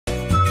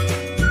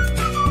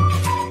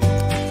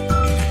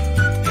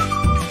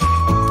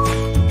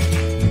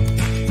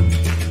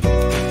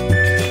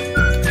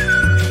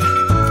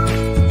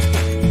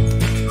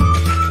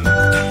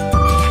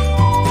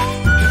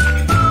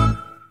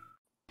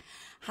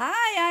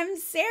Hi, I'm I'm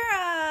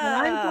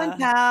Sarah.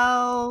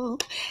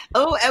 Chantele.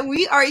 Oh, and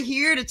we are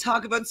here to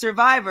talk about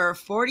Survivor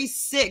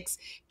 46,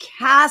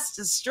 cast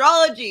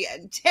astrology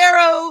and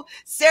tarot.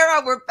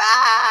 Sarah, we're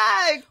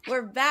back.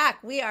 We're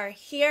back. We are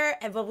here,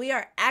 but we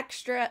are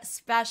extra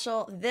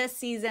special this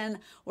season.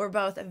 We're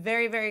both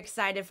very, very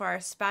excited for our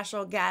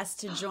special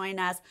guest to join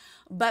us.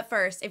 But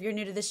first, if you're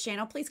new to this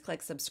channel, please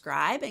click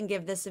subscribe and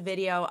give this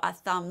video a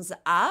thumbs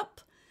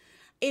up.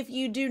 If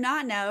you do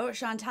not know,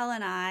 Chantele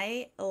and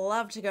I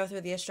love to go through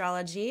the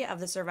astrology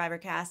of the Survivor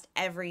cast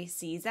every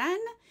season,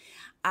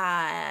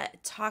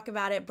 talk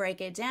about it,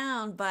 break it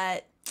down.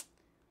 But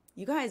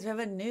you guys, we have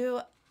a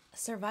new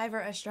Survivor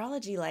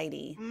astrology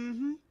lady.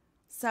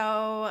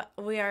 So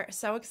we are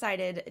so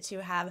excited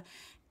to have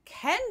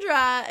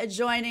Kendra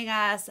joining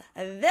us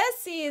this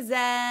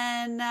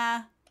season.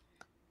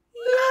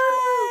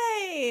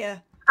 Yay!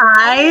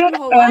 I'm in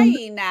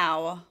Hawaii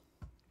now.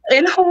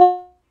 In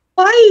Hawaii.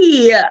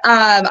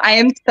 I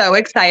am so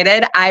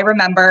excited. I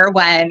remember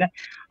when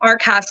our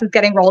cast was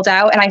getting rolled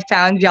out and I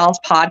found y'all's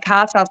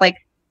podcast. I was like,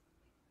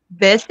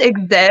 this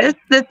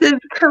exists. This is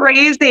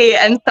crazy.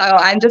 And so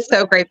I'm just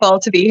so grateful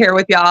to be here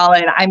with y'all.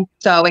 And I'm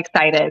so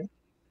excited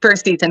for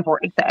season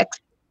 46.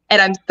 And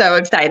I'm so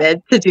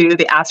excited to do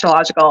the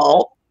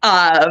astrological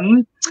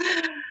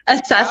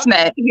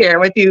assessment here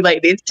with you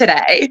ladies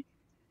today.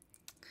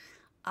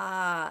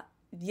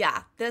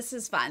 Yeah, this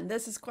is fun.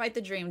 This is quite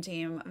the dream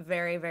team.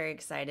 Very, very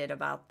excited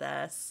about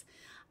this.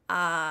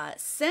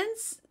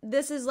 Since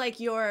this is like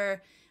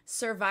your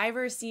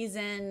Survivor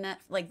season,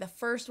 like the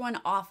first one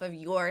off of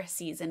your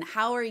season,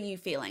 how are you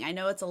feeling? I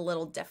know it's a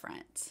little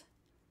different.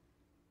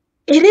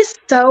 It is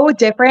so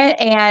different,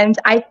 and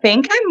I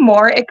think I'm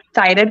more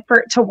excited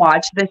to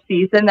watch this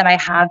season than I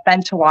have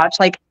been to watch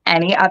like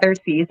any other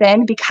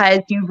season, because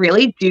you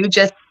really do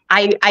just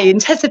I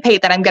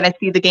anticipate that I'm going to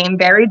see the game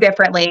very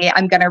differently.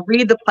 I'm going to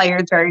read the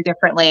players very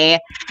differently.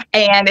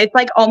 And it's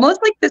like almost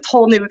like this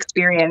whole new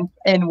experience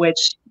in which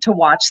to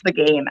watch the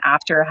game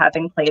after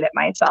having played it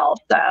myself.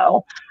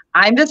 So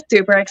I'm just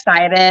super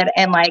excited.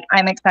 And like,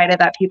 I'm excited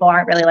that people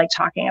aren't really like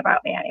talking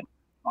about me anymore.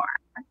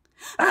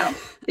 So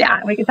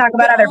yeah, we can talk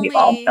about other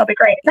people. They'll be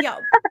great. Yeah,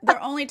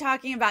 they're only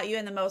talking about you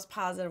in the most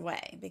positive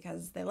way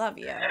because they love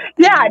you.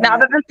 Yeah, now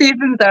that the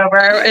season's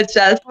over, it's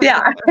just,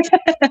 yeah.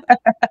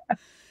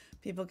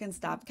 People can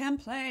stop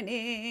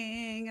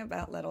complaining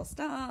about little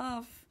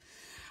stuff.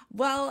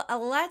 Well,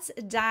 let's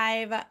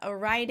dive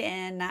right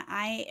in.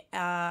 I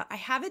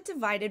have it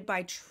divided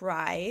by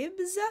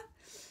tribes.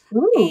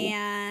 Ooh.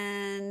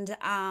 And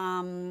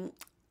I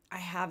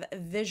have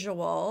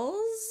visuals.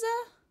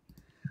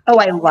 Oh,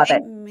 I love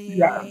it.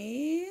 Yeah.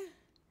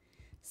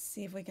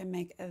 See if we can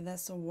make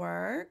this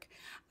work.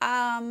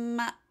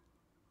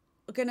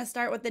 We're going to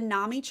start with the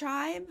Nami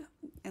tribe,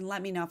 and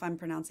let me know if I'm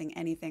pronouncing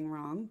anything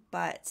wrong,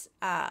 but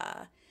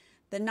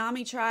the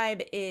Nami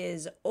tribe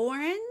is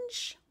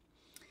orange.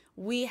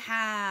 We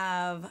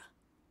have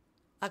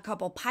a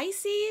couple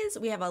Pisces.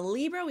 We have a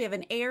Libra. We have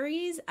an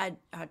Aries, a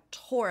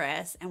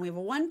Taurus, and we have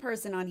one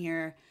person on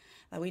here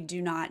that we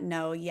do not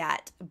know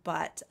yet,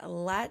 but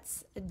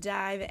let's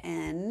dive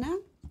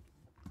in.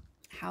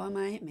 How am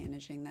I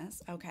managing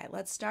this? Okay,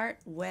 let's start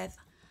with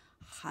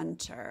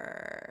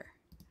Hunter.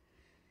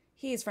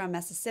 He's from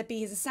Mississippi.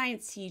 He's a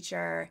science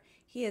teacher.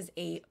 He is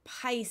a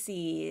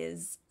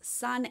Pisces,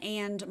 Sun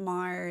and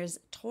Mars,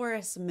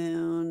 Taurus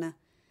moon,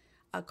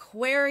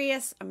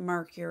 Aquarius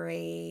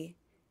Mercury,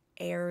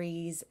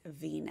 Aries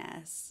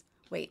Venus.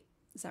 Wait,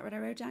 is that what I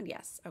wrote down?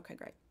 Yes. Okay,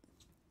 great.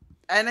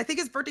 And I think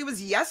his birthday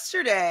was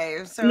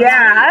yesterday. So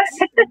yeah.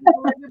 Happy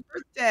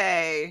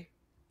birthday.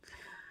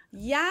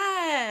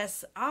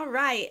 Yes. All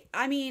right.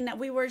 I mean,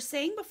 we were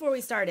saying before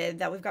we started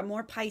that we've got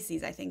more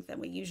Pisces, I think, than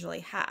we usually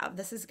have.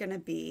 This is going to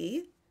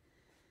be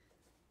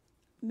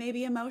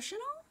maybe emotional.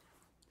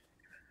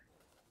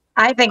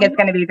 I think it's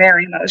going to be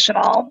very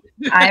emotional.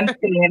 I'm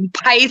seeing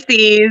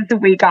Pisces.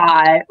 We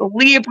got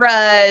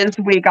Libras.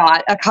 We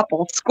got a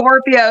couple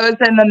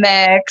Scorpios in the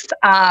mix.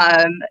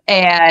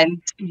 And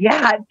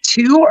yeah,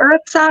 2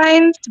 earth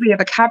signs. We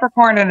have a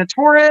Capricorn and a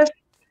Taurus.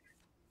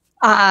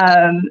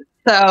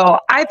 So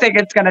I think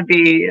it's going to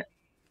be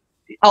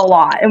a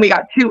lot. And we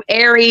got 2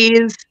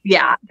 Aries.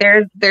 Yeah,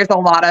 there's a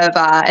lot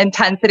of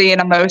intensity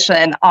and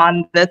emotion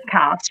on this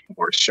cast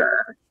for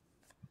sure.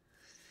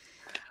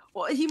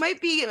 Well, he might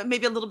be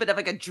maybe a little bit of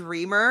like a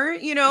dreamer,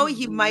 you know,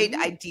 he might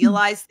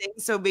idealize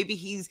things. So maybe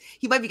he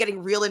might be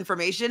getting real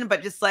information,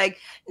 but just like,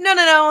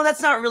 no,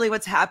 that's not really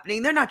what's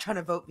happening. They're not trying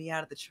to vote me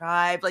out of the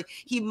tribe. Like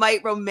he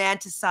might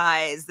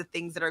romanticize the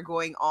things that are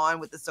going on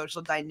with the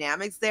social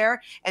dynamics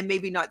there and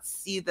maybe not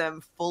see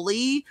them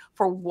fully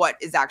for what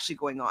is actually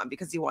going on,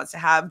 because he wants to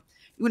have,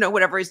 you know,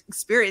 whatever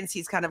experience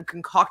he's kind of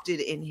concocted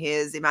in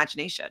his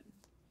imagination.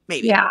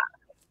 Maybe. Yeah.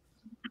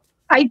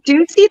 I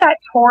do see that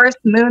Taurus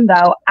moon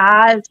though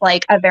as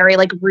like a very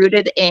like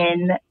rooted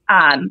in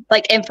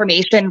like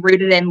information,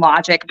 rooted in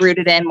logic,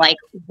 rooted in like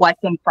what's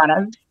in front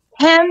of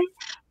him.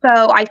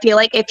 So I feel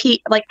like if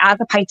he like as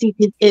a Pisces,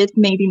 he is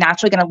maybe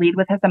naturally going to lead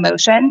with his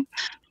emotion.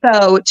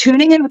 So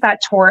tuning in with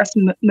that Taurus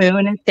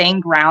moon and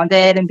staying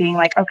grounded and being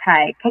like,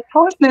 okay, because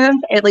Taurus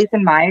moons, at least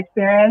in my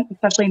experience,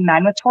 especially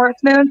men with Taurus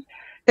moons,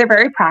 they're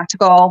very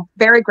practical,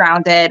 very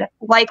grounded,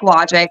 like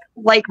logic,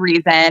 like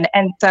reason.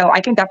 And so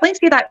I can definitely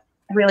see that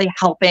really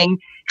helping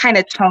kind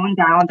of tone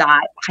down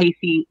that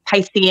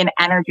Piscean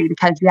energy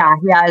because, yeah,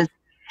 he has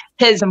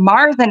his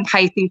Mars in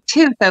Pisces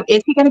too. So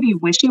is he going to be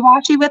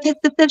wishy-washy with his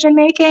decision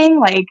making?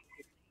 Like,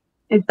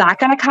 is that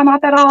going to come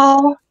up at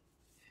all?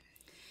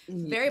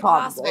 Very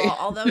Probably. possible,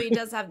 although he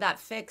does have that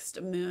fixed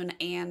moon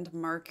and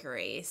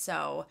Mercury.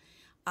 So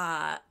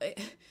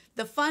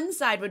the fun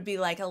side would be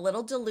like a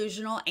little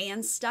delusional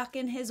and stuck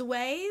in his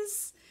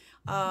ways.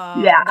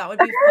 Yeah. That would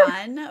be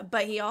fun.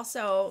 But he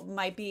also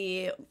might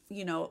be,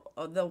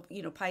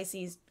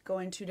 Pisces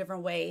going two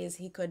different ways.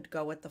 He could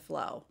go with the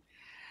flow.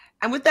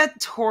 And with that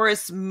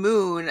Taurus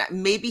moon,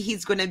 maybe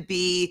he's going to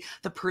be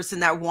the person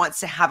that wants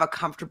to have a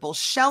comfortable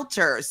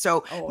shelter.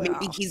 So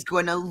maybe he's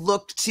going to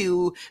look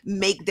to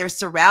make their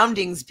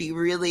surroundings be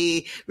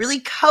really,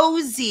 really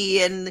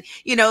cozy. And,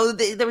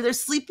 their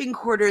sleeping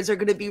quarters are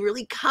going to be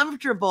really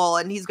comfortable.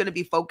 And he's going to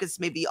be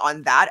focused maybe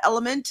on that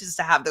element, just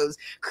to have those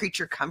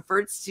creature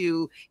comforts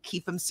to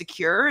keep him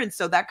secure. And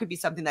so that could be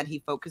something that he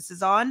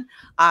focuses on.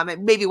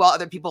 And maybe while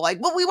other people are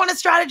like, well, we want to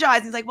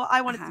strategize. He's like, well,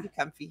 I want it to be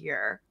comfy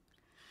here.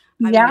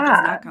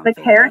 The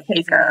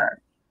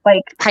caretaker,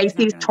 like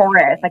Pisces,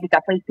 Taurus. I could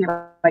definitely see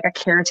like a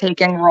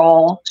caretaking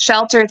role.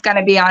 Shelter is going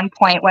to be on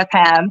point with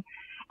him.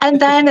 And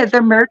then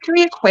the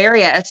Mercury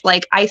Aquarius,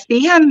 like I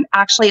see him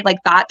actually like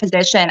that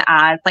position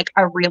as like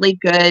a really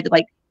good,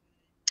 like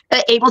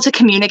able to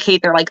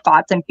communicate their like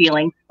thoughts and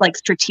feelings like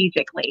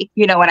strategically,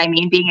 you know what I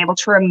mean? Being able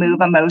to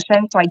remove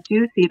emotion. So I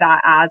do see that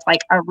as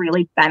like a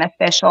really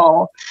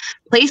beneficial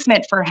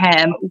placement for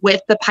him with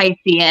the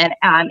Piscean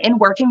in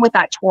working with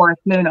that Taurus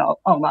moon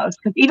almost.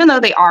 Because even though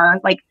they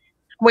are like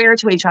square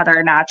to each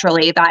other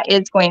naturally, that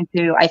is going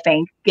to, I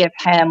think, give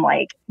him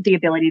like the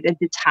ability to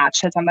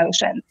detach his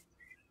emotions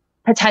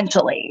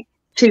potentially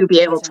to be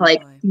able to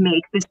like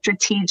make the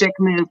strategic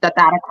move that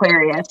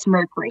Aquarius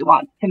Mercury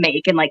wants to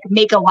make and like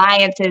make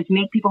alliances,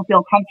 make people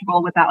feel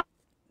comfortable with that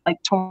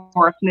like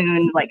Taurus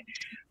moon, like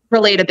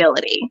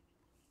relatability.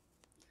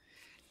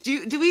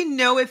 Do we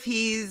know if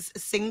he's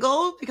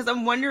single? Because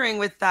I'm wondering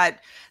with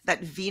that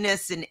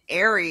Venus in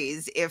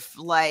Aries, if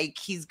like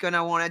he's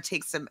gonna want to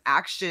take some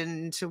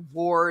action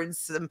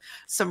towards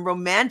some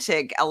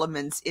romantic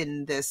elements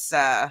in this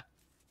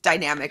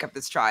dynamic of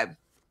this tribe.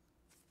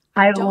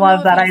 I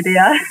love that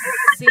idea.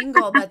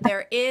 Single, but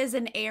there is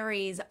an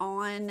Aries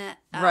on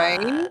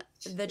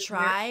the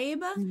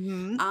tribe,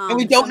 and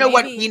we don't know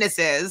what Venus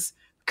is.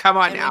 Come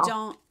on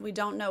now. We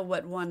don't know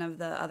what one of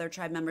the other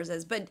tribe members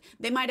is, but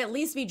they might at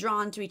least be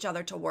drawn to each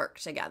other to work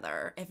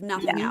together. If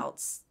nothing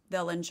else,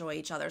 they'll enjoy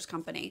each other's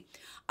company.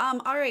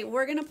 All right,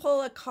 we're gonna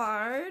pull a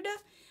card.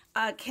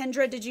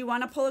 Kendra, did you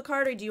want to pull a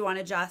card, or do you want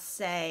to just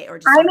say? Or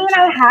just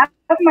I have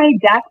my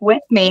deck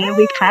with me. Yeah,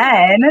 we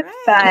can,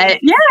 but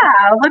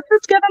let's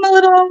just give them a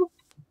little.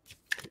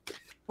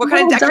 What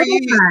kind of deck are you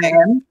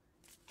using?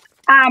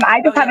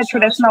 I just have a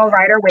traditional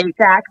Rider-Waite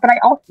deck, but I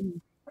also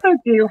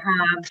do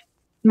have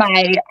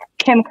my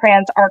Kim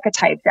Kranz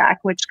archetype deck,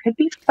 which could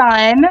be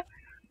fun.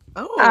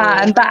 But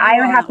I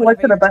would have to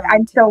look for the book.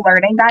 I'm still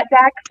learning that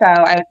deck, so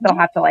I would still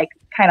have to like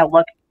kind of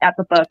look at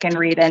the book and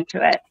read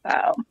into it.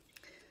 So,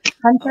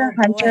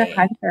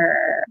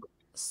 Hunter.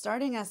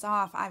 Starting us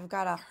off, I've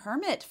got a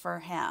hermit for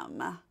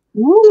him.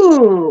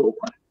 Ooh.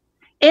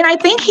 And I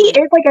think he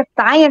is like a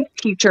science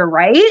teacher,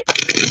 right?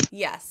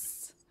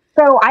 Yes.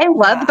 So I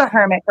love the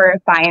hermit for a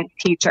science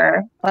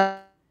teacher.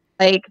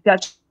 Like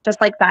just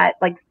like that,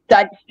 like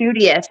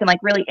studious and like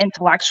really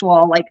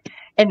intellectual, like,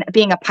 and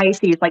being a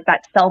Pisces, like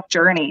that self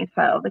journey.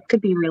 So this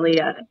could be really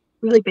a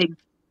really big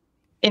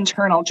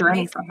internal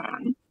journey for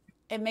him.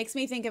 It makes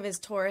me think of his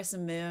Taurus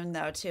moon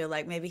though too.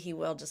 Like maybe he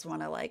will just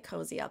want to like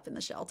cozy up in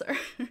the shelter.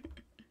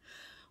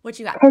 What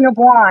you got? King of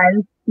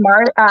Wands,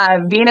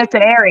 Venus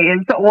and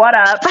Aries. What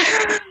up?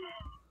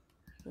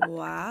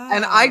 Wow.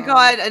 And I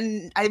got,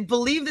 and I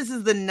believe this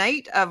is the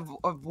Knight of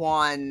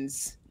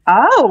Wands.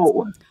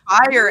 Oh,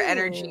 fire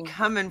energy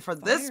coming for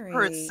this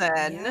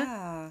person.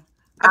 Yeah.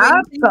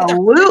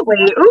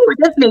 Absolutely. Ooh, it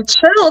gives me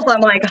chills.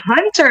 I'm like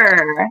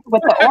Hunter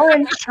with the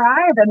orange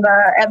tribe and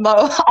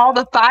all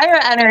the fire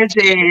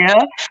energy.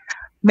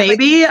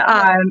 Maybe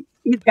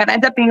he's gonna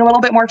end up being a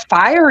little bit more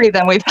fiery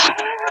than we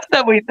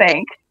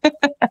think.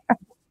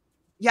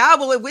 Yeah,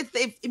 well,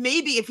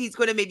 if he's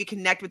going to maybe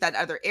connect with that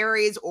other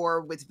Aries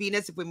or with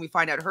Venus, when we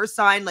find out her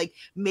sign, like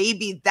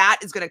maybe that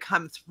is going to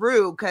come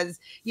through because,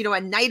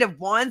 a Knight of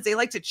Wands, they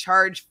like to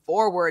charge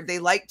forward. They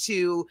like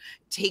to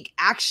take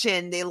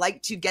action. They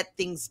like to get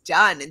things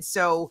done. And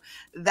so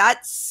maybe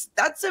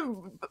he's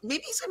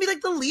going to be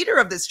like the leader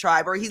of this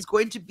tribe, or he's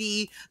going to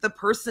be the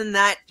person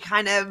that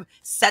kind of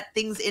set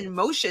things in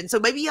motion. So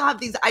maybe he'll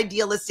have these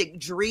idealistic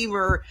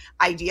dreamer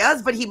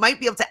ideas, but he might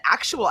be able to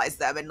actualize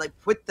them and like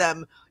put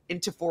them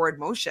into forward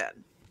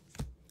motion.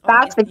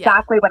 That's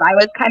exactly what I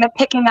was kind of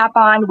picking up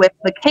on with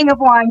the King of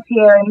Wands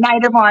here,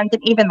 Knight of Wands,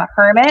 and even the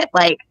Hermit.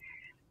 Like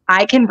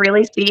I can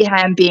really see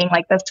him being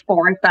like this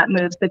force that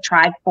moves the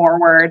tribe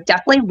forward.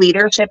 Definitely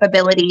leadership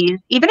abilities.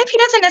 Even if he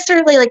doesn't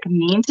necessarily like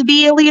mean to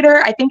be a leader,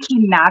 I think he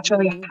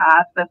naturally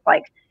has this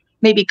like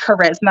maybe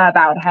charisma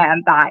about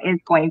him that is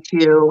going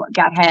to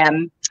get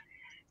him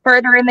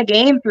further in the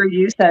game through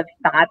use of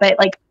that. But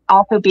like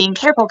also being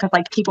careful because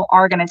like people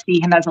are going to see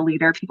him as a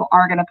leader. People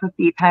are going to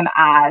perceive him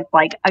as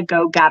like a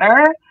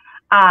go-getter.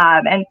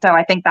 And so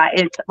I think that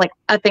is like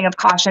a thing of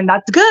caution.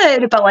 That's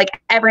good, but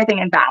like everything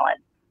in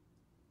balance.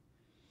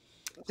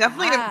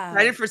 Definitely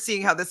excited for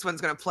seeing how this one's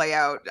going to play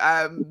out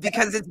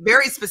because it's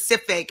very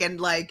specific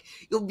and like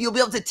you'll be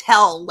able to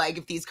tell like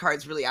if these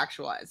cards really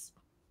actualize.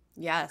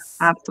 Yes.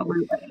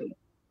 Absolutely.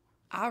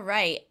 All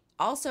right.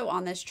 Also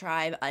on this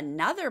tribe,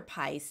 another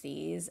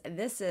Pisces.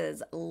 This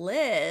is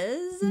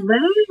Liz.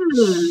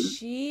 Liz.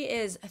 She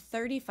is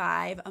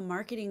 35, a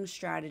marketing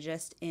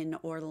strategist in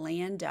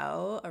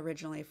Orlando,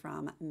 originally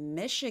from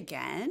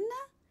Michigan.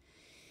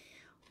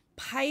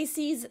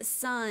 Pisces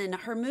sun.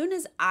 Her moon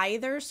is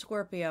either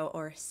Scorpio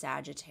or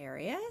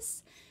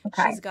Sagittarius.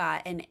 Okay. She's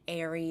got an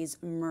Aries,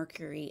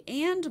 Mercury,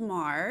 and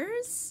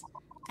Mars,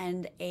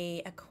 and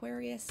a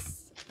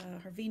Aquarius.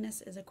 Her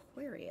Venus is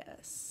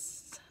Aquarius.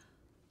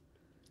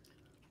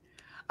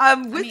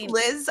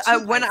 Liz,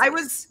 when I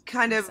was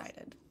kind of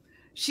excited.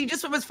 She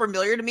just was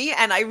familiar to me,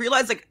 and I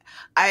realized like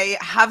I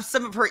have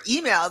some of her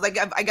emails. Like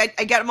I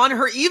get them on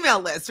her email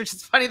list, which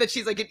is funny that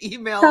she's like an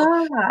email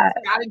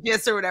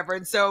strategist or whatever.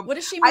 And so, what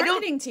is she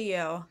marketing to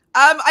you?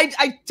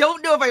 I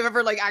don't know if I've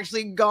ever like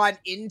actually gone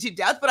into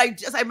depth, but I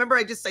remember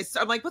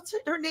I'm like, what's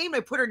her name? I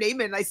put her name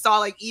in, and I saw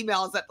like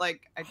emails that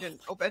like I didn't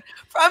open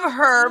from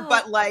her,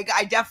 but like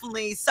I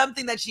definitely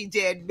something that she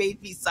did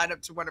made me sign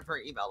up to one of her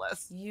email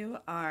lists. You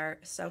are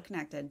so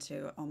connected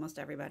to almost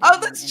everybody. Oh,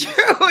 that's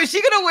true. Is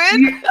she gonna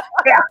win?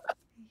 Yeah.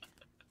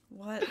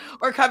 What?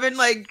 Or come in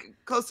like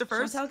close to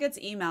first? Chantele gets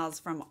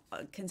emails from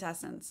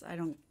contestants. I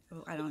don't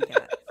get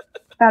it.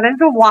 That is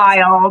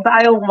wild.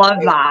 I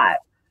love that.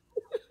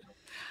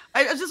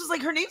 I just was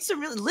like, her name's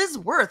really Liz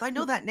Worth. I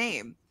know that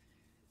name.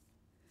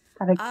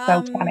 That is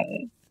so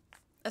funny.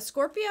 A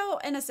Scorpio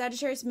and a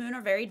Sagittarius moon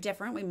are very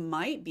different. We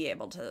might be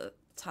able to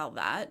tell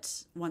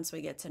that once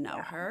we get to know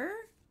her.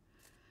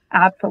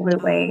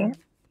 Absolutely.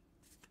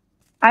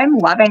 I'm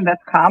loving this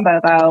combo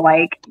though.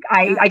 Like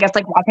I guess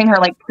like watching her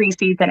like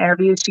preseason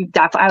interviews, she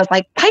definitely I was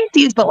like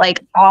Pisces, but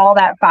like all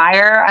that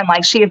fire. I'm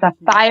like, she is a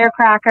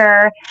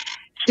firecracker.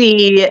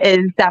 She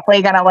is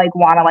definitely gonna like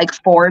want to like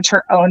forge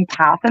her own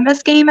path in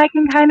this game. I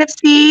can kind of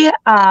see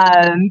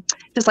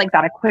just like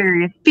that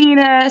Aquarius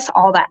Venus,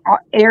 all that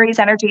Aries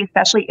energy,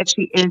 especially if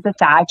she is a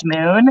Sag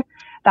moon.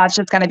 That's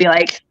just gonna be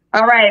like,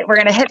 all right, we're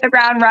gonna hit the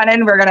ground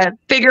running. We're gonna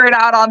figure it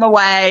out on the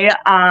way.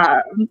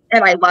 And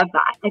I love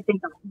that. I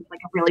think that's like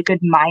a really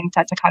good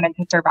mindset to come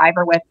into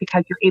Survivor with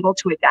because you're able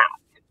to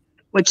adapt,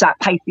 which that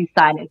Pisces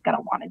sun is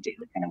gonna want to do.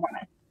 It's gonna want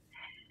to,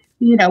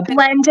 you know,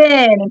 blend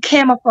in and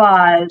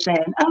camouflage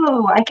and,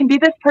 oh, I can be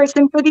this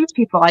person for these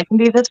people. I can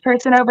be this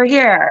person over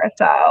here.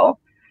 So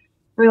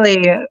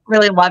really,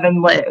 really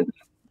loving Liz.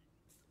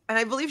 And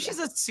I believe she's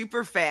a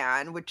super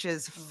fan, which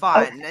is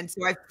fun. And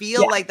so I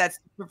feel like that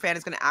super fan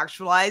is going to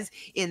actualize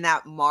in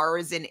that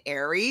Mars in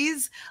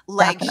Aries.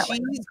 Like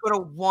she's going to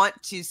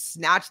want to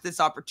snatch this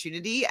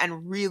opportunity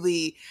and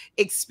really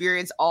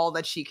experience all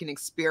that she can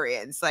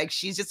experience. Like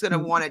she's just going to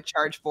want to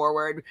charge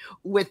forward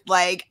with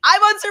like,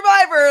 I'm on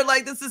Survivor.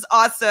 Like, this is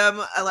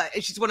awesome.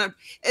 She's want to,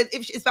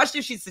 especially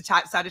if she's the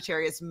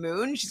Sagittarius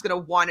moon, she's going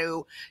to want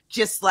to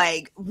just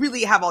like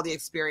really have all the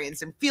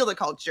experience and feel the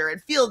culture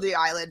and feel the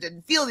island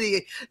and feel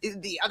the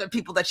other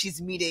people that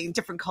she's meeting,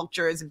 different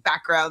cultures and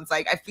backgrounds.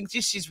 Like I think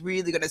she's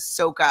really going to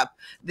soak up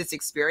this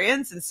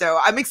experience. And so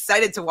I'm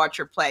excited to watch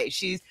her play.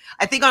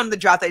 I think on the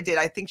draft I did,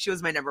 I think she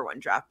was my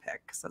 #1 draft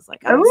pick. So I was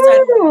like,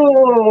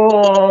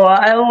 oh,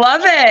 I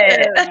love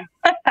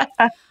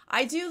it.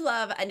 I do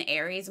love an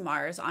Aries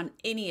Mars on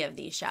any of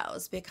these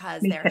shows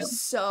because they're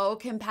so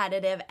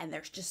competitive and they're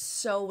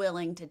just so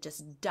willing to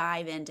just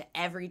dive into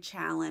every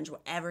challenge,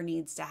 whatever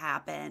needs to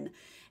happen.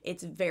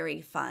 It's very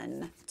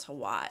fun to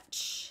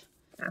watch.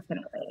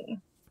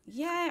 Definitely.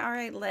 Yay. All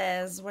right,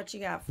 Liz, what you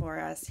got for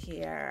us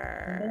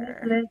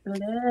here?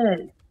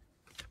 Liz.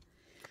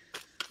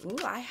 Ooh,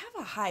 I have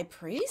a high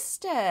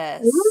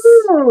priestess.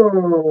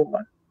 Ooh.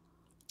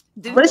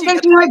 Listen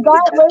to your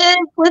gut, Liz.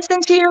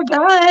 Listen to your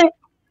gut.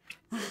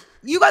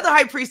 You got the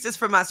high priestess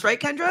from us, right,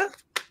 Kendra?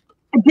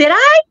 Did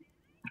I?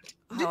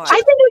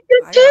 I think it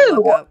did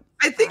too.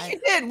 I think you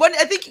did.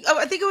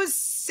 I think it was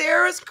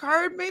Sarah's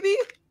card, maybe.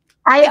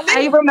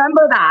 I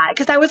remember that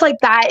because I was like,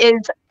 that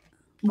is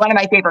one of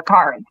my favorite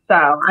cards. So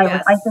I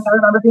think I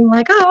remember being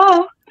like,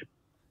 oh.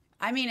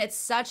 I mean,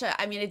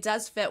 it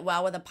does fit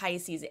well with a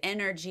Pisces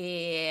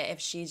energy.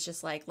 If she's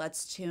just like,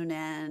 let's tune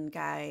in,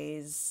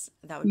 guys.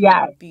 That would be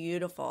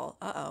beautiful.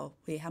 Uh-oh.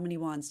 Wait, how many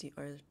wands do you,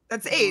 or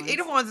that's 8. 8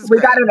 of wands is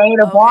great. We got an 8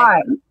 of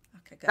wands.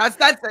 Okay,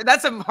 good.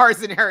 That's a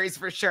Mars and Aries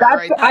for sure.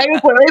 Right? I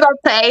was literally about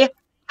to say,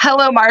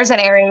 hello, Mars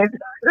and Aries.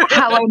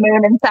 Hello,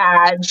 Moon and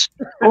Sag.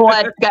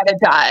 Let's get it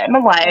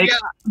done. Like,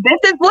 this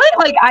is what,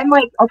 like, I'm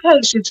like,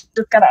 okay, she's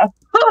just gonna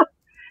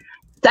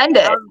Send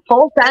it.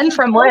 Full send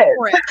from Liz.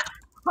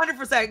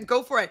 100%.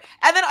 Go for it.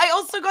 And then I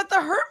also got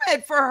the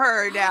Hermit for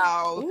her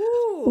now.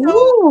 Ooh.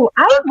 Ooh,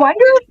 I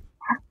wonder if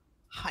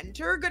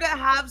Hunter gonna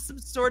have some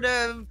sort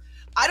of,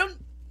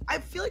 I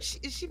feel like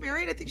is she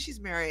married? I think she's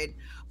married.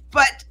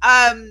 But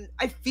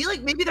I feel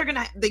like maybe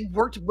they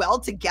worked well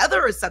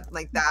together or something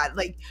like that.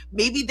 Like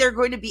maybe they're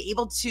going to be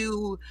able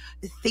to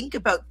think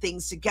about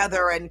things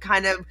together and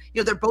kind of,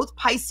 they're both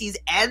Pisces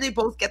and they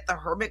both get the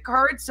Hermit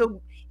card.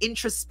 So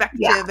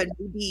introspective and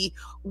maybe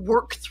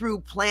work through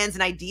plans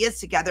and ideas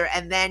together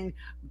and then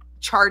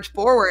charge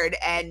forward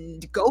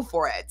and go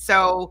for it.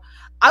 So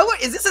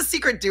is this a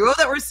secret duo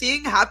that we're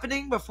seeing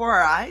happening before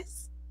our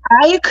eyes?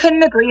 I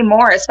couldn't agree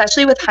more,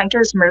 especially with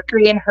Hunter's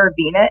Mercury and her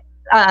Venus.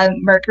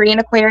 Mercury in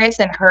Aquarius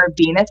and her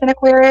Venus in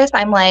Aquarius.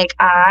 I'm like,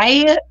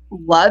 I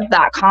love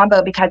that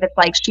combo because it's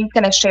like she's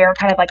going to share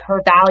kind of like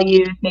her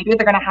values. Maybe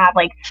they're going to have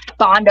like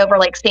bond over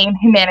like same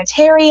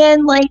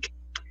humanitarian like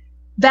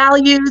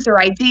values or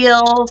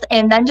ideals,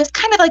 and then just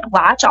kind of like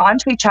latch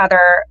onto each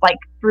other like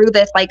through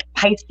this like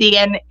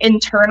Piscean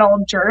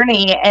internal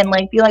journey and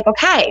like be like,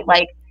 okay,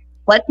 like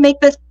let's make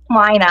this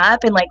line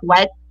up and like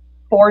let's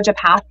forge a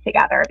path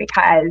together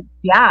because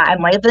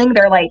I'm loving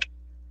they're like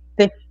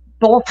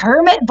both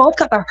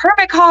got the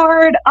Hermit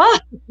card. Oh,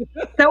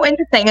 so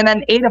interesting. And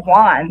then 8 of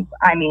Wands.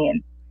 I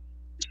mean,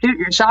 shoot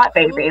your shot,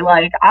 baby.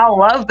 Like, I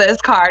love this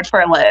card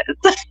for Liz.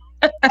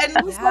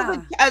 And Liz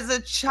was as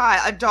a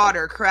child, a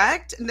daughter,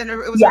 correct? And then it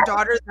was her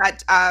daughter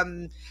that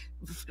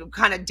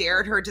kind of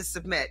dared her to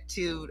submit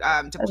to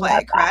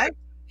play, correct?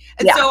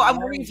 And so I'm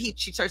wondering if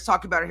she starts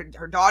talking about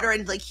her daughter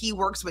and like he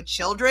works with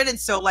children. And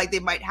so like they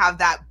might have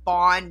that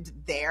bond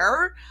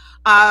there.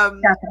 Do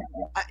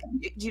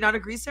you not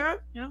agree, Sarah?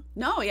 Yeah.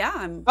 No,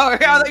 I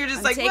thought you're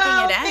just like taking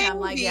it in. I'm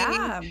like,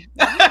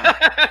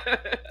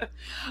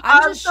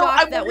 I'm just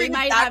shocked that we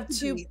might have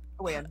two.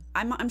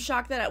 I'm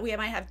shocked that we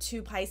might have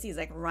two Pisces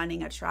like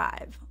running a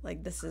tribe.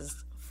 Like this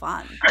is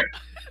fun.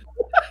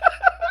 Who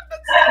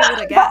would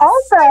have guessed?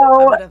 Also,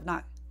 I would have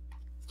not.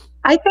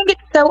 I think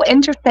it's so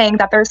interesting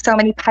that there's so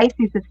many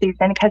Pisces this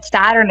season because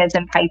Saturn is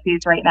in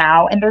Pisces right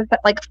now. And there's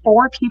like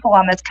 4 people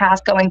on this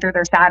cast going through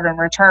their Saturn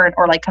return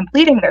or like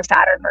completing their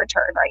Saturn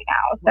return right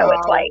now. So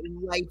it's like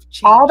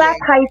all that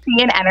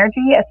Piscean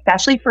energy,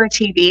 especially for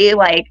TV.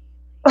 Like,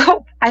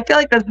 I feel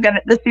like this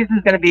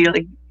season's going to be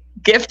like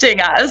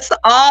gifting us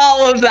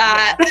all of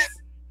that.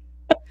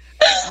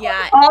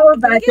 Yes. All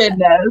of that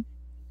goodness.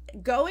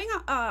 Going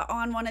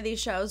on one of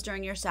these shows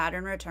during your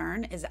Saturn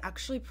return is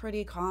actually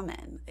pretty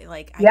common.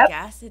 Like, I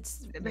guess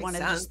it's one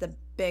of just the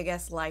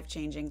biggest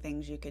life-changing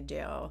things you could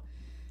do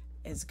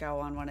is go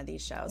on one of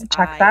these shows.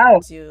 I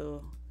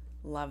do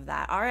love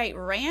that. All right,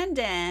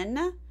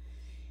 Randon,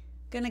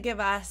 gonna give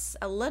us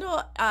a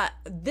little,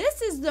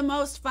 this is the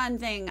most fun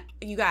thing,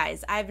 you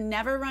guys. I've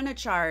never run a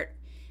chart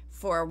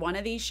for one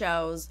of these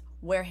shows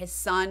where his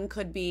sun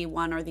could be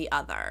one or the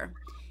other.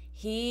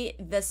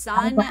 The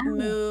sun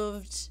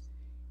moved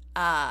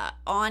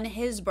on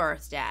his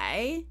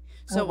birthday.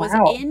 So it was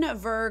in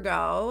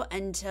Virgo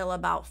until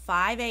about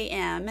 5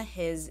 a.m.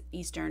 his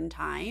Eastern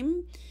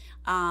time.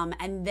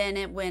 And then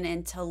it went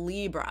into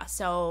Libra.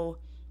 So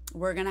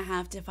we're going to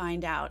have to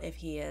find out if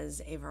he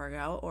is a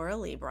Virgo or a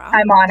Libra.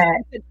 I'm on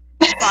it.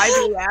 5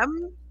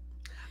 a.m.?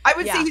 I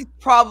would say he's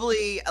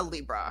probably a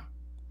Libra.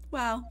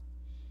 Well,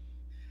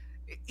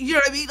 you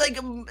know what I mean? Like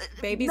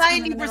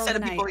 90%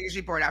 of people are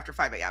usually born after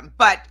 5 a.m.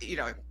 But,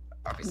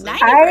 obviously 90%?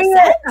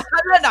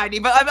 I'm not 90,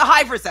 but I'm a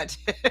high percent.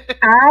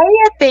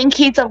 I think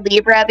he's a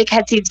Libra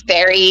because he's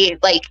very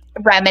like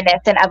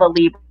reminiscent of a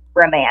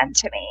Libra man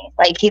to me.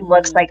 Like he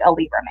looks like a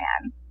Libra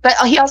man, but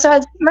he also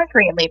has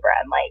Mercury in Libra,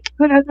 and like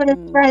who knows what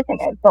his rising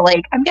is. But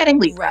like I'm getting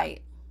Libra.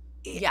 Right.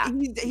 Yeah,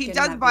 he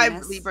does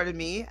vibe Libra to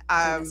me,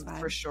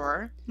 for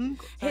sure.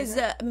 His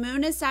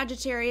moon is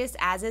Sagittarius,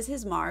 as is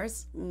his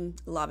Mars.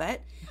 Love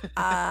it.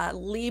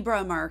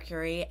 Libra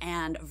Mercury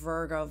and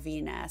Virgo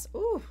Venus.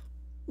 Ooh.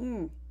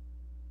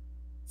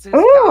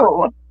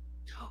 So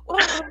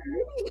well,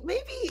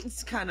 maybe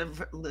it's kind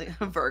of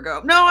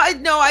Virgo. No,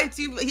 I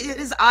see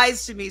his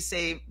eyes to me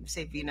say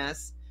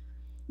Venus.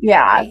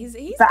 Yeah, he's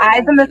the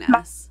eyes and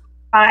the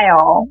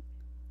smile.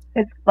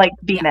 It's like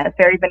Venus,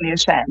 very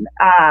Venusian.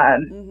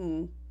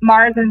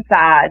 Mars and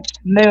Sag,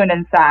 Moon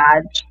and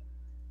Sag.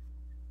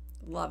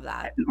 Love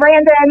that.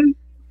 Brandon,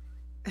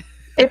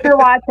 if you're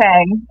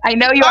watching, I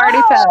know you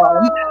already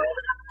filmed.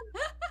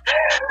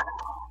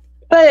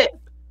 But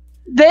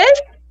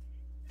this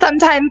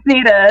sometimes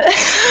need a...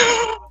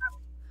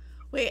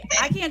 Wait,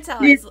 I can't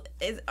tell. Is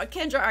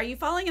Kendra, are you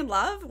falling in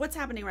love? What's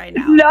happening right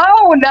now?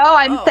 No,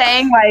 I'm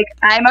saying like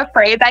I'm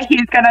afraid that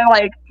he's gonna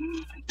like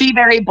be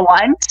very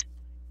blunt.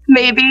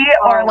 Maybe,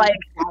 or like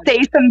say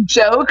some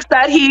jokes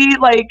that he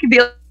like be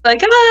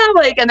like,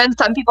 and then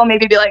some people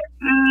maybe be like,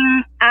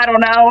 I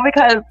don't know,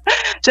 because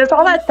just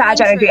all that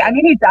Sag energy. I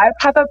mean, he does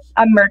have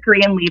a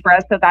Mercury in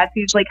Libra, so that's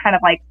usually kind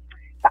of like,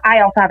 I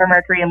also have a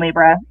Mercury in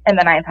Libra in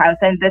the 9th house,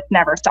 and this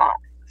never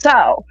stops.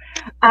 So,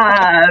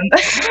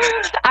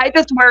 I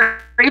just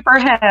worry for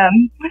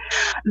him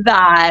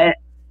that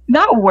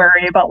not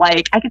worry, but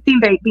like I could see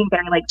him being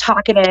very like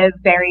talkative,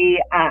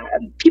 very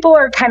people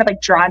are kind of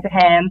like drawn to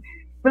him,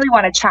 really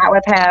want to chat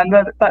with him,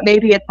 but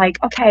maybe it's like,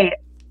 okay,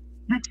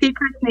 the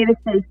secrets need to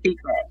stay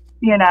secret,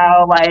 you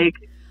know, like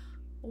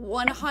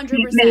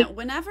 100%.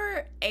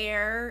 Whenever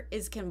air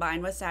is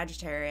combined with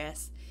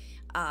Sagittarius,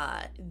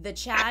 the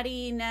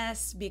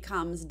chattiness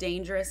becomes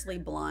dangerously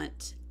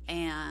blunt,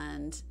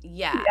 and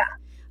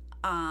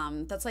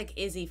that's like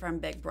Izzy from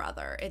Big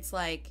Brother. It's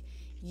like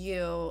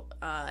you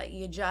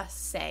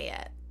just say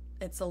it.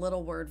 It's a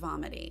little word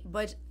vomity,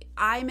 but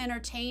I'm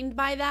entertained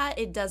by that.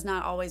 It does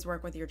not always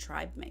work with your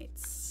tribe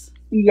mates.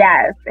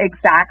 Yes,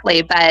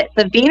 exactly. But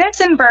the Venus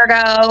in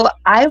Virgo,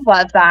 I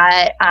love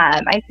that.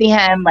 I see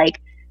him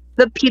like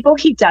the people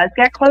he does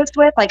get close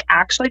with, like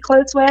actually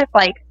close with,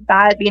 like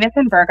that Venus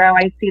in Virgo,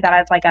 I see that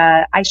as like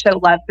I show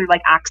love through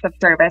like acts of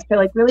service. So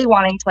like really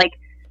wanting to like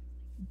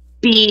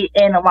be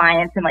in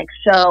alliance and like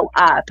show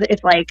up.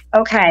 It's like,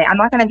 okay, I'm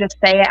not going to just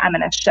say it, I'm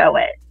going to show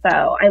it.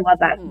 So I love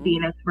that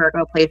Venus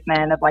Virgo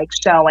placement of like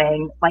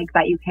showing like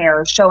that you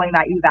care, showing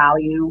that you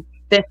value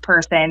this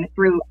person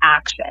through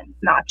action,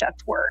 not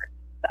just words.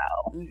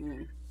 So,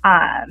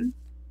 yeah,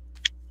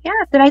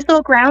 it's a nice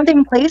little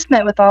grounding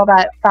placement with all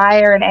that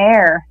fire and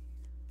air.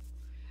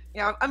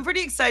 Yeah, I'm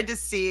pretty excited to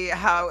see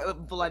how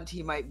blunt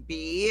he might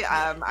be.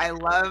 I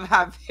love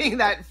having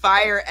that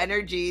fire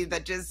energy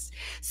that just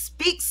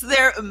speaks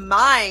their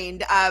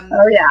mind.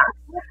 Oh, yeah.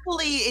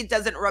 Hopefully it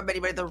doesn't rub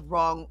anybody the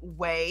wrong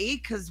way,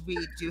 because we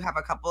do have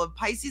a couple of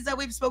Pisces that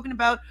we've spoken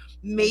about.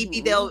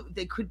 Maybe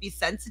they could be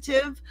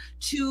sensitive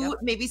to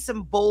maybe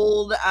some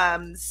bold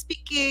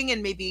speaking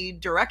and maybe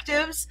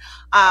directives.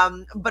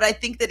 But I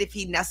think that if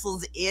he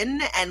nestles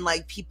in and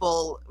like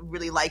people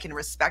really like and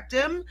respect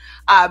him,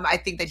 I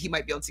think that he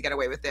might be able to get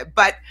away with it.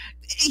 But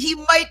he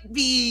might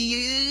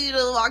be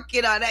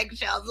walking on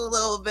eggshells a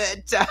little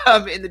bit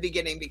in the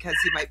beginning, because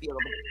he might be a little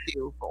bit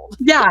too bold.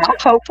 Yeah,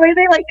 hopefully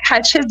they like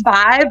catch his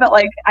vibe, but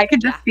like I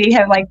could just see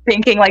him like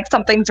thinking like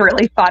something's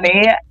really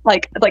funny,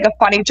 like a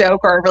funny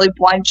joke or a really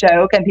blunt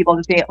joke, and people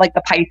just being like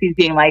the Pisces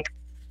being like,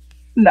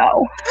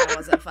 no, that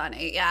wasn't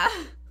funny. Yeah.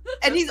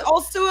 And he's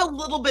also a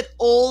little bit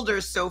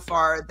older so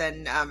far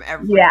than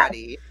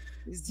everybody.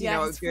 He's, you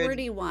know, he's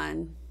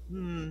 41.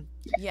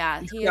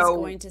 Yeah, he is So,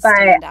 going to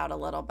stand out a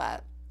little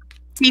bit.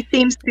 He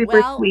seems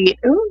super sweet.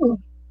 Ooh.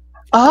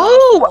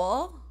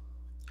 Oh,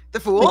 the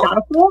Fool. We got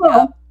a Fool.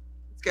 Yep.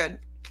 It's good.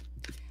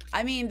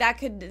 I mean, that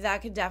could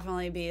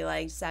definitely be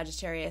like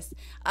Sagittarius.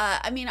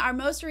 I mean, our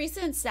most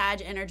recent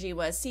Sag energy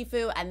was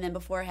Sifu, and then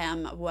before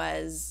him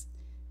was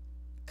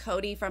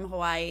Cody from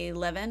Hawaii,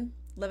 Livin'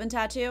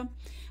 Tattoo.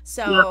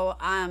 So,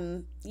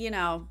 you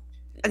know,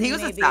 and he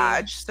was a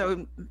Sag,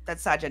 so that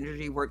Sag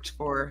energy worked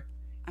for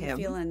him.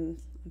 I'm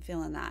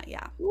feeling that,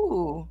 yeah.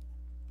 Ooh.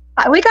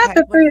 We got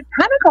the Three of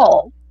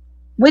Pentacles,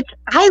 which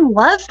I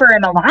love for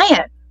an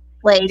alliance.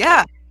 Like,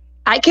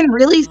 I can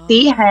really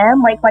see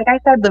him, like I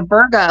said, the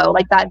Virgo,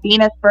 like that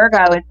Venus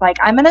Virgo. It's like,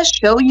 I'm going to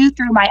show you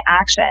through my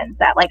actions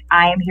that like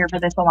I am here for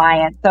this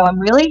alliance. So I'm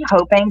really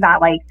hoping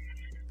that like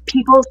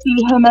people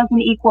see him as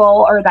an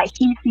equal, or that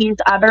he sees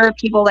other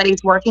people that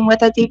he's working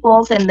with as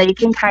equals, and they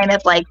can kind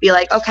of like be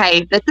like,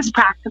 okay, this is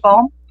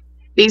practical.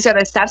 These are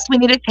the steps we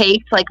need to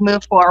take to like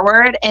move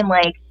forward. And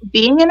like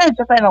being in a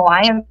different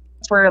alliance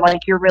where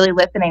like you're really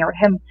listening, or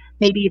him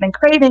maybe even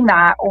craving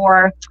that,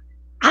 or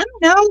I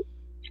don't know.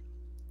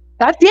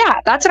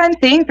 That's what I'm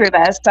seeing through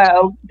this.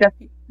 So just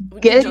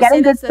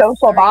getting good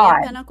social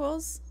bond.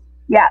 Pentacles?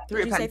 Yeah.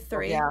 Did you say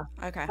three? Yeah.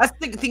 Okay. That's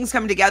things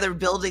coming together,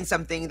 building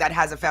something that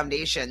has a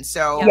foundation.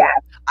 So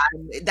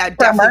that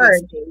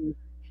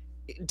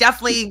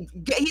definitely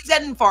he's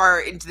getting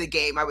far into the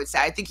game, I would say.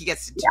 I think he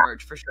gets to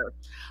merge for sure.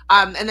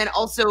 And then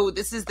also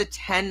this is the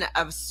 10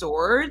 of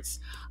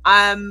Swords.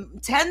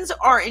 10s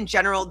are in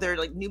general, they're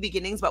like new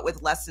beginnings, but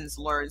with lessons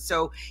learned.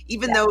 So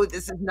even though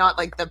this is not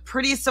like the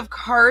prettiest of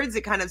cards,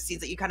 it kind of seems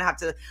that you kind of have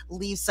to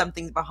leave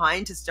something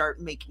behind to start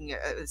making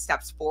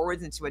steps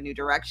forwards into a new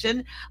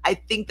direction. I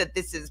think that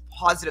this is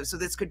positive. So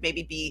this could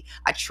maybe be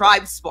a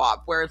tribe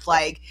swap where it's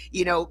like,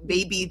 you know,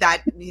 maybe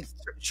that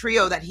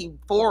trio that he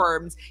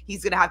forms,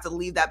 he's going to have to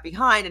leave that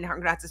behind, and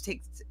going to have to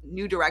take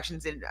new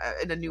directions in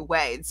a new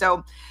way. And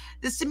so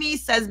this to me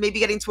says maybe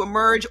getting to a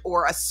merge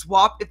or a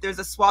swap, if there's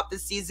a swap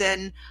this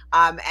season.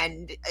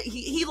 And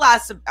he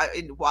lasts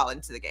well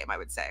into the game, I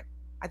would say.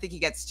 I think he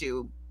gets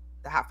to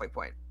the halfway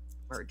point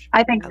merge.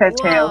 I think so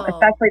too,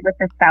 especially with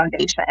this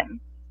foundation.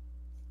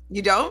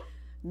 You don't?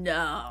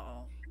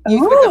 No.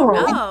 Ooh.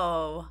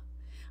 No.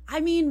 I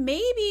mean,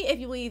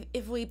 maybe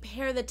if we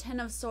pair the 10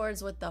 of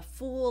Swords with the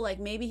Fool, like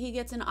maybe he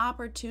gets an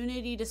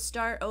opportunity to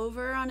start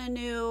over on a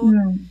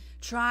new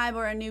tribe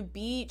or a new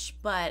beach,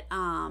 but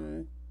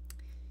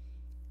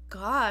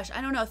gosh,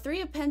 I don't know.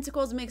 3 of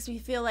Pentacles makes me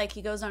feel like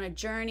he goes on a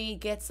journey,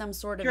 gets some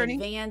sort of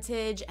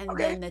advantage, and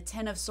then the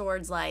 10 of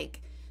Swords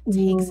like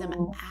takes him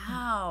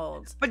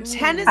out. But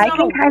 10 is not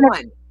a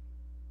 1.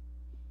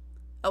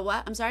 A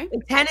what? I'm sorry?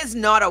 10 is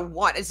not a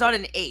 1. It's not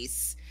an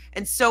ace.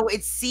 And so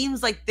it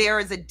seems like there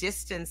is a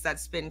distance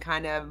that's been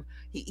kind of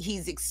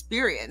he's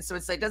experienced. So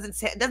it's like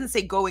it doesn't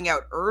say going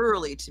out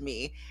early to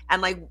me.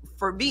 And like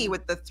for me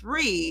with the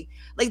 3,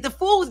 like the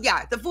Fool,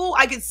 the Fool,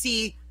 I could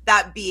see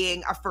that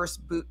being a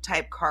first boot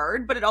type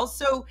card, but it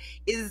also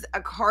is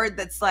a card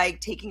that's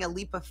like taking a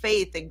leap of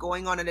faith and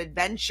going on an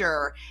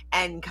adventure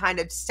and kind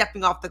of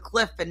stepping off the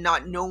cliff and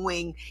not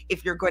knowing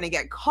if you're going to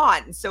get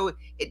caught. And so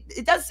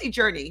it does say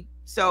journey.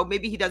 So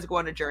maybe he does go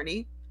on a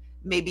journey.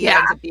 Maybe it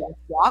ends up being a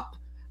swap.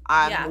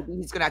 Maybe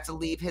he's going to have to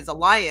leave his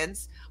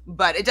alliance,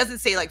 but it doesn't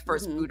say like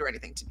first boot or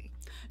anything to me.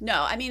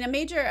 No, I mean, a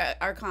major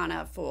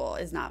arcana Fool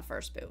is not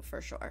first boot for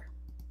sure.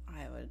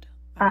 I would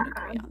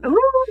agree on that.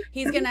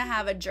 He's going to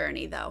have a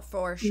journey though,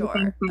 for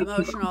sure.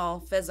 Emotional,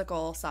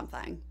 physical,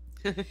 something.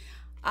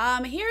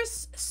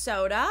 Here's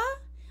Soda,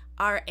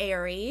 our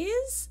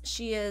Aries.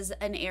 She is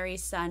an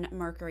Aries Sun,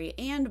 Mercury,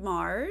 and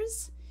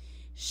Mars.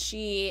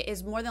 She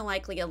is more than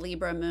likely a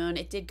Libra moon.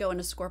 It did go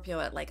into Scorpio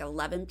at like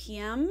 11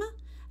 p.m.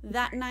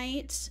 that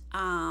night.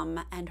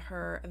 And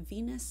her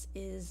Venus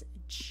is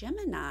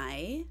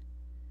Gemini.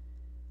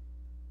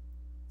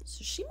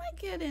 So she might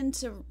get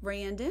into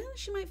Randon.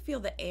 She might feel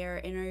the air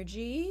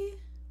energy.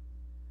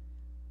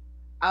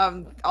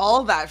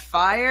 All that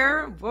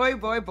fire,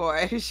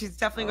 boy. She's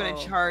definitely going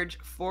to charge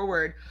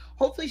forward.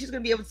 Hopefully she's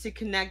going to be able to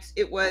connect.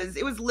 It was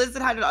Liz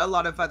that had a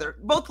lot of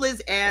both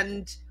Liz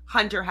and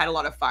Hunter had a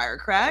lot of fire,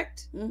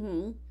 correct?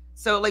 Mm-hmm.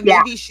 So like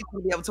maybe she's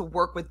going to be able to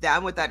work with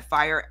them with that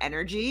fire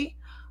energy.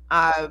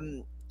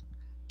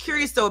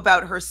 Curious though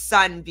about her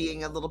sun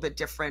being a little bit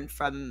different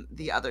from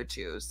the other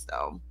two.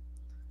 So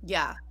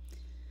yeah.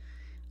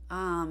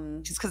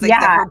 Just because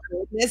her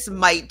goodness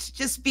might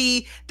just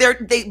be there,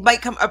 they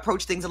might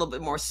approach things a little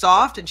bit more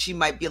soft, and she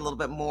might be a little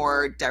bit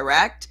more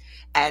direct.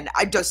 And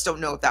I just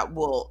don't know if that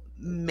will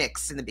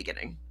mix in the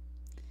beginning.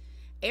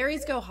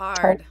 Aries go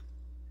hard.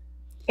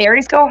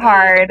 Aries go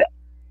hard.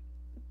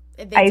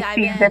 I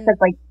see this as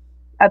like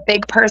a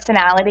big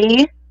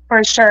personality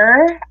for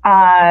sure.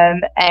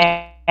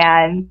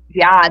 And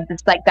yeah,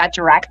 just like that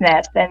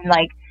directness, and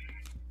like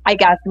I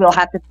guess we'll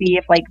have to see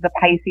if like the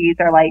Pisces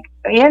are like,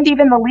 and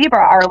even the Libra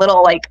are a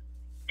little like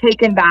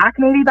taken back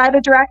maybe by the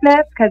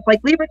directness, because like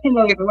Libra can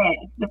go either way.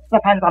 It just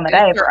depends on the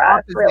day for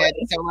us, really.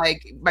 So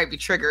like might be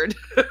triggered.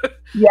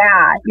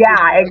 yeah,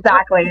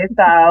 exactly.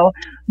 So,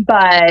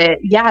 but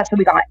yeah, so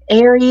we got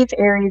Aries,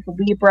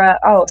 Libra.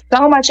 Oh,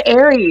 so much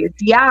Aries.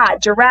 Yeah,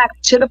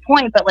 direct to the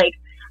point. But like,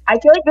 I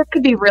feel like this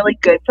could be really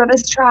good for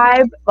this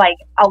tribe. Like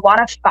a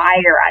lot of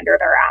fire under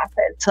their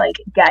asses to like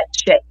get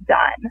shit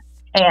done.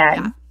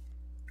 And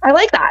I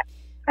like that.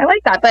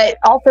 But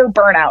also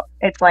burnout.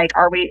 It's like,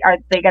 are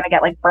they going to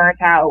get like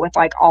burnt out with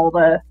like all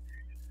the,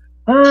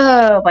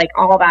 like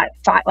all that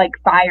like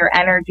fire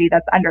energy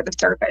that's under the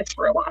surface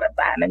for a lot of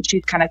them. And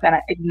she's kind of going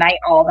to ignite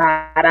all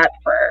that up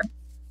for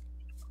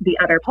the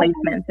other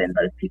placements in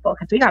those people.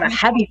 Cause we got a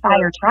heavy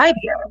fire tribe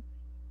here.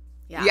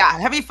 Yeah.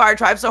 Heavy fire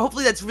tribe. So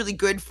hopefully that's really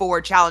good for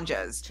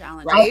challenges.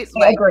 Right?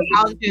 Like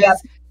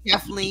challenges.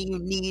 Definitely you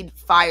need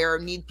fire,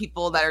 need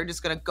people that are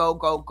just going to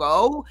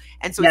go.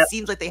 And so it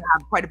seems like they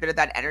have quite a bit of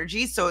that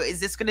energy. So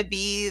is this going to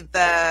be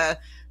the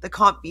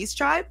Comp Beast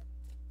tribe?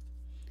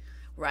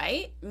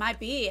 Right? Might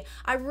be.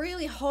 I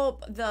really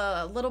hope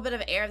the little bit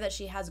of air that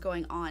she has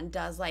going on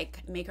does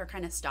like make her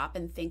kind of stop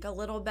and think a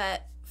little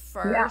bit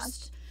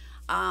first.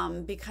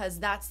 Because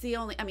that's the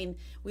only, I mean,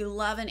 we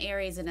love an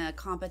Aries in a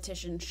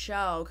competition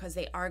show because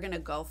they are going to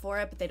go for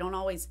it, but they don't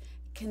always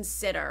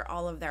consider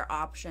all of their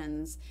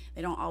options.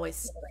 They don't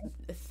always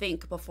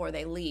think before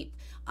they leap.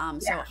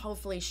 So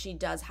hopefully she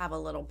does have a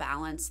little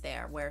balance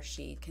there where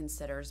she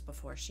considers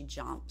before she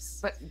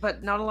jumps.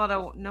 But not a lot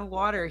of no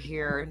water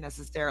here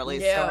necessarily.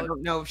 No. So I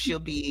don't know if she'll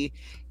be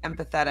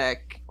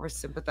empathetic or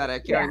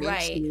sympathetic, you know what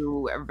I mean,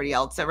 to everybody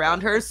else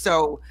around her.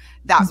 So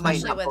that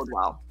might not bode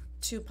well.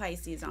 2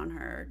 Pisces on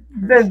her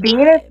the tribe.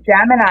 Venus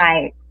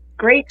Gemini,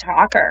 great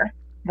talker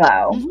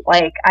though.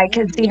 Like I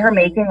could see her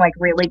making like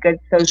really good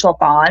social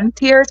bonds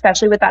here,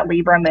 especially with that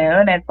Libra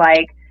moon. It's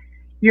like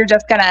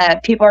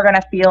people are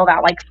gonna feel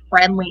that like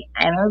friendly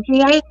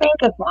energy, I think,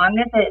 as long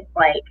as it's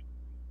like,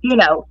 you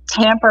know,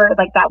 tamper,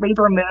 like that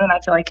Libra moon I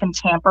feel like can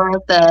tamper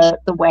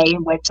the way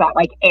in which that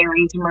like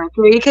Aries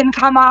Mercury can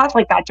come off,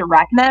 like that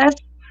directness.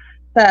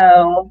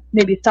 So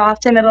maybe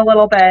soften it a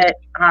little bit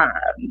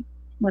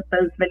with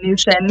those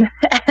Venusian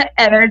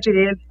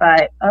energies.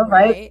 But all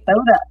right,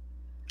 Soda.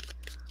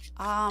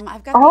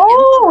 I've got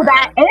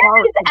that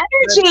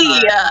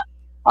energy.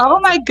 Oh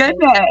my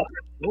goodness.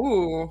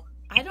 Ooh.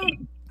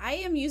 I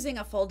am using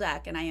a full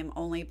deck and I am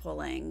only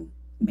pulling.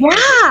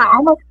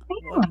 I'm a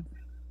fan.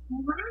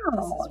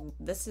 Wow.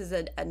 This is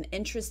an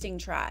interesting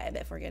tribe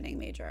if we're getting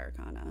major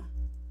arcana.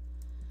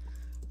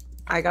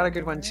 I got a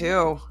good one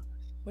too.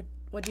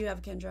 What do you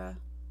have, Kendra?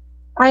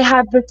 I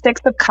have the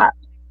 6 of Cups.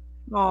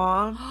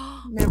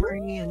 Aw,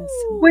 memories.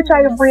 Which I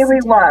really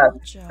love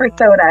for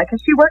Soda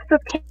because she works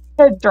with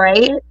kids,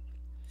 right?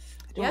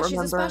 She's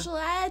a special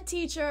ed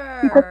teacher.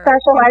 She's a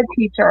special ed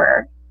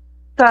teacher.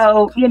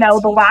 So, you know,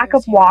 the lack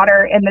of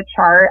water in the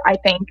chart, I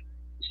think,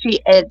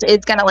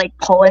 is going to like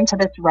pull into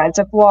this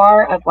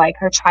reservoir of like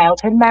her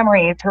childhood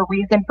memories, her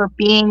reason for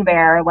being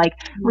there, like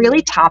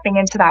really tapping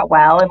into that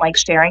well and like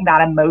sharing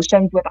that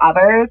emotions with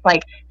others,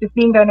 like just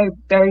being very,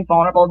 very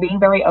vulnerable, being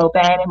very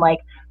open, and like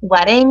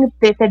letting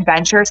this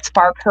adventure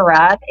spark her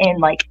up and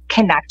like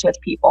connect with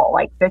people.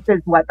 Like this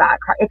is what that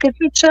card, it gives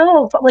me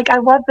chills. Like I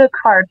love the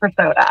card for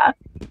Soda.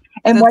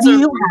 And That's what do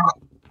you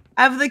have?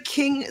 I have the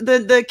king,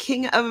 the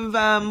King of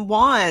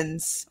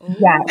Wands.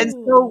 Yes. And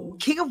so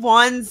King of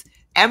Wands,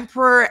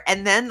 Emperor,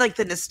 and then like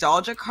the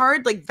nostalgia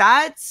card, like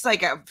that's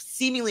like a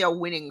seemingly a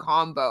winning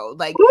combo.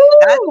 Like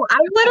ooh, I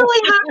literally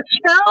have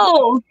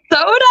chills.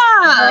 Soda,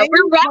 right?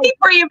 We're ready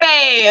for you,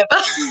 babe.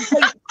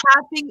 Like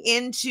tapping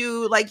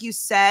into, like you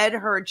said,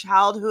 her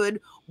childhood,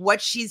 what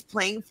she's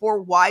playing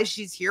for, why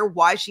she's here,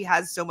 why she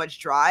has so much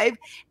drive,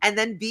 and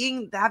then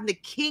having the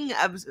King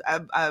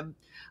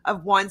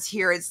of Wands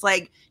here. It's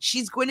like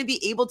she's going to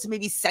be able to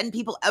maybe send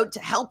people out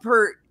to help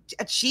her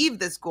achieve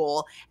this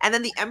goal. And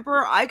then the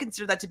Emperor, I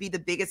consider that to be the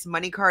biggest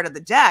money card of the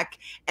deck,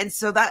 and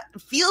so that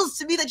feels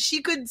to me that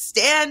she could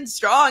stand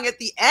strong at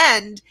the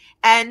end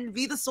and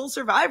be the sole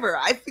survivor.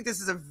 I think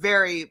this is a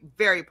very,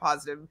 very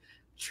positive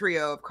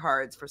trio of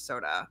cards for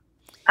Soda.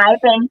 I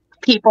think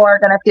people are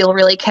going to feel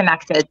really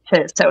connected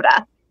to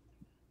Soda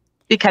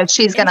because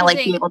she's going to like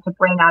be able to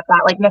bring out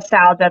that like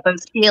nostalgia,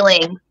 those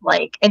feelings,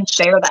 like, and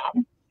share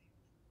them.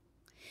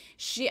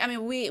 I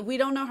mean, we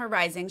don't know her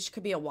rising. She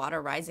could be a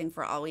water rising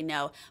for all we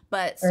know.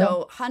 But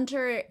so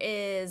Hunter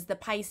is the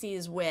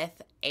Pisces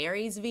with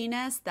Aries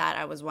Venus, that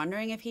I was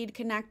wondering if he'd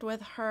connect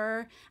with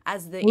her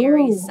as the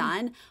Aries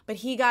sun. But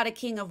he got a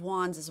King of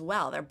Wands as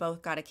well. They're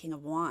both got a King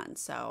of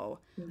Wands. So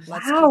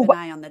let's keep an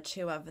eye on the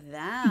two of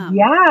them.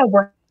 Yeah,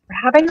 we're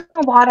having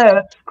a lot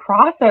of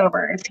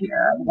crossovers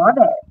here. I love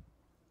it.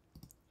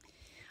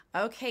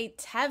 Okay,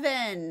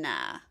 Tevin.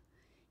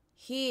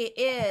 He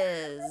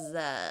is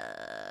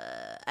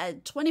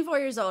 24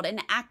 years old, an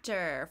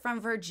actor from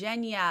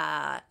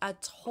Virginia, a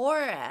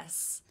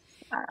Taurus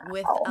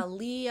with a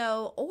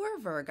Leo or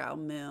Virgo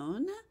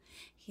moon.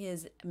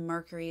 His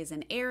Mercury is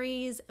in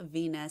Aries,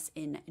 Venus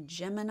in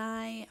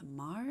Gemini,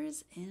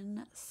 Mars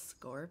in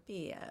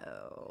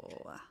Scorpio.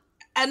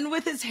 And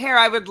with his hair,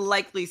 I would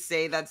likely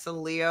say that's a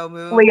Leo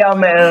moon. Leo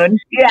moon,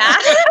 yeah.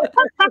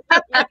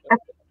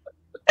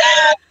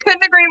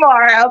 Couldn't agree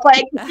more. I was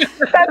like,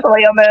 that's a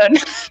Leo moon.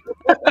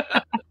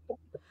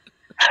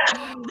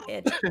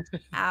 It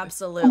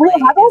absolutely. We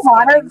have a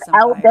lot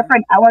of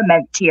different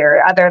elements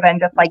here, other than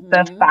just like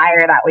the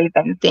fire that we've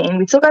been seeing.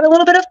 We still got a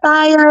little bit of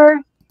fire.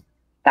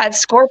 That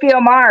Scorpio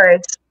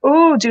Mars.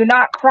 Ooh, do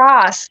not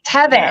cross.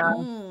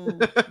 Tevin.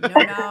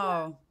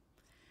 No.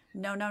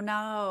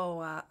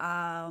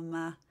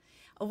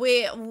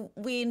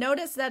 We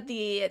noticed that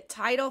the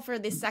title for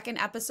the second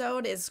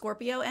episode is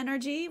Scorpio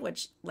energy,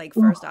 which, like,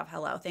 first off,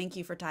 hello, thank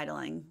you for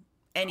titling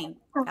any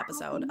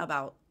episode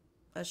about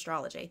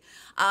astrology.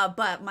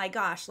 But my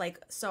gosh, like,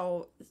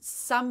 so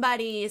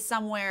somebody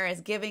somewhere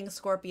is giving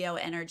Scorpio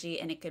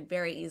energy, and it could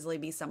very easily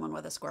be someone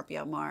with a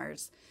Scorpio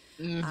Mars.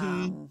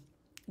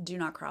 Do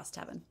not cross,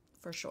 Tevin,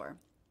 for sure.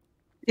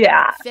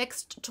 Yeah.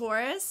 Fixed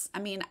Taurus. I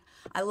mean,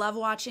 I love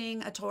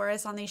watching a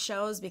Taurus on these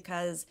shows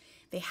because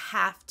they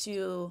have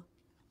to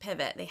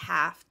pivot. They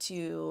have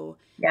to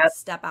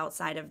step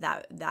outside of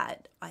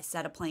that I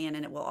set a plan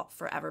and it will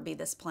forever be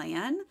this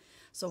plan.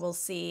 So we'll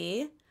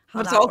see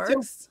how that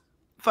works.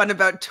 Fun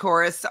about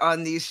Taurus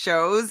on these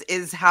shows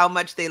is how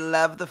much they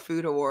love the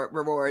food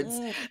rewards.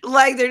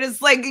 Like, they're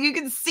just like, you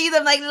can see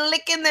them like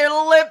licking their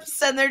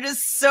lips and they're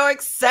just so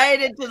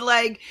excited to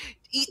like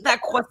eat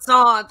that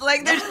croissant.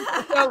 Like, they're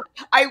just so,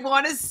 I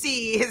want to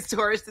see his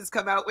Tauruses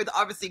come out with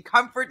obviously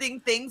comforting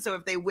things. So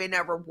if they win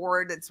a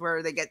reward, it's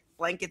where they get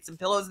blankets and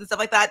pillows and stuff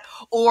like that.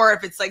 Or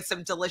if it's like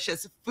some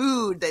delicious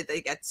food that they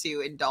get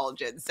to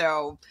indulge in.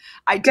 So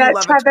I do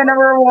love Tevin a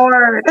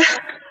reward.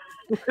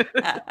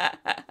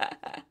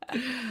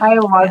 I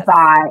love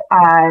that.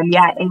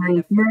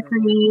 Aries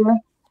Mercury.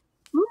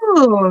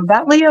 Ooh,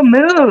 that Leo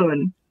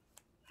moon.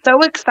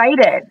 So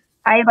excited.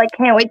 I like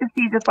can't wait to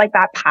see just like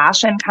that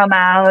passion come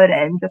out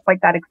and just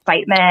like that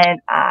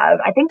excitement.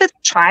 I think this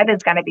tribe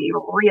is going to be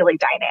really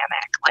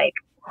dynamic. Like,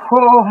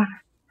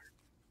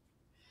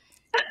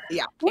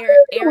 yeah.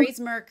 Aries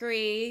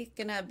Mercury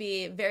gonna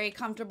be very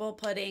comfortable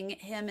putting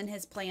him and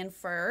his plan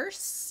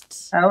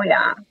first. Oh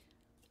yeah.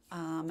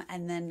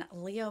 And then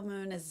Leo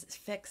moon is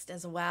fixed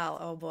as well.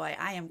 Oh boy,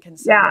 I am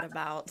concerned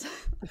about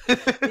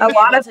a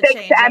lot of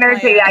fixed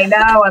energy. I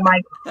know. I'm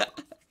like.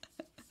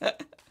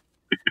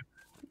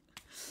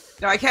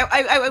 No, I can't.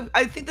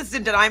 I think this is a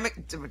dynamic.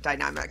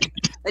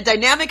 The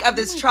dynamic of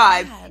this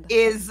tribe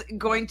is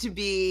going to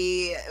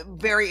be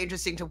very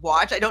interesting to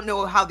watch. I don't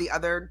know how the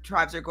other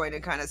tribes are going to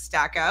kind of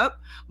stack up,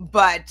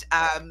 but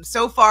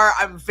so far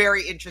I'm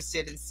very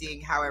interested in seeing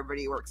how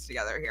everybody works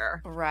together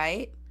here.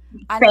 Right.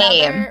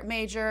 Another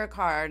major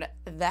card,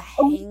 the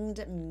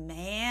Hanged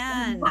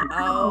Man.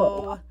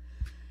 Oh,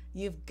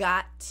 you've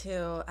got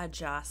to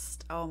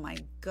adjust. Oh my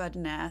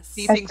goodness.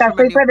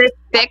 Especially for this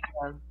fix.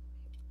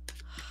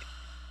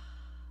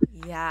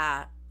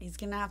 Yeah. He's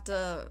gonna have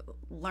to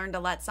learn to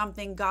let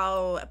something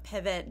go,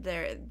 pivot.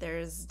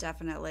 There's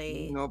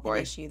definitely Oh an boy.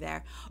 issue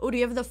there. Oh, do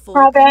you have the Fool?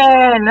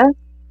 Robin,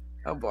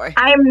 Oh boy.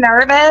 I'm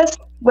nervous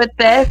with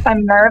this.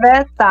 I'm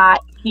nervous that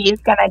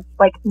he's gonna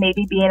like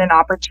maybe be in an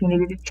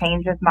opportunity to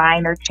change his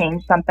mind or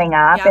change something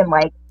up Yeah. and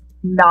like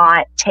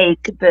not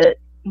take the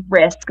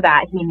risk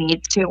that he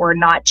needs to or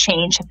not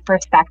change his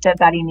perspective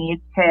that he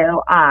needs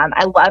to.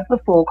 I love the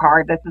Fool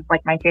card. This is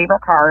like my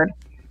favorite card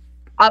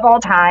of all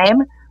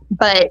time.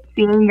 But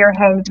seeing your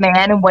Hanged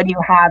Man and what you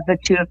have, the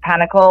Two of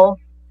Pentacles,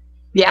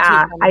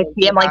 yeah, I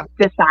see him like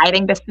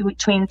deciding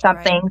between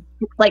something,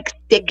 like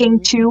sticking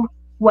to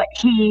what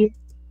he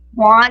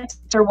wants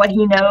or what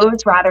he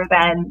knows rather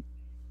than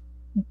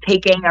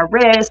taking a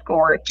risk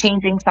or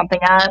changing something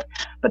up.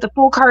 But the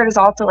Fool card is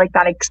also like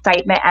that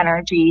excitement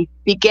energy,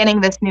 beginning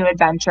this new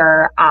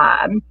adventure.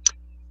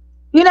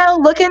 You know,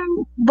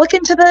 looking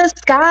to the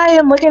sky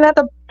and looking at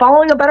the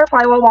following a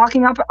butterfly while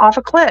walking off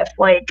a cliff.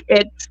 Like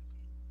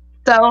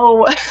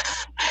so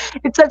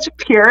it's such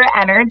pure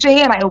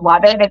energy and I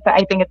love it.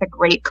 I think it's a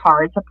great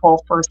card to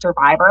pull for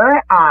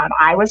Survivor.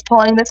 I was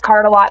pulling this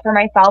card a lot for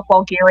myself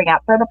while gearing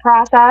up for the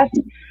process.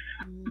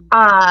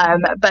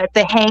 But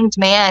the Hanged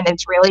Man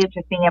is really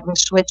just being able to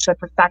switch the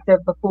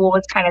perspective. The Fool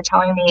was kind of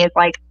telling me is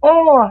like,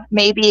 oh,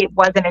 maybe it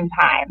wasn't in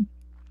time.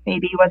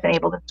 Maybe he wasn't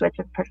able to switch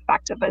his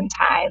perspective in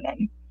time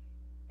and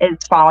is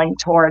falling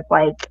towards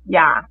like,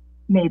 yeah,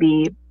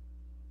 maybe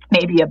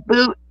a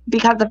boot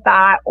because of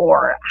that,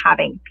 or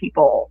having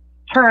people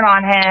turn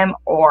on him,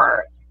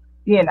 or,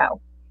 you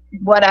know,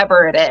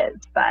 whatever it is.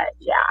 But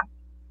yeah.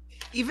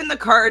 Even the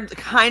card,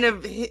 kind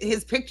of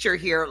his picture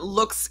here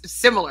looks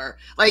similar.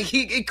 Like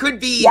it could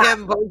be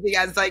him posing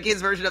as like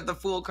his version of the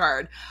Fool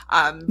card.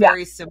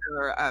 Very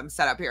similar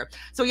setup here.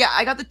 So yeah,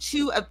 I got the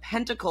Two of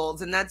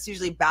Pentacles, and that's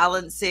usually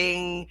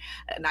balancing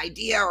an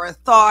idea or a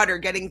thought, or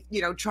getting,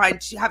 you know,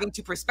 having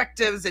two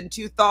perspectives and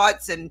two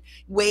thoughts and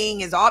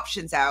weighing his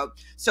options out.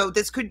 So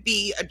this could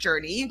be a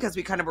journey, because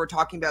we kind of were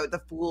talking about the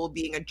Fool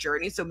being a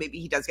journey. So maybe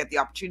he does get the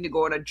opportunity to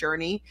go on a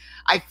journey.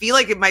 I feel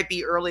like it might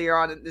be earlier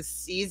on in this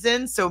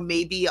season. So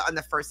maybe on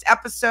the first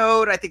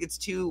episode, I think it's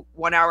 2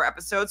 1-hour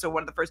episodes, so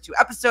one of the first 2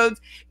 episodes,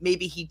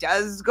 maybe he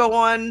does go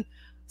on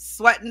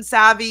Sweat and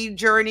Savvy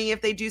journey if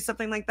they do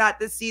something like that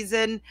this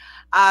season.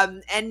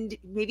 And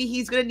maybe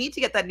he's going to need to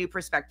get that new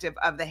perspective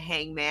of the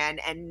Hangman.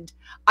 And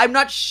I'm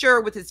not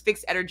sure with his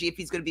fixed energy if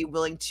he's going to be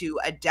willing to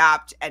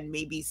adapt and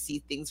maybe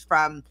see things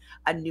from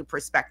a new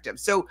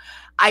perspective. So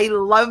I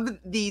love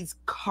these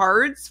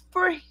cards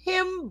for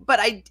him,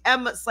 but I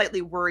am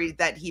slightly worried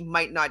that he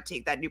might not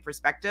take that new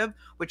perspective,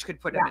 which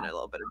could put him in a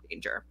little bit of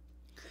danger.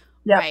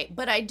 Yep. Right.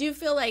 But I do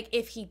feel like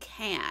if he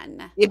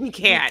can I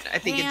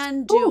think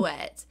it's do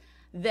it,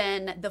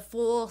 then the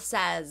Fool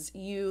says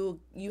you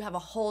have a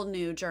whole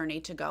new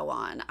journey to go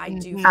on. I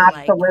do feel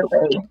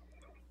absolutely like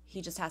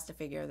he just has to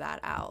figure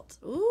that out.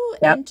 Ooh,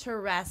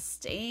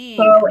 interesting.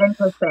 So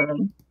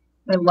interesting.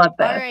 I love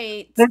this. All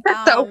right. This is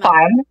so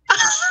fun.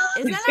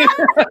 Isn't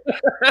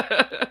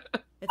it?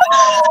 It's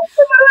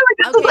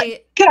fun.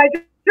 Okay. Can I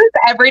do this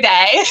every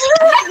day?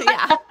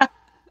 Yeah.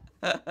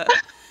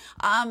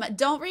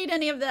 Don't read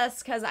any of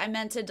this because I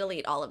meant to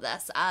delete all of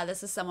this.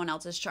 This is someone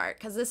else's chart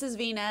because this is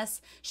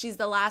Venus. She's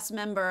the last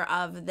member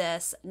of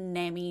this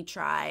Nami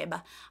tribe.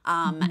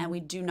 And we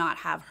do not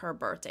have her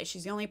birthday.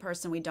 She's the only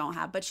person we don't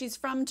have, but she's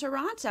from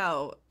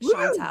Toronto.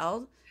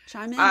 Chantele,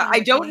 chime in. I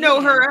don't know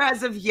her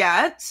as of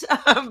yet,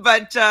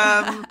 but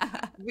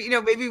you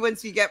know, maybe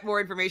once you get more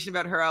information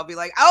about her, I'll be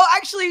like, oh,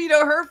 actually, you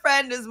know, her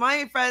friend is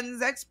my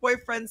friend's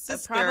ex-boyfriend's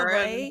sister.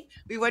 Probably. And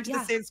we went to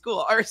the same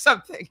school or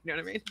something. You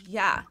know what I mean?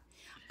 Yeah.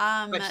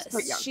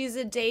 She's She's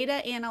a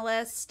data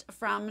analyst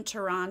from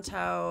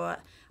Toronto.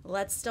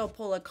 Let's still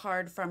pull a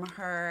card from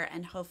her,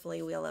 and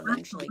hopefully we'll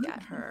eventually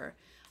get her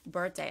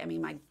birthday. I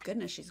mean, my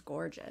goodness, she's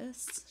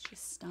gorgeous. She's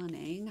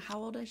stunning. How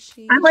old is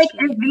she? I'm like,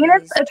 is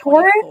Venus a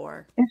Taurus?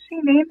 24. Is she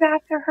named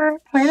after her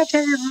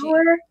planetary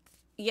ruler?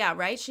 Yeah,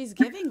 right? She's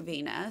giving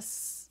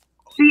Venus.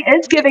 She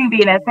is giving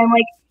Venus. I'm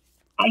like,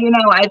 you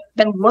know, I've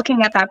been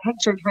looking at that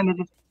picture trying to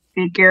just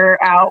figure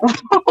out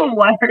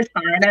what her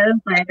sign is.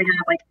 And I figured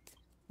out, like,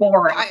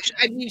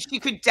 I mean, she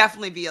could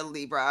definitely be a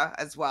Libra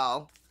as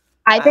well.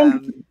 I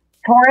think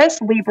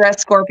Taurus, Libra,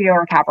 Scorpio,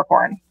 or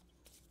Capricorn.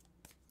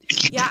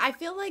 Yeah, I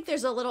feel like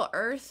there's a little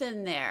earth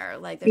in there.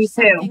 Like there's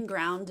something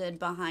grounded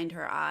behind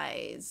her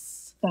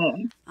eyes.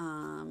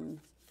 I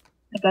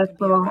guess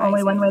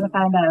only one way to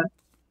find out.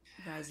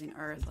 Rising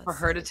earth. For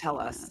her to tell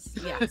us.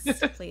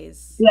 Yes,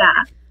 please. Yeah.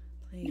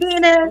 Please.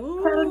 Venus.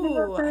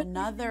 Ooh,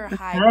 another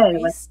high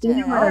priestess. Let's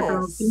see what our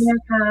girl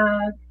Venus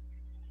has.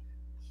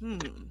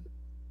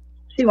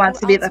 She wants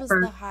to be the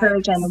first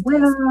purge and the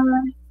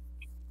winner.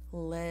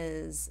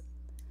 Liz.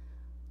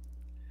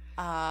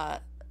 I've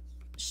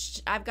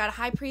got a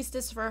high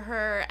priestess for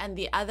her, and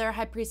the other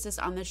high priestess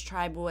on this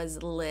tribe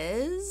was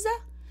Liz.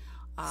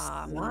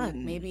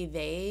 Maybe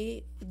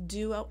they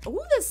do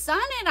the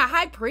sun and a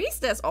high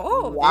priestess.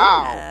 Oh,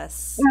 wow.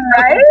 Venus.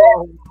 Right?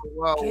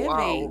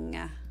 Giving.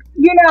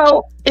 You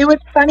know, it was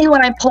funny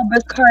when I pulled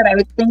this card. I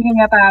was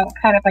thinking about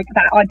kind of like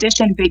that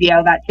audition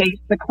video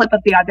the clip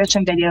of the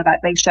audition video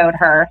that they showed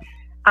her,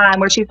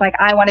 where she's like,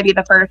 I want to be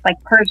the first like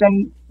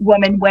Persian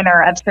woman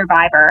winner of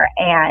Survivor.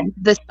 And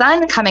the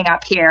sun coming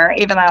up here,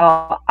 even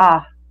though,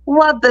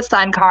 love the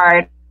sun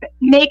card,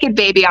 naked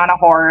baby on a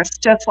horse,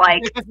 just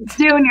like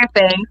doing your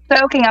thing,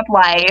 soaking up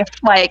life,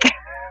 like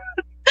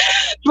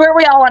where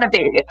we all want to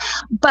be.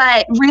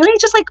 But really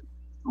just like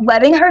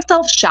letting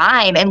herself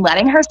shine and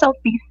letting herself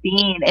be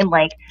seen and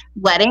like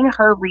letting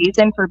her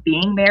reason for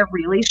being there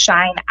really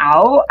shine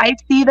out. I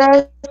see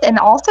this. And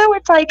also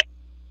it's like,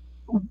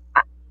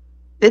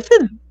 this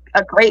is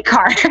a great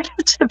card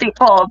to be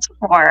pulled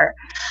for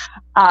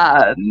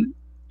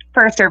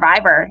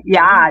Survivor.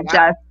 Yeah.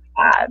 Just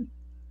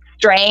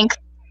strength,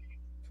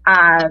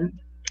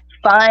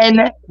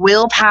 fun,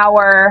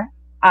 willpower.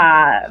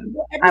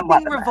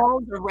 Everything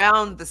revolves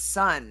around the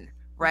sun,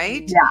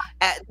 right? Yeah.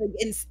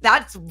 And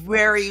that's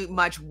very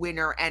much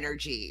winner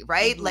energy,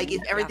 right? Like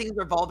if everything's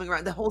revolving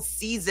around, the whole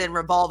season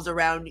revolves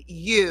around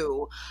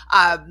you.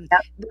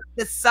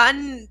 The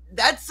sun,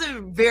 that's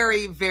a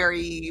very,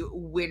 very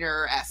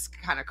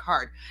winner-esque kind of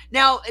card.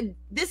 Now,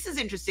 this is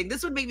interesting.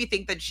 This would make me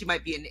think that she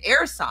might be an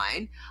air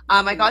sign.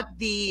 I got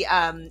the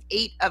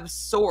 8 of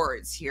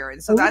Swords here.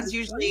 And so that's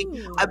usually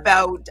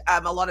about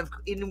a lot of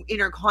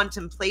inner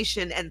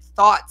contemplation and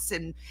thoughts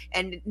and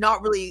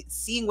not really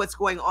seeing what's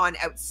going on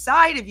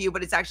outside of you,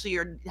 but it's actually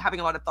you're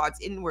having a lot of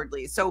thoughts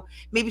inwardly. So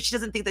maybe she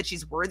doesn't think that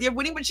she's worthy of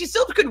winning, but she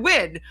still could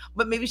win.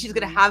 But maybe she's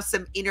going to have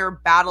some inner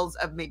battles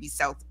of maybe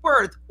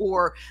self-worth,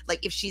 or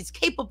like if she's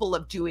capable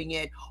of doing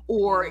it,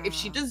 or if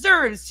she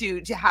deserves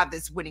to have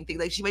this winning thing.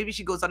 Like maybe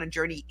she goes on a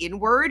journey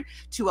inward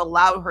to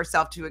allow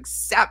herself to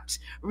accept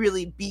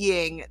really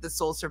being the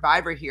sole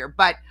survivor here.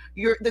 But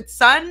the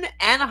sun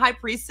and a high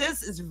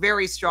priestess is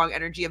very strong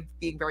energy of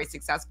being very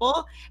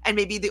successful, and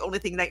maybe the only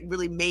thing that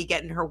really may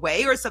get in her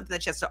way or something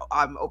that she has to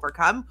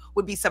overcome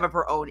would be some of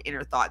her own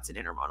inner thoughts and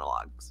inner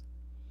monologues.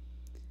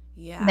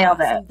 Yeah, nailed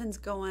it. Something's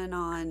going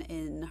on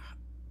in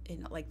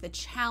like the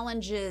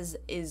challenges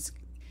is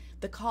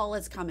the call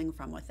is coming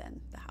from within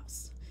the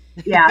house.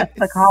 Yeah,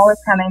 the call is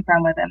coming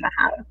from within the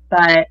house.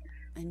 But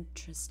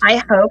interesting. I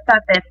hope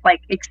that this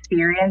like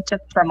experience,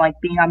 just from like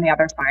being on the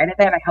other side of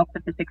it, I hope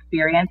that this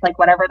experience, like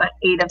whatever the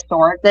 8 of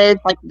Swords is,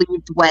 like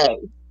leads way.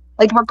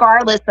 Like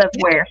regardless of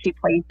where she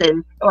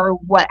places or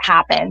what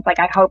happens, like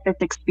I hope this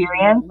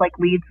experience like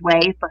leads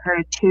way for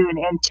her to tune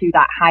into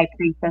that high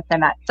priestess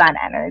and that sun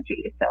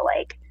energy. So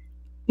like,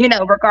 you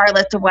know,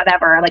 regardless of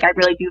whatever, like I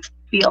really do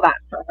feel that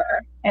for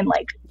her, and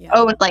like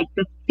like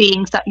just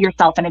seeing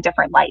yourself in a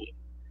different light.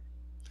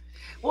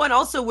 Well, and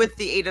also with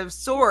the 8 of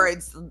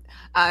Swords,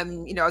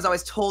 you know, I was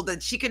always told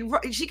that she can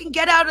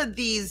get out of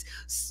these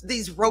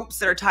ropes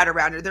that are tied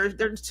around her.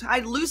 They're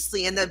tied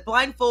loosely, and the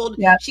blindfold.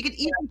 She could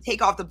even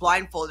take off the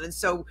blindfold, and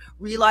so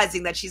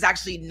realizing that she's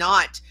actually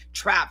not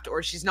trapped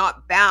or she's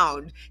not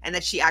bound, and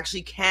that she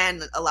actually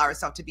can allow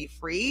herself to be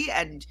free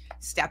and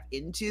step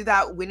into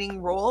that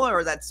winning role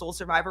or that sole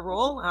survivor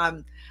role.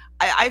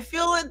 I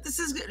feel that this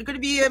is going to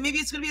be maybe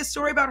it's going to be a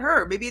story about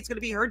her. Maybe it's going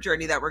to be her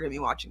journey that we're going to be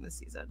watching this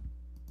season.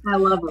 I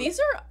love it. These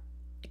are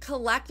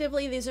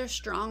collectively, these are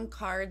strong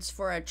cards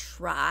for a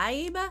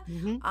tribe.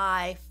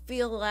 I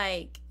feel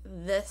like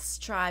this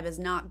tribe is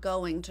not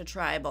going to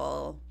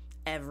tribal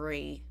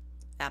every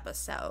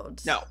episode.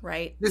 No,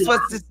 right? This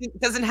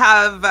doesn't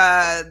have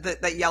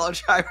that yellow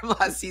tribe from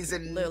last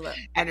season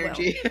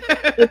energy.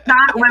 It's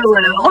not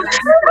Lulu.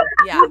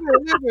 Yeah,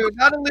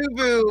 not a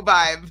Lulu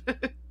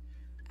vibe.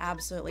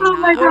 Absolutely not.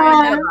 My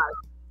God.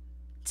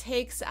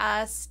 Takes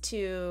us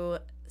to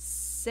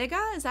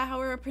Siga, is that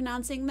how we were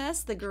pronouncing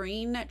this? The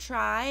green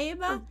tribe.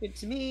 Oh, good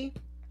to me.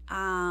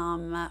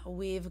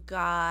 We've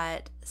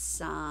got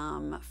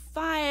some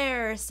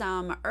fire,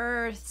 some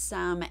earth,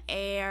 some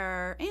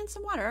air, and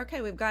some water.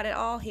 Okay, we've got it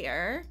all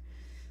here.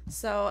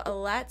 So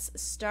let's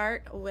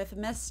start with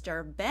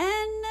Mr.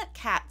 Ben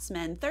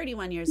Katzman,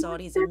 31 years old.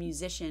 He's a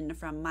musician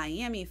from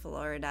Miami,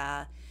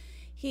 Florida.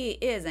 He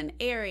is an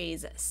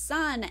Aries,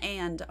 Sun,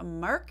 and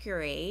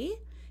Mercury.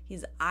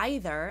 He's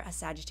either a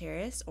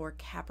Sagittarius or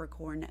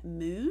Capricorn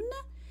moon,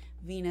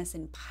 Venus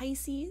in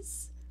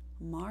Pisces,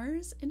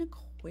 Mars in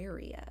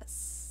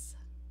Aquarius.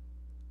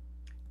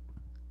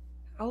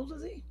 How old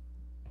is he?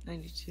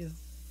 92.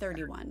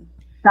 31.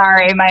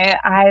 Sorry, my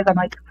eyes, I'm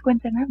like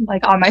squinting. I'm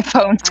like on my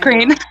phone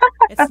screen.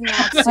 It's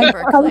not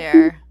super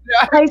clear.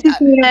 Pisces,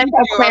 Venus,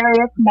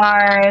 Aquarius,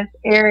 Mars,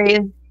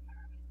 Aries.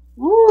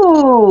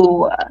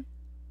 Ooh.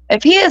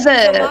 If he is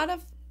a lot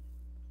of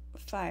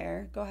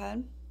fire. Go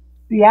ahead.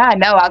 Yeah,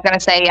 no, I was going to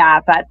say,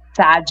 yeah, that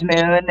Sag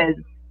moon is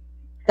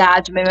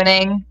Sag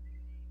mooning.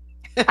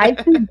 I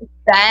see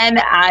Ben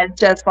as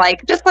just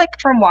like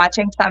from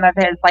watching some of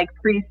his like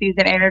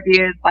preseason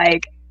interviews,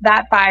 like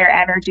that fire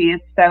energy is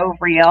so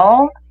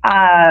real.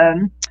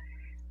 And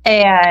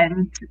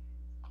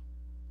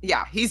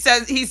yeah, he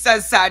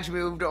says Sag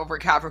moved over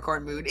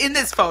Capricorn moon in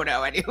this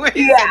photo anyway.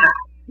 Yeah.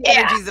 The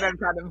energies that I'm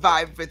trying to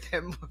vibe with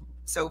him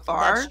so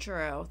far. That's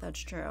true. That's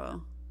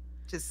true.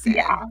 Just saying.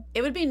 Yeah.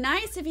 It would be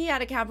nice if he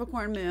had a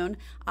Capricorn moon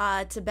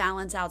to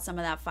balance out some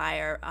of that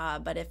fire.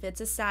 But if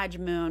it's a Sag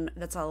moon,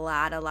 that's a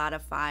lot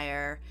of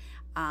fire.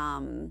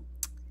 But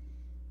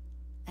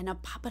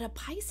a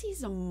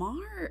Pisces, a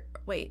Mars.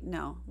 Wait,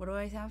 no. What do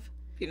I have?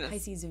 Venus.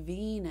 Pisces,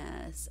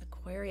 Venus,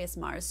 Aquarius,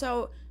 Mars.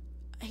 So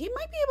he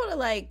might be able to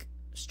like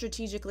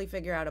strategically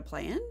figure out a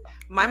plan.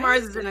 My right?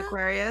 Mars is in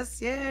Aquarius.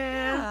 Yeah.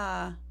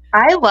 Yeah.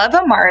 I love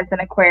a Mars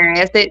in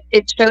Aquarius.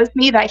 It shows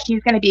me that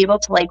he's going to be able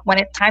to, like, when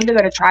it's time to go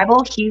to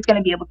tribal, he's going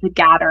to be able to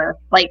gather,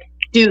 like,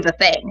 do the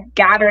thing,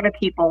 gather the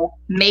people,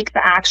 make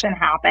the action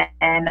happen,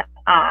 and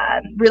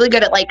really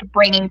good at, like,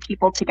 bringing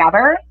people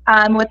together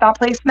with that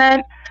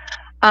placement.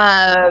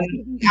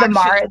 The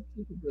Mars.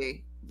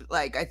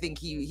 Like, I think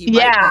he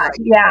Yeah, might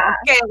be like, yeah.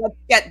 okay, let's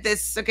get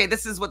this. Okay,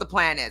 this is what the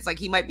plan is. Like,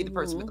 he might be the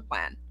person with the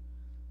plan.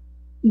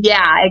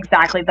 Yeah,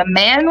 exactly. The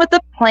man with the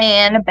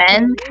plan,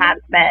 Ben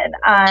Katzman.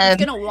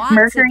 He's gonna want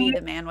Mercury, to be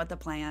the man with the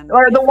plan,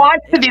 or the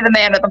wants to be the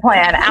man with the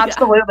plan.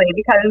 Absolutely,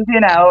 because you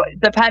know,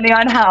 depending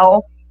on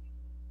how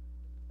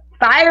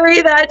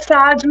fiery that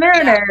Sag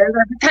moon is,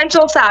 or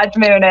potential Sag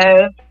moon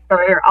is,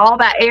 or all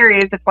that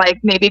Aries, it's like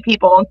maybe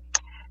people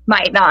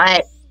might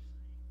not.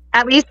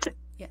 At least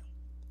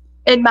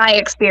in my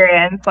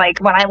experience, like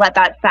when I let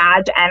that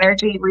Sag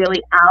energy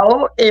really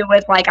out, it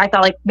was like I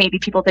felt like maybe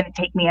people didn't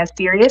take me as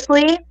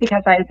seriously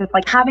because I was just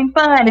like having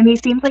fun, and he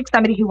seems like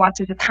somebody who wants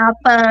to just have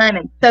fun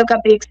and soak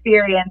up the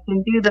experience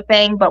and do the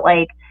thing, but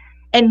like,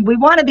 and we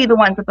want to be the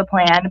ones with the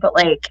plan, but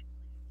like,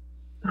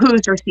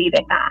 who's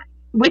receiving that?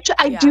 Which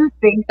I do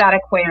think that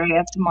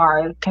Aquarius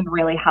Mars can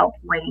really help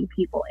rein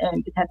people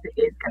in, because it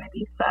is going to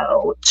be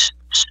so,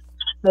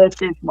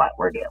 this is what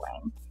we're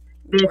doing.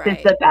 This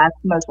is the best,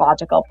 most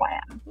logical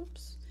plan.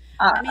 Oops.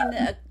 I mean,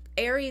 the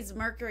Aries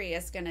Mercury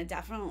is going to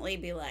definitely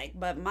be like,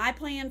 but my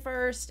plan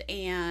first,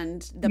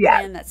 and the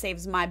plan that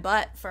saves my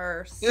butt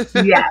first.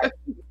 Yes,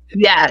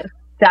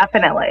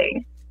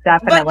 definitely.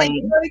 But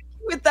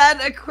with that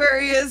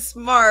Aquarius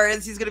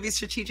Mars, he's going to be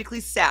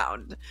strategically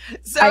sound.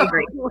 So I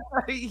agree.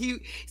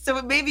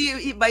 So maybe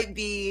it might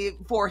be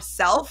for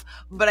self,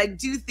 but I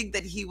do think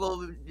that he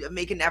will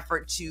make an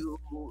effort to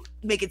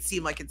make it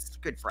seem like it's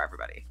good for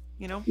everybody.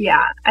 You know?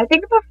 Yeah, I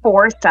think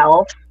before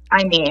self,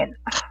 I mean,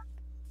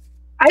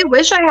 I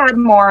wish I had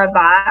more of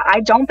that. I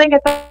don't think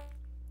it's a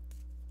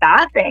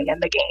bad thing in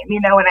the game, you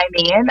know what I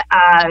mean?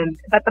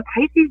 But the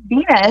Pisces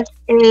Venus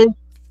is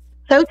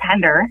so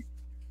tender.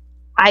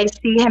 I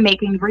see him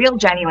making real,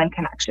 genuine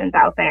connections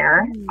out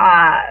there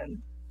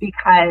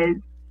because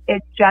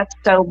it's just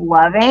so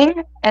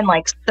loving and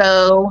like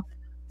so,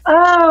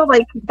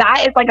 like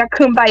that is like a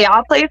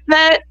kumbaya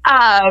placement.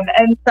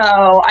 And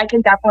so I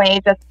can definitely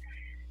just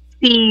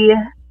see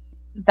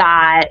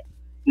that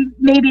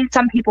maybe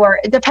some people are,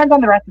 it depends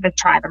on the rest of his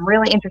tribe. I'm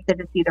really interested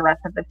to see the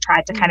rest of his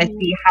tribe to kind of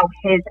see how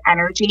his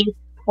energy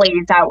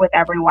plays out with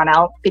everyone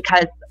else,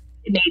 because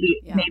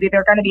maybe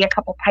there are going to be a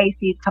couple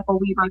Pisces, couple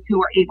Libras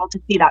who are able to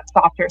see that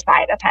softer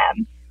side of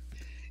him.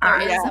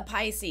 There is a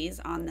Pisces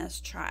on this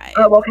tribe.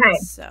 Oh, okay.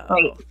 So,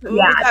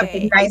 just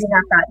igniting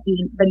up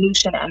that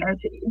Venusian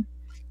energy.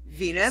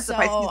 Venus, the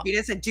Pisces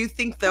Venus. I do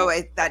think though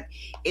that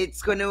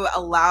it's going to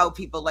allow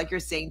people, like you're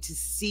saying, to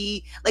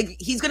see, like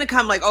he's going to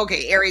come like,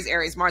 okay,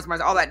 Aries, Mars,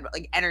 all that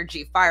like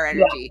energy, fire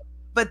energy. Yeah.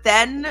 But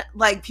then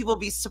like people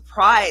be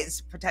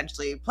surprised,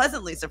 potentially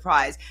pleasantly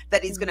surprised,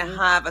 that he's going to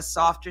have a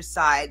softer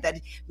side,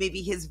 that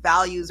maybe his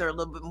values are a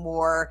little bit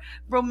more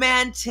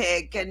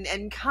romantic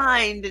and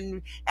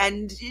kind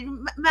and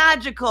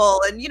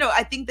magical. And, you know,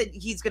 I think that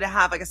he's going to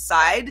have like a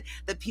side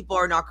that people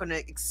are not going to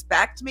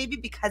expect, maybe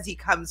because he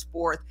comes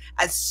forth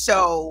as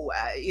so,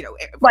 you know,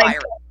 like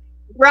fiery.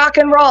 Rock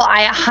and roll.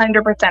 I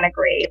 100%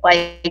 agree.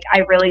 Like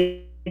I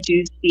really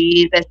do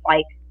see this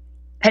like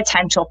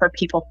potential for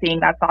people seeing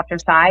that softer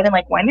side. And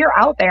like when you're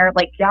out there,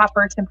 like, yeah,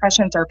 first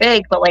impressions are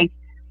big, but like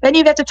then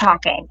you get to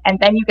talking, and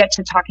then you get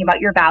to talking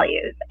about your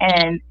values,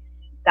 and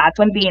that's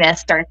when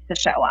Venus starts to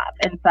show up.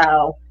 And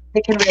so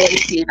they can really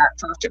see that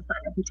softer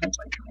side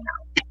potentially coming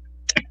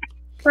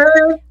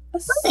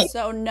out.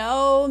 So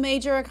no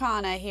major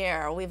arcana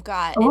here. We've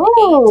got an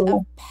 8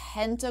 of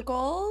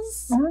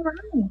Pentacles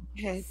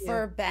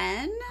for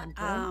Ben.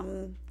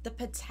 The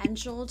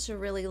potential to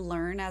really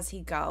learn as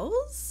he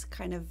goes,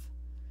 kind of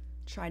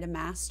try to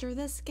master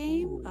this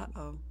game.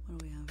 Uh-oh. What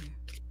do we have here?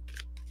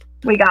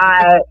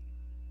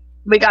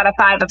 We got a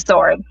 5 of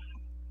Swords.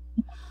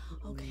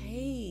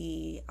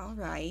 Okay. All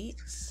right.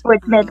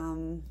 Which makes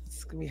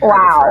it's gonna be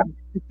hard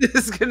this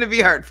is gonna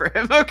be hard for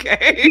him.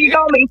 Okay. He's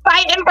only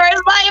fighting for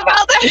his life,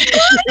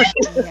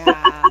 brother.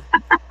 Yeah.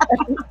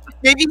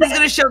 Maybe he's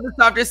gonna show the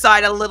softer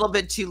side a little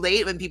bit too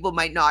late when people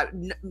might not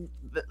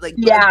like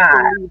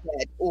believe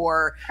it,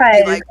 or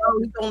be like, oh,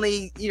 he's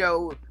only, you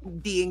know,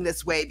 being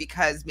this way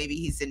because maybe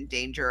he's in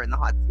danger in the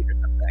hot seat or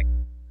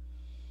something.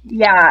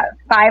 Yeah,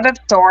 5 of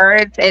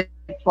Swords, it's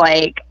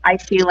like I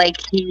feel like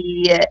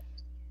he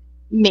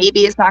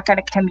maybe is not going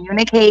to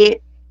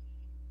communicate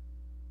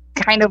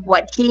kind of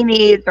what he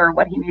needs or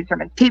what he needs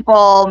from his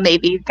people.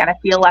 Maybe he's going to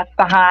feel left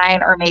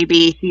behind, or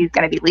maybe he's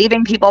going to be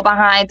leaving people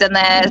behind in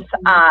this.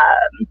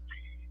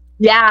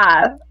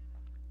 Yeah.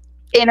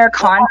 Inner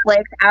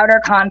conflict, outer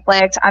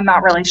conflict. I'm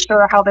not really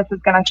sure how this is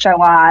going to show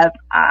up.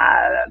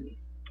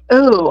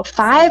 Ooh,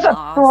 five of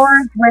loss.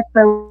 swords with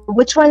the,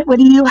 which one? What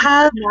do you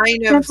have?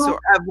 9 of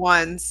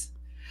wands.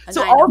 A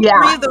So 9 all of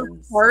three of those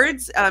wands.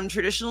 cards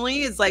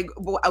traditionally is like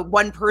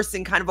one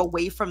person kind of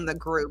away from the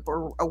group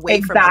or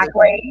away from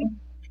Exactly.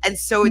 and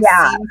so it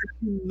Yeah. seems like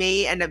he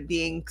may end up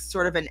being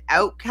sort of an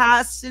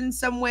outcast in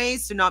some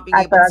ways, so not being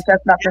That's able what I was to.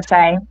 just about to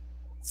say.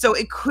 So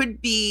it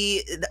could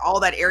be all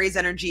that Aries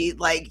energy,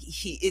 like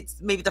it's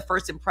maybe the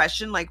first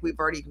impression, like we've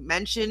already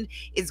mentioned,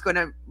 is going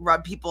to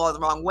rub people the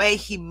wrong way.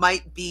 He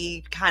might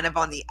be kind of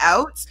on the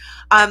outs.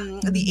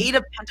 The 8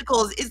 of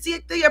Pentacles is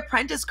the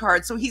apprentice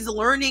card, so he's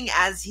learning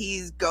as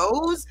he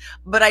goes.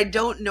 But I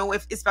don't know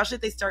if, especially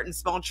if they start in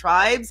small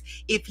tribes,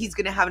 if he's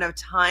going to have enough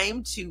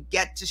time to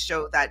get to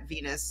show that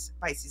Venus,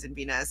 Pisces, and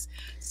Venus.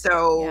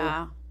 So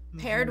yeah.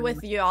 Paired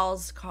with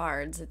y'all's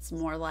cards, it's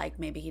more like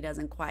maybe he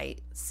doesn't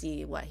quite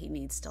see what he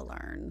needs to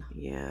learn.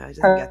 Yeah, I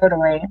just get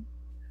Totally.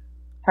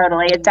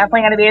 It's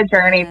definitely going to be a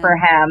journey for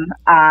him.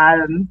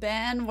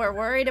 Ben, we're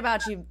worried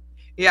about you.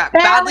 Yeah,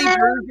 badly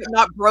bruised but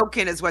not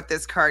broken is what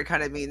this card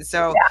kind of means.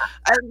 So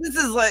this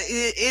is like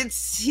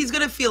he's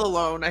gonna feel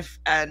alone,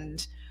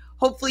 and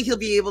hopefully he'll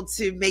be able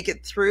to make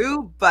it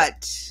through,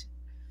 but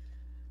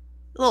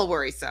a little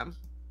worrisome.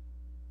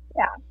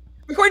 Yeah,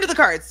 according to the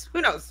cards, who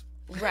knows?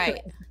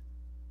 Right.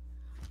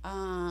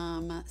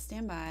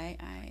 Stand by.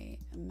 I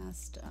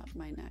messed up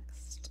my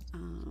next.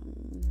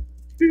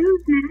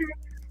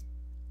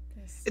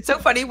 It's so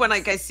funny when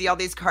like I see all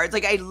these cards,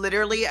 like I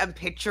literally am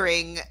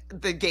picturing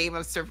the game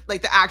of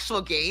like the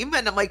actual game,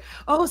 and I'm like,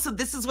 oh, so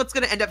this is what's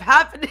going to end up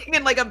happening,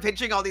 and like I'm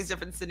picturing all these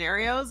different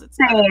scenarios. It's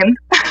same.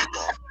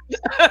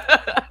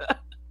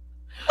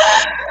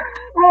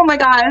 Oh my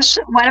gosh,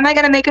 when am I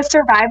going to make a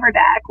survivor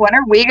deck? When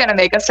are we going to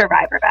make a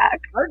survivor deck?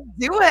 Let's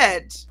do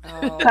it.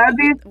 Oh, that'd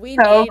be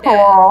so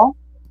cool.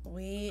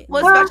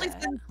 Especially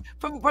since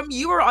from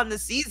you were on the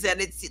season,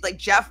 it's like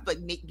Jeff like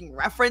making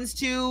reference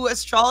to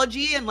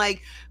astrology, and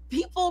like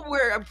people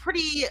were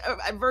pretty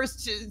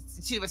averse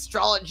to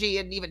astrology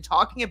and even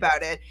talking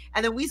about it,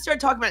 and then we started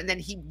talking about it, and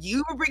then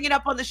you were bringing it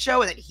up on the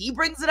show, and then he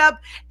brings it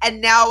up,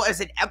 and now as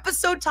an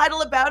episode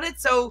title about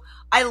it. So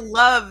I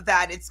love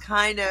that it's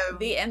kind of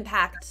the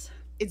impact.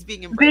 It's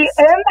being embraced.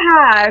 The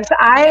impact.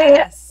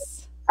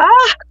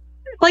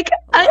 Like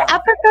an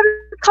episode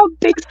called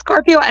Big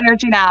Scorpio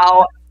Energy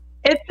now.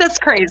 It's just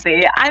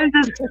crazy. I'm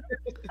just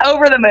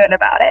over the moon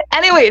about it.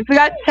 Anyways, we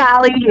got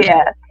Charlie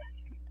here.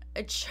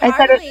 Charlie, I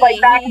said it's like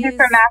back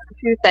from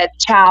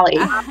Massachusetts. Charlie.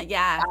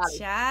 Yeah,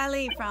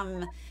 Charlie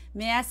from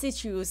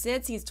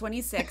Massachusetts. He's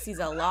 26. He's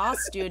a law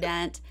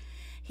student.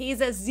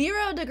 He's a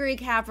 0-degree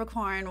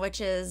Capricorn,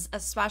 which is a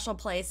special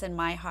place in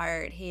my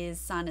heart.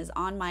 His sun is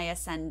on my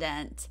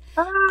ascendant.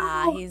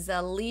 He's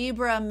a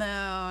Libra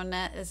moon.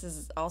 This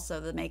is also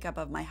the makeup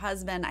of my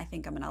husband. I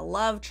think I'm going to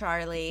love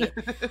Charlie.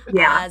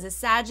 As a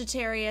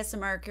Sagittarius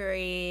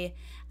Mercury,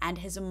 and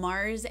his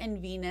Mars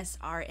and Venus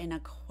are in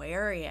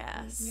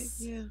Aquarius.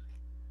 Yeah.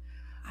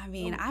 I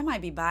mean, I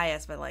might be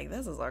biased, but like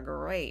this is a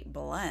great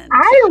blend.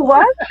 I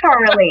love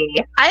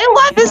Charlie. I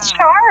love his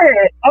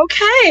chart.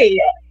 Okay.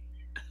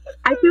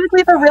 I feel like we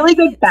have a really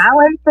good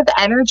balance of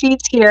energies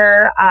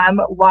here.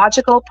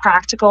 Logical,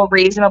 practical,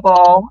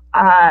 reasonable.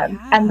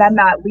 And then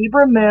that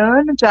Libra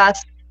moon,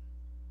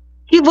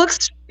 he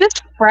looks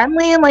just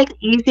friendly and like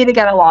easy to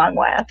get along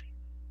with.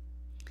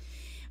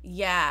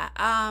 Yeah.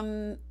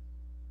 I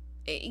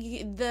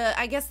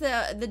guess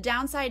the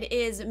downside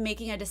is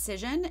making a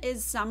decision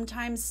is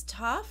sometimes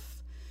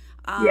tough.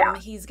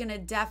 He's gonna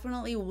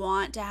definitely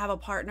want to have a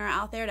partner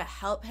out there to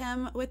help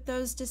him with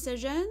those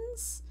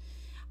decisions.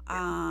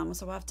 So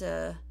we'll have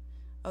to.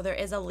 Oh, there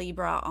is a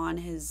Libra on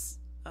his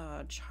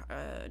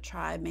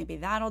tribe. Maybe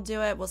that'll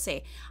do it. We'll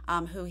see.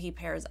 Who he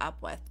pairs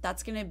up with.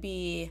 That's gonna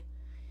be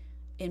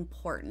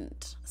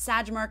important.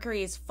 Sag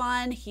Mercury is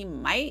fun. He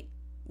might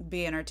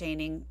be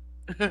entertaining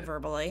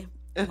verbally.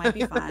 It might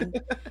be fun.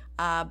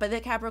 But the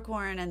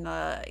Capricorn and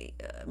the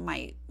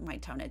might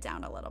tone it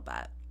down a little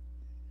bit.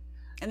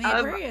 And the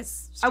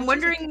Aquarius. I'm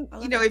wondering,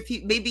 if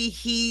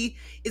he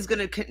is going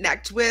to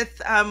connect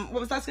with what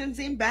was that guy's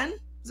name? Ben?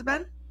 Was it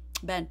Ben?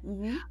 Ben.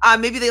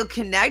 Mm-hmm. Maybe they'll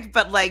connect,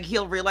 but like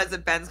he'll realize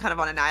that Ben's kind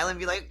of on an island and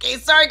be like, okay,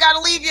 sorry, gotta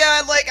leave you.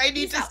 Like I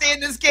need to stay in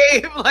this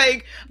game.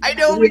 Like I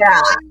know we're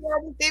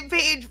on the same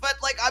page, but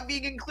like I'm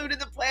being included in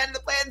the plan.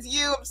 The plan's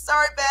you. I'm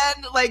sorry,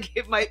 Ben. Like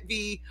it might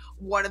be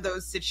one of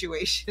those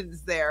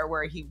situations there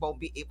where he won't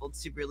be able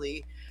to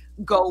really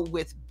go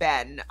with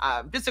Ben,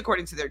 just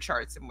according to their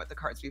charts and what the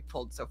cards we've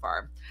pulled so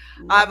far.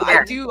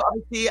 I do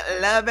obviously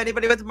love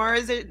anybody with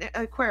Mars in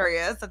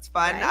Aquarius. That's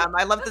fun. Right?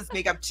 I love this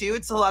makeup too.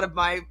 It's a lot of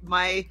my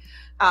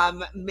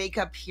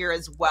makeup here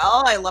as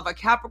well. I love a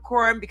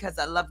Capricorn because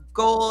I love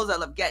goals. I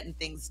love getting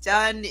things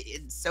done,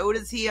 and so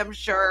does he, I'm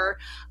sure.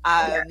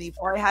 He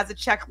probably has a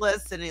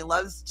checklist and he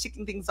loves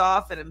checking things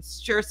off, and I'm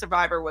sure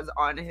Survivor was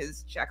on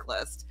his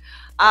checklist.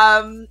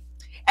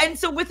 And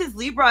so with his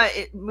Libra,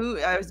 his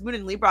moon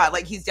in Libra,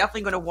 like he's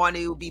definitely going to want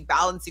to be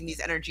balancing these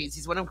energies.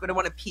 He's going to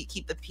want to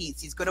keep the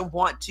peace. He's going to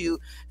want to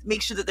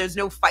make sure that there's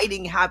no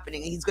fighting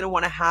happening. He's going to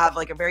want to have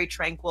like a very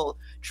tranquil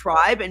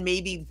tribe. And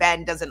maybe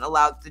Ben doesn't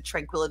allow the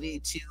tranquility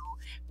to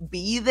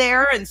be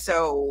there. And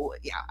so,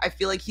 yeah, I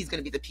feel like he's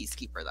going to be the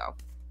peacekeeper though.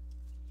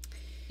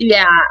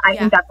 Yeah, I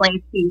can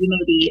definitely see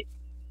maybe,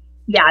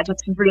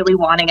 just really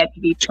wanting it to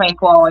be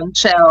tranquil and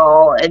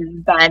chill,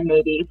 and then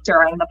maybe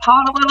stirring the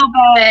pot a little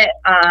bit,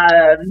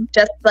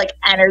 just like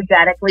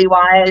energetically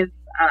wise,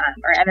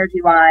 or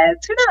energy wise.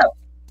 Who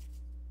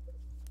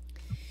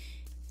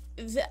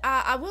knows?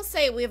 I will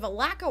say we have a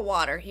lack of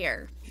water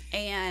here,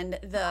 and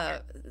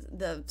the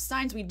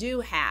signs we do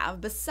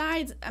have,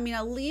 besides, I mean,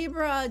 a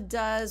Libra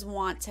does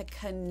want to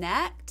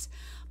connect,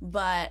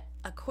 but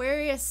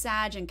Aquarius,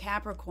 Sag, and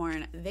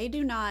Capricorn, they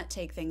do not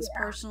take things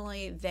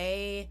personally.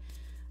 They,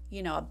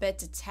 a bit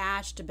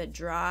detached, a bit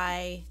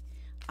dry.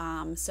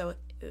 So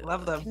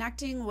love them.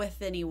 Connecting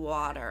with any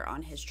water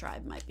on his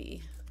tribe might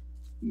be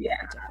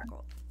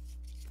difficult.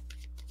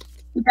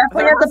 He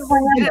definitely has a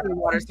plan.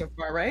 Water so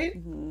far, right?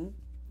 Mm-hmm.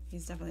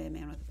 He's definitely a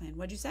man with a plan.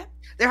 What'd you say?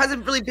 There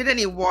hasn't really been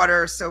any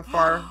water so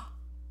far.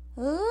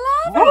 Lovers!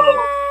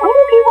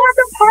 Oh, he wants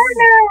a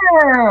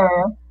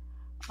partner!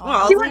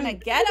 Oh, he's gonna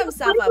get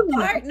himself a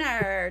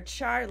partner,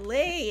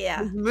 Charlie.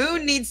 His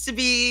moon needs to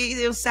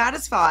be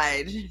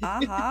satisfied.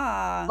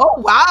 Oh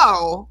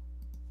wow!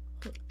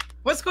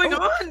 What's going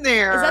on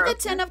there? Is that the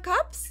 10 of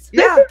Cups?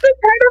 Yeah, this is the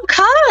 10 of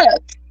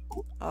Cups.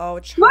 Oh,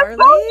 Charlie!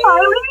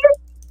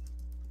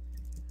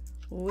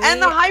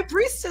 And the High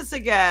Priestess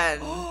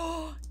again.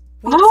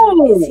 Wait,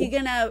 so is he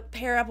gonna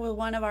pair up with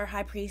one of our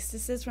High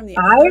Priestesses from the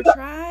other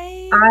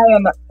tribe? I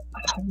am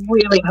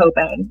really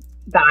hoping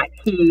that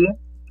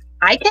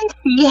I can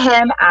see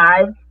him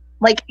as,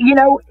 like,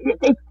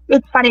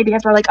 it's funny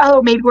because we're like,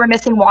 oh, maybe we're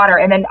missing water.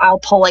 And then I'll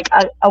pull like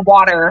a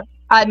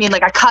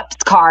cups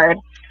card.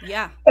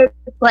 Yeah. It's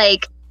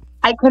like,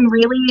 I can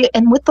really,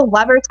 and with the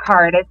Lovers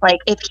card, it's like,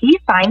 if he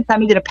finds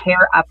somebody to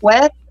pair up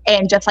with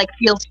and just like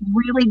feels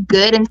really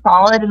good and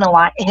solid in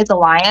his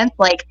alliance,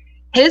 like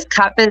his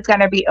cup is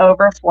going to be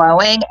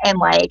overflowing, and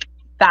like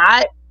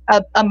that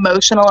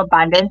emotional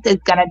abundance is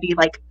going to be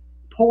like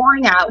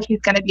pouring out.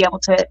 He's going to be able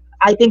to,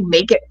 I think,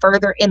 make it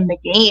further in the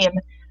game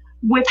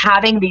with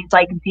having these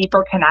like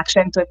deeper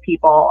connections with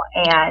people,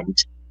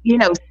 and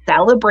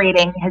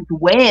celebrating his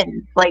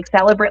wins, like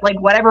celebrate like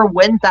whatever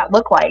wins that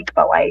look like.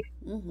 But like,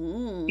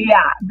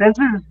 this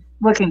is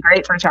looking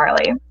great for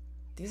Charlie.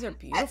 These are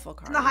beautiful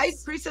cards. And the High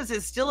Priestess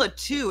is still a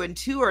 2, and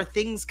 2 are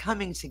things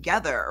coming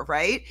together,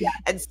 right? Yeah.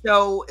 And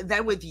so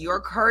then with your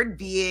card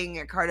being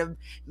a card of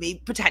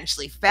maybe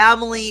potentially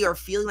family, or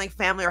feeling like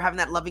family, or having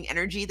that loving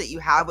energy that you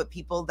have with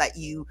people that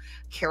you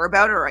care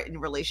about or are in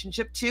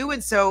relationship to.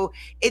 And so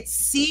it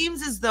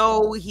seems as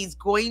though he's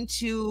going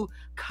to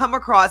come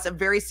across a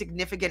very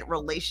significant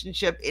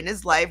relationship in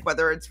his life,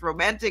 whether it's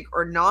romantic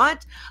or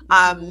not.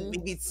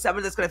 Maybe it's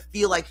someone that's going to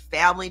feel like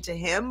family to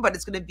him, but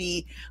it's going to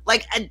be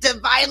like a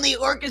divinely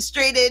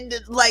orchestrated,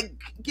 like,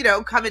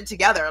 coming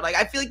together. Like,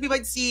 I feel like we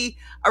might see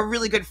a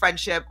really good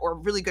friendship or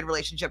really good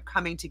relationship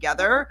coming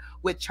together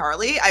with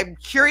Charlie. I'm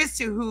curious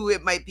to who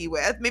it might be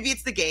with. Maybe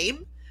it's the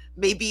game.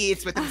 Maybe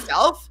it's with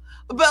himself.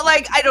 But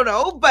like, I don't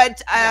know.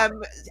 But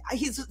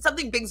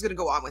something big's going to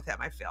go on with him,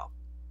 I feel.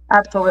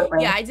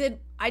 Absolutely. Yeah,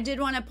 I did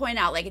want to point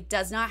out, like, it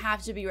does not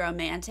have to be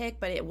romantic,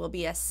 but it will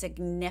be a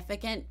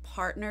significant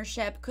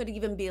partnership. Could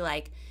even be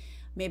like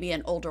maybe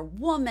an older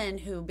woman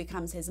who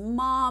becomes his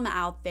mom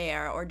out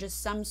there, or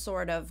just some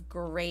sort of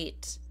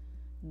great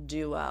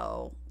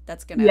duo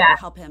that's going to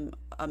help him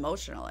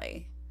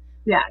emotionally.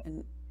 Yeah.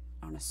 And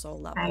on a soul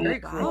level. Very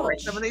cool. Wow,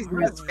 Some of these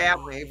are his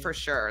family for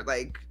sure.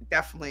 Like,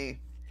 definitely.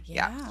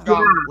 Yeah.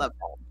 Strong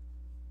level.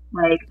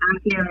 Like, I'm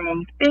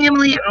feeling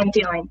family. I'm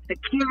feeling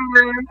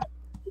secure.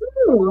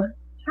 Ooh,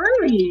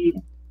 Charlie.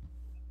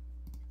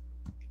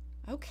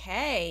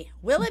 Okay.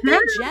 Will it be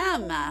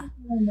Jem?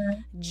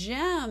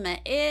 Jem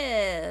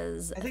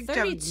is, I think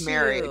 32. Jem's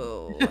married.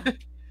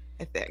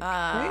 I think.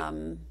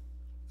 Right?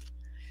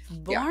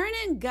 Born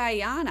in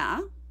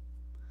Guyana,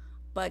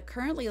 but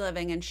currently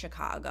living in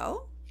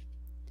Chicago.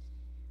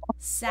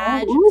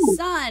 Sag,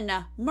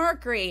 Sun,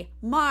 Mercury,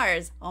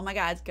 Mars. Oh my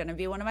God, it's going to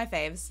be one of my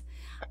faves.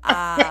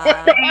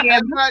 I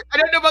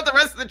don't know about the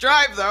rest of the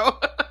tribe, though.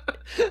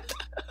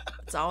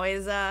 It's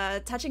always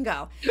touch and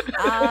go.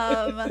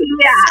 Yeah.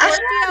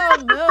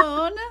 Scorpio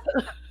moon.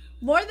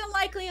 More than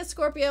likely a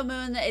Scorpio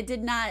moon. It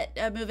did not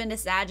move into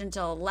Sag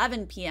until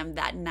 11 p.m.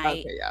 that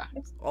night. Okay, yeah.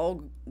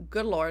 Oh,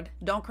 good Lord.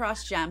 Don't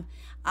cross Jem.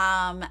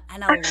 And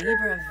a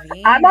Libra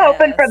Venus. I'm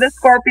hoping for the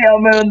Scorpio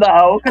moon,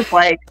 though, because,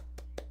 like...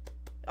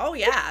 Oh,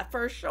 yeah,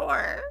 for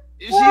sure.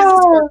 She's a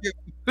Scorpio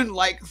moon,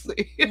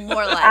 likely.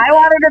 More likely. I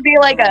want her to be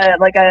like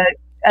a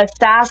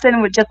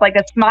assassin with just like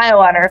a smile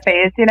on her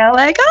face,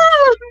 like,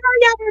 oh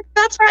yeah, we're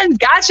best friends,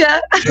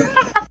 gotcha.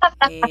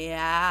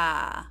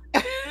 Yeah.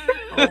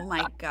 Oh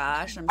my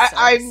gosh, I'm so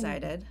I'm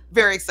excited.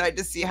 very excited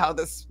to see how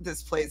this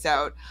plays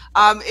out.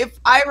 If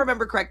I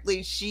remember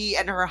correctly, she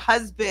and her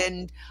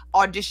husband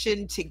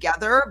auditioned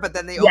together, but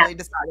then they Yeah. only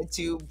decided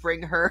to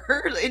bring her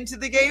into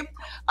the game.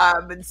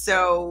 And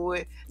so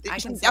I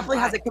she can see definitely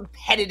has why. a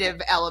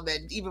competitive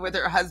element, even with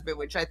her husband,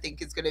 which I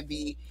think is going to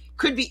be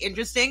could be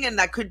interesting, and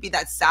that could be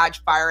that Sag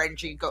fire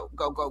energy. Go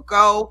go go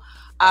go.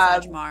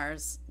 Sag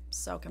Mars,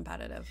 so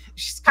competitive.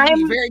 She's going to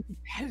be I'm very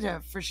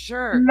competitive for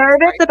sure.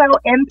 nervous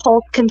about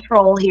impulse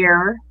control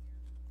here.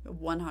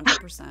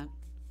 100%.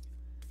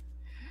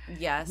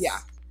 Yes. Yeah.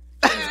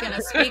 She's going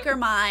to speak her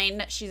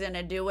mind. She's going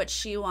to do what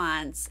she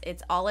wants.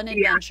 It's all an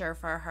adventure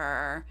for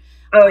her.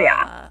 Oh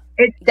yeah,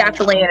 it's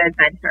definitely you know. an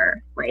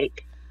adventure.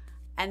 Like,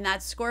 and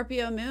that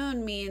Scorpio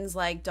moon means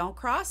like don't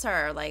cross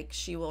her. Like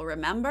she will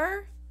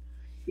remember.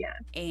 Yeah.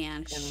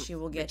 And she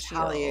will get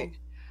retaliate. you.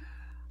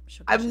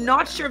 I'm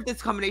not sure if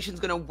this combination is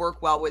going to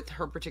work well with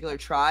her particular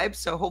tribe.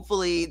 So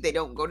hopefully they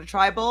don't go to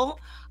tribal.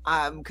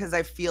 Because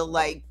I feel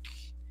like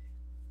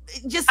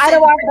I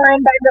don't want her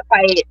in by the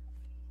fight.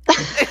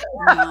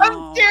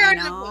 I'm scared.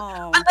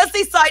 Unless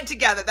they side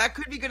together. That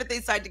could be good if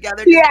they side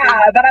together.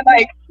 Yeah, but I'm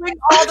like, bring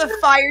all the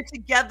fire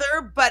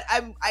together. But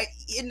and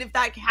if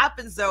that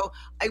happens though,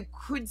 I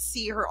could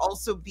see her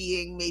also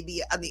being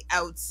maybe on the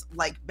outs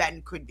like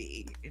Ben could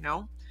be, you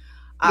know?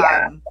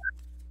 Yeah.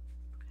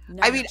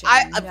 I mean, if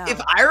I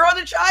were on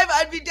the tribe,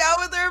 I'd be down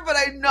with her, but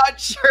I'm not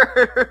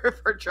sure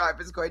if her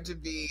tribe is going to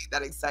be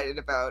that excited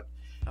about.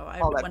 Oh,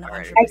 I would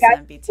 100% I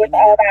guess be with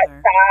all that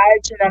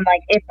Sag, and then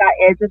like if that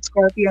is a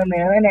Scorpio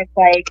moon, it's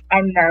like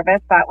I'm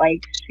nervous that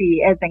like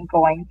she isn't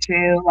going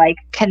to like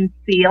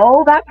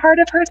conceal that part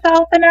of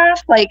herself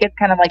enough. Like it's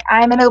kind of like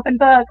I'm an open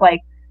book.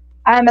 Like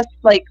I'm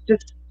like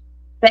just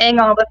saying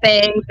all the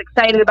things,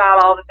 excited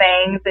about all the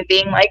things, and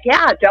being like,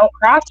 yeah, don't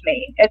cross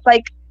me. It's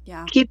like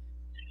keep,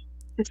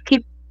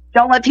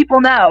 don't let people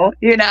know,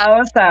 you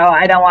know. So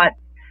I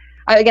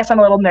guess I'm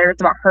a little nervous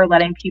about her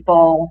letting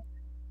people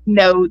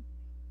know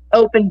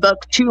open book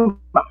too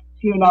much,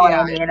 you know what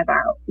I mean,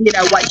 about, you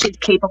know, what she's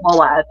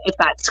capable of if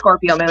that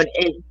Scorpio moon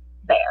is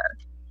there.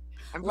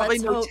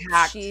 Let's hope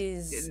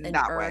she's an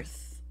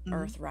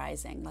Earth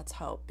rising. Let's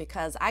hope,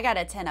 because I got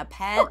a 10 of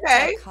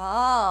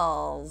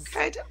Pentacles.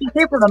 Okay. She's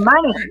here for the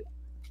money.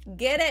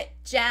 Get it,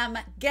 Gem.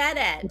 Get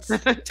it. 10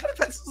 of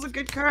Pentacles is a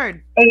good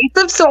card. Ace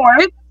of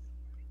Swords.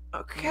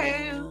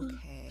 Okay.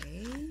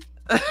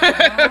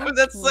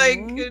 That's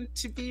like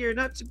to be or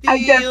not to be.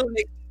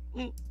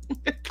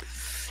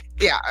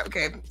 Yeah,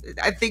 okay.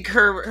 I think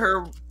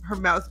her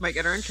mouth might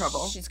get her in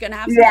trouble. She's gonna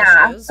have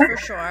some issues for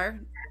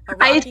sure.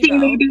 I see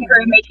maybe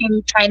her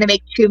trying to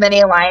make too many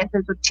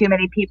alliances with too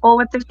many people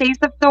with the Ace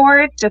of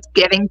Swords, just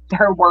giving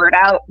her word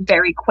out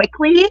very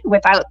quickly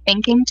without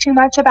thinking too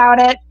much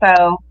about it.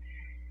 So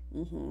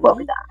what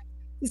was that?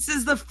 This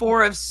is the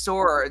Four of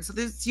Swords. So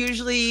this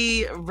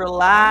usually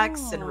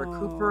relax and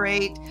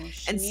recuperate.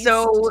 And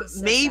so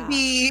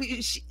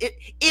maybe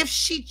if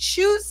she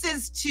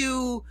chooses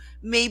to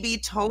maybe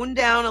tone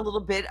down a little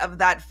bit of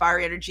that fire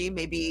energy,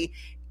 maybe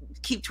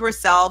keep to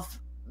herself,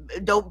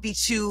 don't be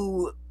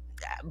too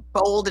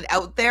bold and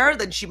out there,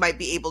 then she might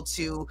be able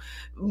to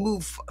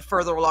move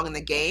further along in the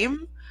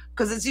game.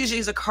 Because it's usually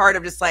a card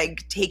of just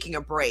like taking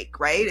a break,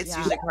 right? It's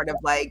usually a card of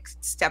like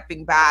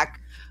stepping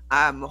back,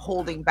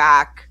 holding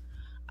back.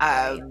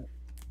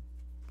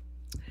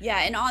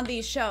 Yeah, and on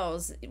these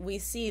shows, we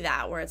see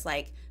that where it's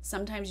like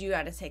sometimes you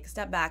got to take a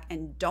step back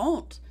and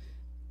don't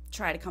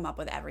try to come up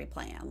with every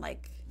plan.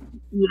 Like,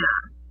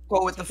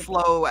 go with the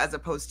flow as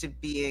opposed to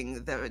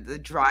being the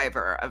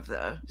driver of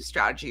the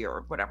strategy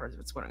or whatever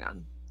that's going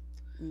on.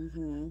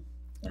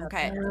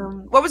 Okay.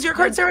 What was your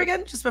card, Sarah,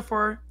 again? Just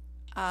before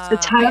the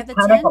 10 of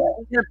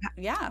Pentacles.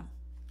 Yeah.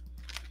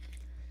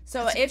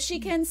 So if she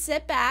can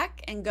sit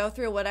back and go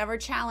through whatever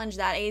challenge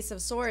that Ace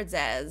of Swords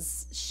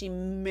is, she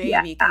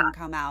maybe can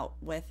come out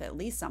with at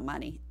least some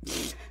money.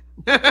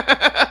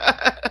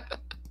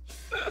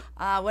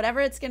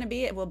 Whatever it's going to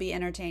be, it will be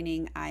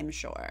entertaining, I'm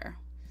sure.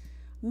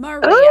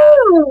 Maria.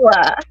 Ooh,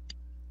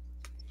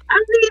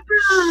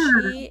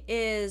 she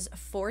is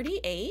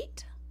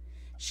 48.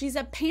 She's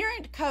a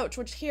parent coach,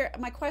 which here,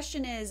 my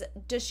question is,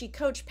 does she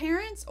coach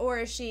parents or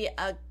is she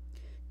a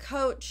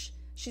coach?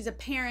 She's a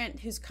parent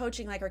who's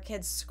coaching like her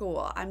kid's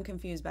school. I'm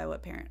confused by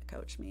what parent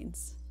coach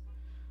means.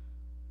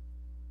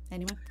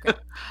 Anyone? Great.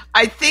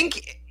 I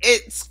think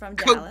it's from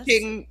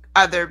coaching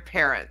other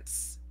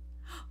parents.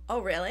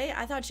 Oh, really?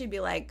 I thought she'd be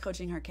like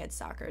coaching her kid's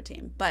soccer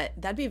team, but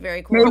that'd be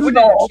very cool.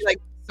 Wouldn't she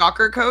like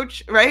soccer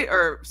coach, right?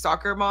 Or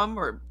soccer mom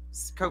or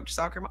coach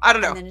soccer mom? I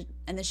don't know.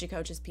 And then she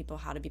coaches people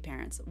how to be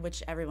parents,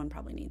 which everyone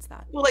probably needs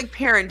that. Well, like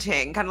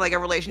parenting, kind of like a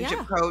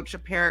relationship coach, a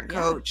parent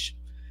coach.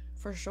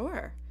 For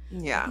sure.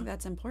 Yeah. I think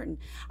that's important.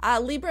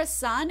 Libra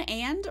sun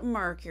and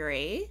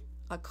Mercury,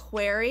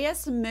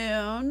 Aquarius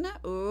moon.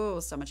 Ooh,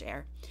 so much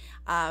air.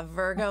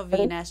 Virgo,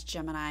 Venus,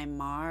 Gemini,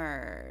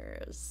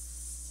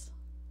 Mars.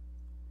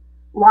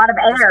 A lot of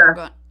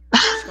air.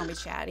 She's going to be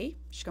chatty.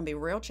 She's going to be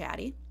real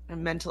chatty.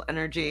 And mental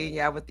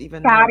energy, with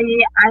even... Chatty.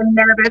 I'm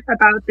nervous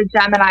about the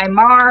Gemini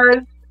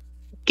Mars.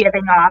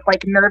 giving off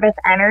like nervous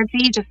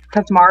energy just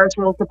because Mars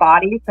rules the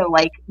body. So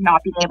like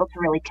not being able to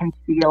really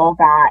conceal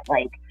that,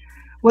 like,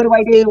 what do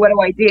I do? What do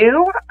I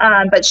do?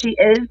 But she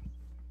is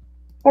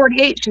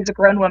 48. She's a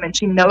grown woman.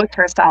 She knows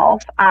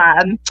herself.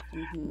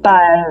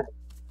 But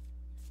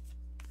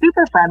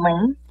super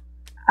friendly.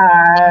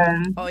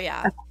 Oh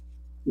yeah.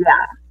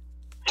 Yeah.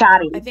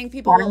 Chatty. I think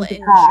people will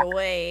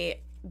enjoy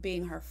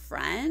being her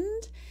friend.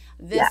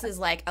 This is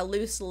like a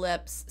loose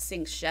lips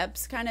sink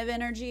ships kind of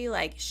energy.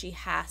 Like she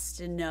has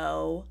to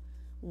know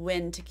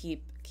when to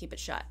keep it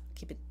shut.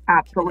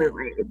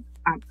 Absolutely.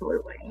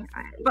 Absolutely.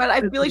 But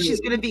I feel like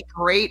she's going to be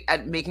great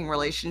at making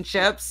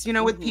relationships, you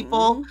know, with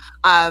people.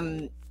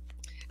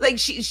 Like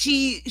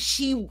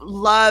she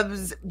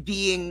loves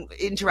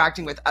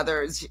interacting with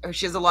others.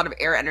 She has a lot of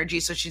air energy,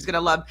 so she's gonna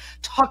love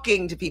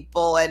talking to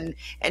people and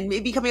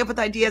maybe coming up with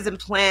ideas and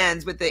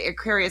plans. With the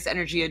Aquarius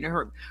energy in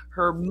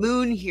her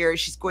moon here,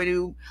 she's going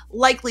to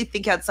likely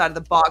think outside of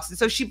the box, and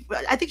so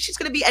I think she's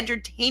going to be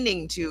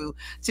entertaining to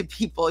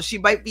people. She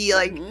might be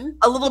like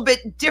a little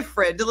bit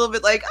different, a little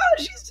bit like,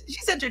 oh,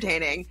 she's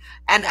entertaining,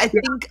 and I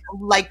think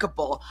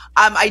likable.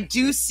 I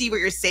do see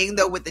what you're saying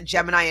though with the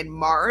Gemini and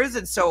Mars,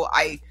 and so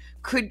I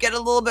could get a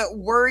little bit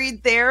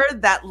worried there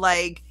that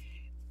like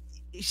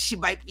she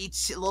might be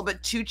a little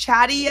bit too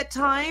chatty at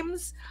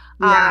times.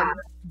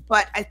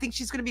 But I think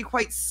she's going to be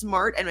quite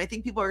smart, and I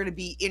think people are going to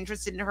be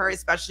interested in her,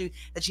 especially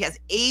that she has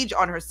age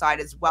on her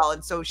side as well.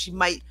 And so she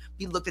might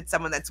be looked at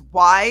someone that's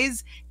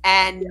wise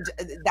and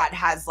that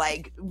has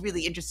like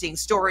really interesting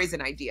stories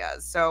and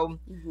ideas. So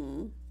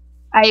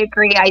I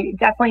agree. I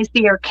definitely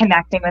see her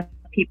connecting with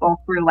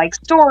people through like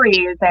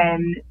stories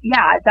and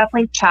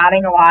definitely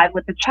chatting a lot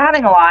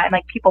and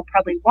like people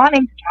probably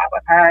wanting to chat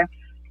with her.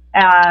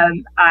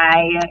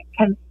 I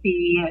can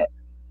see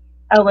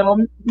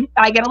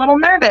I get a little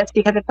nervous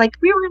because it's like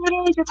we were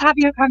literally just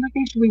having a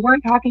conversation, we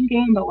weren't talking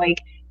game, but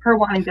like her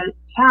wanting to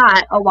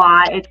chat a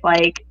lot, it's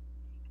like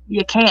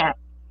you can't.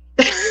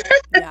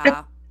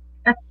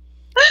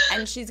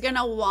 And she's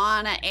gonna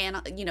wanna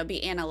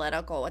be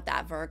analytical with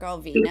that Virgo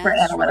Venus.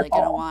 She's really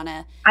gonna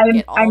wanna.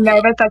 I'm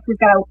nervous that she's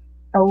gonna.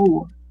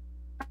 Oh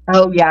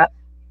yeah.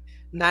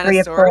 Nine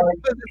of Swords.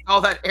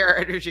 All that air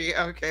energy.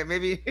 Okay,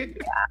 maybe.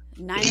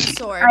 Nine of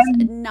Swords.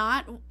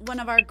 Not one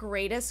of our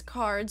greatest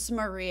cards,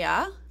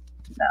 Maria.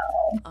 No.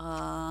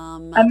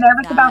 I'm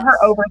nervous about her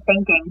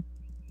overthinking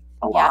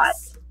a lot.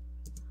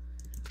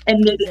 And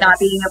maybe not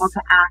being able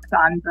to act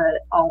on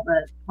all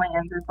the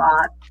plans or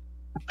thoughts.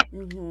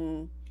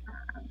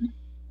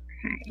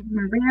 Okay.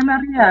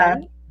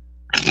 Maria.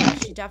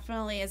 She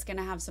definitely is going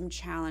to have some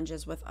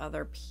challenges with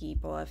other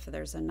people. If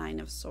there's a Nine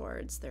of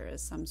Swords, there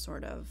is some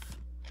sort of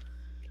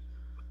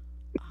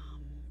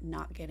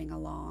not getting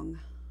along.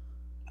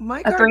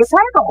 My a Three of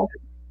Pentacles.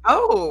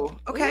 Oh,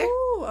 okay.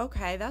 Ooh,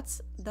 okay.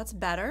 That's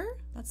better.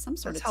 That's some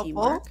sort of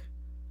teamwork.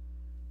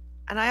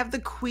 And I have the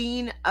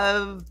Queen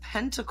of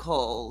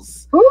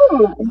Pentacles.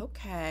 Ooh.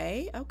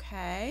 Okay. I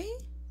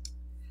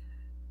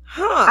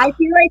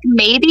feel like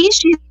maybe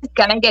she's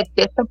gonna get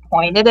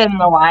disappointed in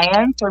the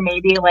alliance, or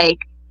maybe like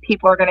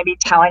people are gonna be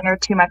telling her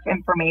too much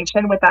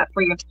information with that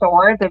Three of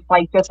Swords. It's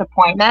like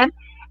disappointment,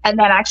 and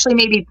then actually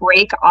maybe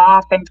break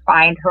off and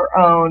find her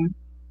own.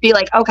 Be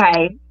like,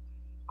 okay,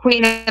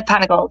 Queen of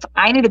Pentacles,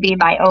 I need to be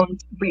my own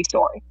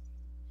resource,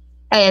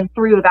 and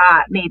through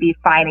that, maybe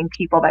finding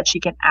people that she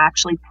can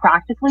actually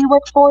practically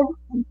work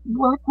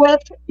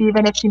with,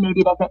 even if she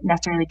maybe doesn't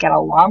necessarily get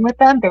along with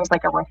them. There's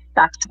like a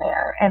respect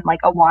there and like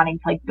a wanting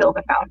to like build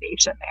a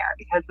foundation there,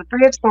 because the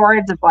Three of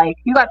Swords is like,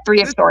 you got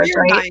Three of Swords,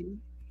 right?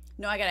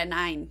 No, I got a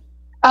 9.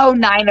 Oh,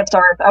 Nine of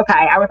Swords.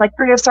 Okay, I was like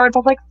Three of Swords. I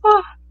was like,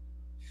 oh,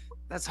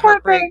 that's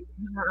heartbreaking.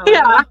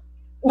 Yeah.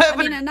 I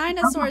mean, a Nine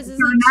of Swords isn't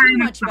too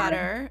much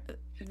better.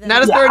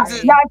 Nine of Swords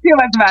is not too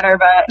much better,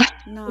 but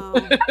no.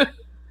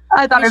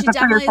 I thought it was she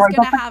definitely is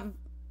going to have.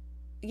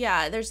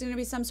 Yeah, there's going to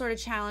be some sort of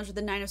challenge with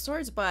the Nine of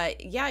Swords,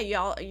 but yeah,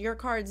 your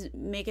cards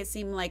make it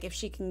seem like if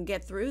she can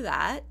get through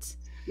that,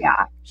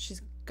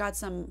 she's got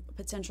some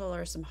potential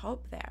or some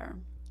hope there.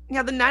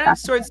 Yeah, the Nine of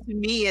Swords to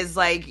me is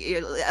like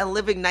a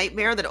living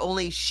nightmare that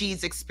only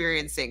she's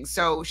experiencing.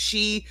 So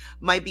she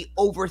might be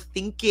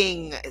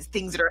overthinking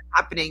things that are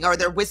happening, or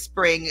they're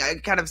whispering,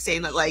 kind of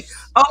saying that like,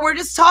 oh, we're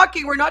just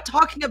talking. We're not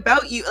talking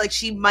about you. Like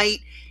she might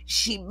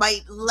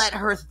let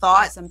her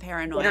thoughts some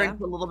paranoia get her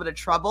into a little bit of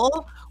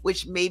trouble,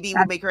 which maybe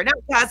will make her an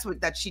outcast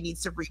that she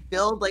needs to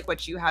rebuild, like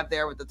what you have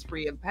there with the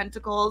Three of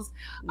Pentacles.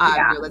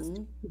 Let's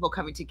people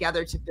coming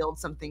together to build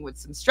something with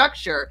some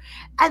structure.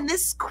 And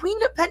this Queen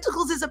of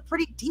Pentacles is a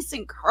pretty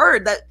decent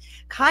card that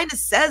kind of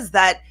says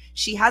that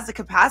she has the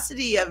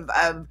capacity of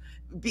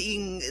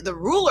being the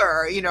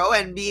ruler,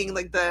 and being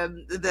like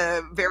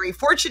the very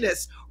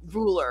fortunate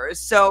ruler.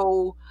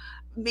 So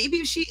maybe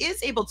if she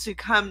is able to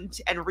come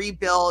and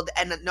rebuild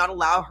and not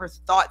allow her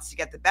thoughts to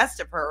get the best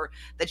of her,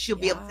 that she'll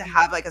be able to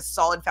have like a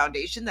solid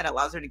foundation that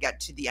allows her to get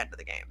to the end of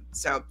the game.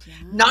 So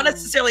not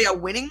necessarily a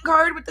winning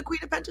card with the Queen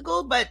of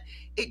Pentacles, but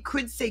it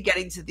could say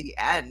getting to the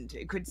end.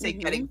 It could say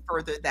getting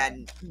further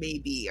than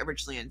maybe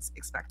originally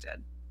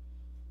expected.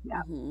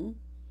 Yeah.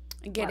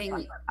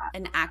 Getting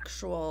an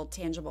actual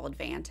tangible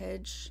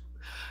advantage.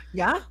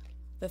 Yeah.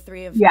 The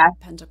Three of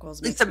Pentacles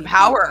At least makes some me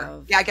power. think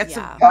of, Yeah, get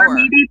some Or power.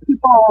 maybe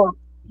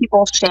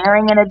people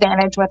sharing an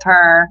advantage with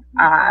her,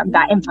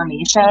 that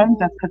information,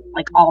 just because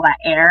like all that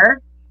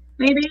air,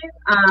 maybe.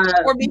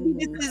 Or maybe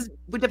this is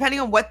depending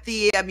on what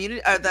the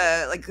immunity or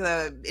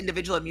the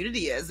individual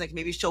immunity is. Like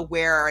maybe she'll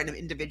wear an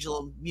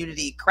individual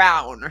immunity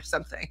crown or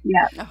something.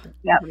 Yeah.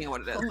 Depending on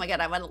what it is. Oh my god,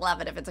 I would love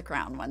it if it's a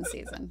crown one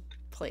season.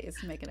 Please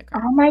make it a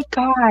crown. Oh my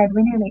god,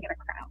 we need to make it a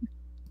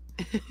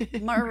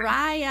crown.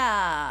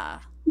 Mariah.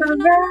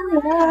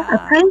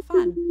 Mariah.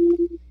 Fun.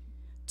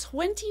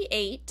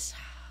 28,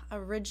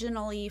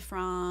 originally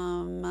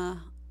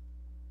from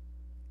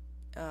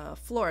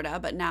Florida,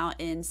 but now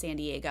in San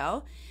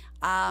Diego.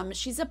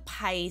 She's a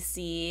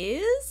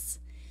Pisces.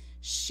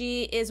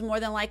 She is more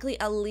than likely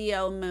a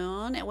Leo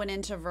moon. It went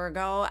into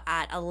Virgo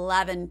at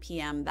 11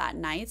 p.m. that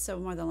night, so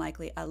more than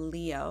likely a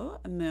Leo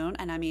moon.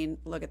 And I mean,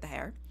 look at the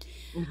hair.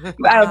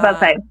 I was about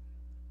to say.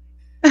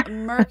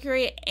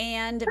 Mercury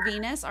and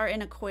Venus are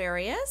in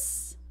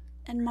Aquarius,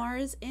 and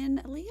Mars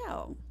in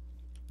Leo.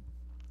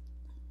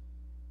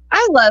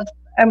 I love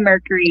a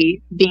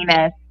Mercury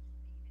Venus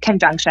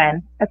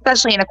conjunction,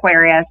 especially in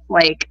Aquarius,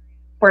 like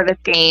for this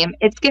game.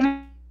 It's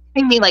giving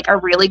me like a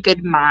really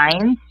good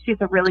mind. She's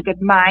a really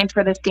good mind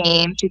for this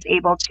game. She's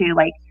able to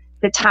like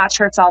detach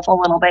herself a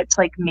little bit to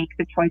like make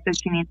the choices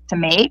she needs to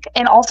make,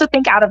 and also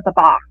think out of the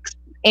box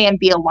and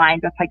be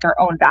aligned with like her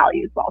own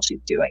values while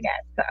she's doing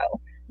it. So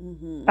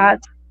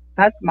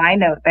that's my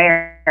note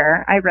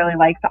there. I really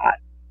like that.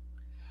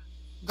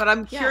 But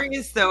I'm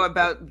curious though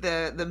about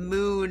the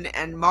moon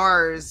and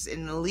Mars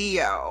in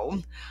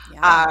Leo.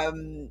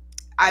 I'm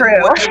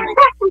wondering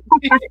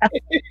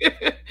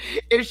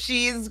if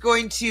she's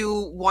going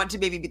to want to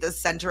maybe be the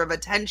center of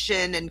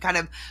attention and kind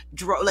of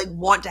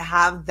want to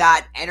have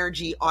that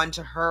energy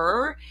onto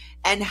her,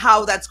 and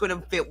how that's going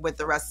to fit with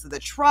the rest of the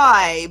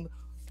tribe.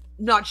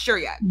 Not sure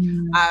yet.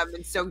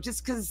 And so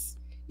just because,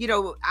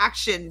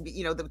 action,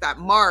 that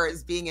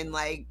Mars being in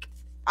like,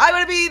 I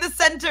want to be the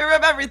center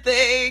of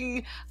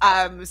everything.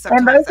 And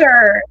those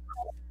are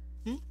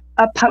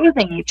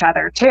opposing each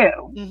other too.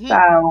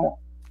 So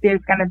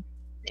there's going to,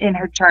 in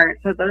her chart,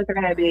 so those are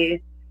going to be,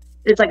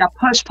 it's like a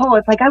push pull.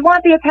 It's like, I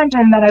want the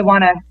attention that I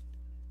want to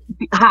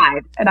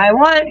hide, and I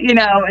want, she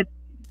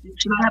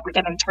might have like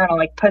an internal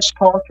like push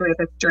pull through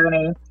this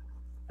journey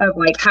of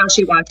like how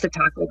she wants to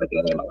tackle the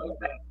game a little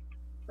bit.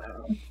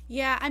 So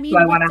yeah, I mean, do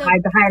I want to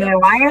hide behind an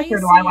alliance, or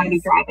do I want to be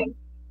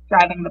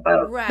driving the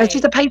boat? Right. But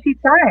she's a Pisces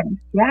sun.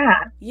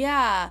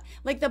 Yeah,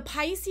 like the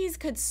Pisces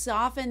could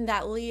soften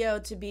that Leo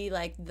to be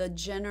like the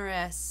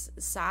generous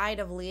side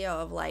of Leo,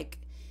 of like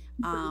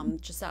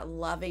just that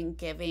loving,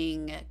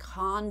 giving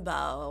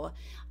combo,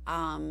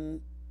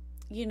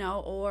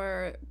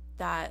 or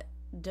that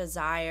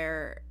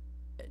desire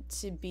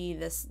to be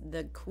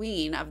the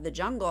queen of the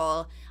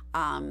jungle,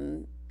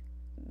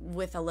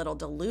 with a little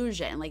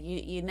delusion. Like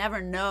you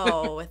never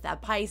know with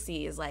that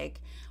Pisces,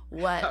 like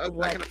what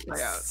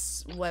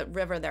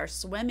river they're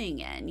swimming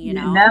in, you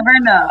never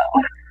know.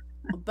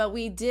 But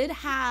we did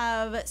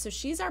have, so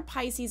she's our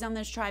Pisces on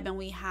this tribe, and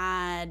we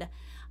had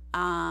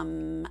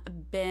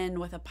been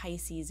with a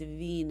Pisces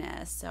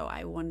Venus, so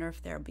I wonder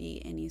if there'll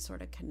be any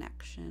sort of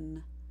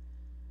connection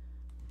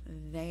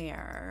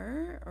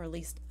there, or at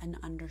least an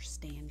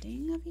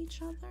understanding of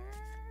each other,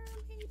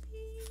 maybe.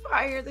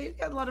 Fire, they've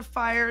got a lot of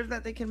fire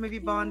that they can maybe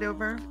bond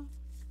over.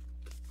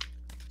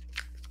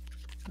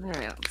 All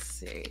right, let's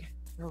see.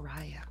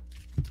 Mariah.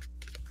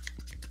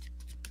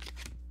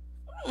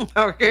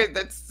 Okay,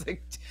 that's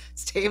like,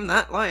 tame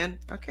that lion.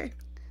 Okay.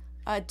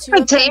 Two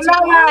of tame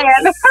that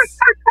lion.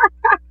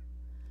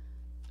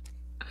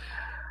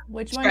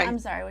 Which Strength. one? I'm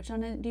sorry. Which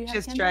one do you have?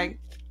 Just Kendra? strength.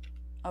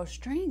 Oh,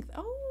 strength.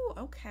 Oh,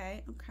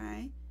 okay.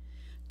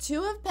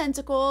 Two of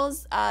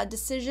Pentacles,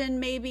 decision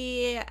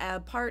maybe,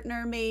 a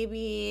partner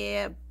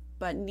maybe,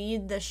 but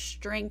need the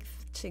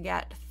strength to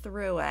get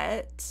through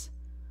it.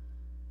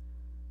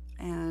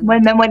 And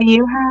then what do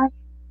you have?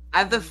 I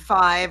have the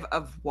 5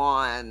 of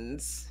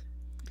Wands.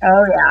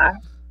 Oh yeah.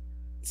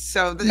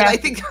 So I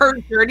think her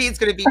journey is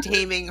going to be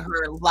taming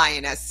her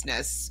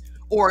lionessness,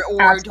 or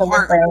harnessing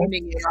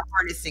it, or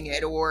harnessing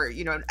it, or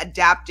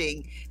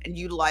adapting and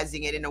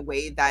utilizing it in a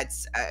way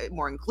that's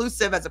more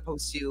inclusive, as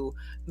opposed to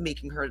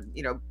making her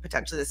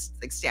potentially this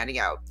like standing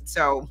out.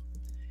 So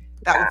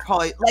that would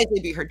probably likely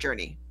be her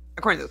journey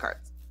according to the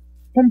cards.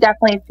 Can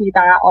definitely see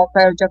that.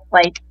 Also just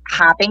like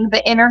having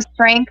the inner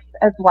strength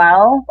as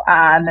well,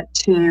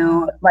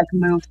 to like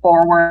move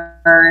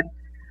forward,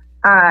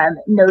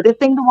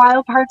 noticing the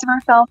wild parts of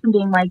herself and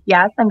being like,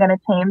 yes, I'm going to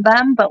tame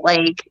them, but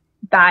like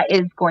that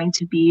is going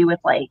to be with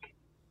like,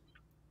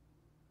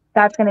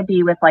 that's going to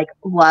be with like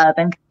love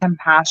and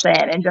compassion,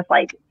 and just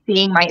like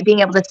being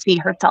able to see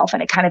herself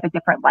in a kind of a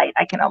different light.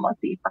 I can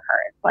almost see for her.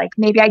 It's like,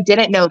 maybe I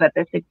didn't know that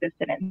this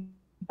existed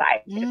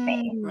inside of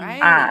me.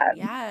 Right.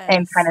 Yes.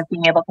 And kind of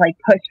being able to like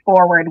push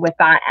forward with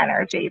that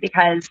energy,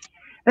 because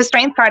the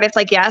strength card, it's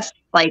like, yes,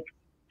 like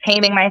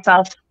taming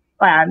myself,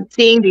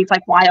 seeing these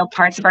like wild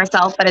parts of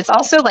ourselves, but it's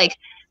also like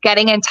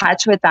getting in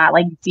touch with that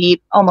like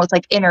deep, almost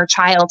like inner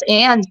child,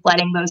 and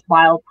letting those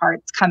wild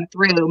parts come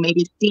through,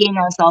 maybe seeing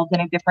ourselves in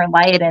a different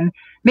light, and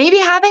maybe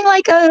having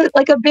like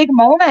a big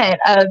moment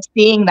of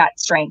seeing that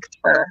strength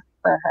for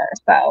her.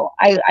 So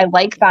I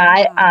like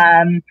that.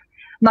 I'm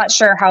not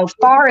sure how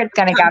far it's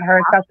going to get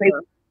her, especially.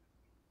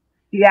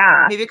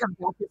 Yeah. Maybe it comes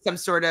back to some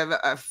sort of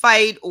a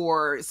fight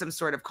or some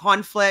sort of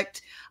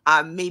conflict.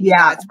 Maybe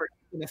that's where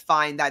you're going to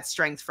find that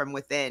strength from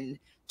within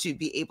to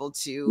be able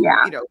to,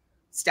 you know,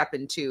 step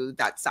into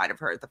that side of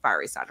her, the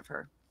fiery side of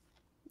her.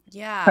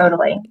 Yeah.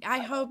 Totally. I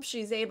hope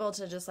she's able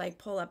to just like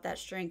pull up that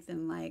strength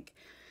and like,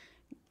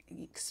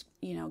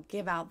 you know,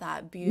 give out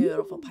that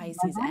beautiful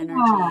Pisces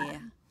energy.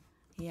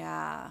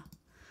 Yeah.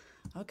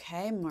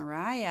 Okay,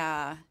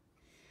 Mariah.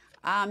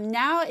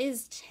 Now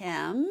is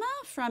Tim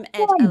from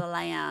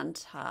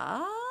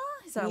Atlanta.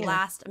 He's our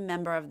last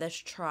member of this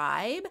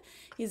tribe.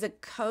 He's a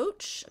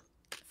coach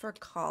for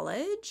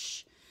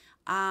college.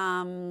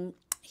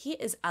 He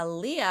is a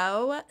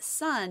Leo,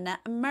 Sun,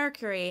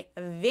 Mercury,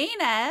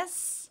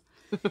 Venus.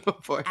 Oh,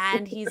 boy.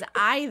 And he's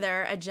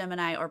either a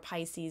Gemini or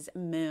Pisces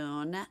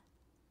moon,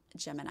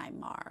 Gemini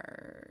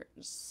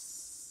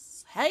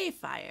Mars. Hey,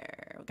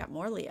 fire. We got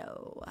more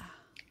Leo.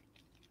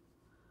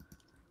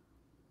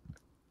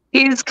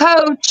 He's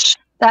coach.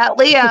 That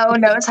Leo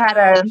knows how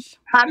to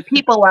pump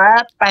people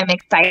up. I'm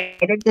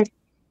excited to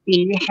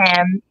see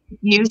him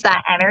use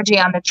that energy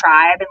on the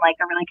tribe in like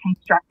a really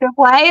constructive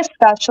way,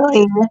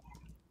 especially.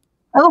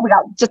 Oh, we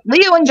got just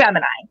Leo and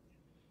Gemini.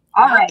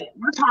 All right,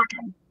 we're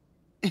talking.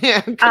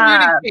 Yeah,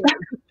 communicate.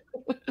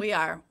 We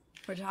are.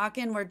 We're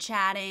talking, we're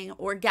chatting,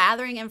 we're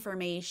gathering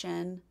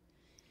information.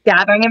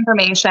 And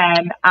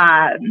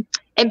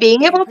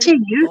being able to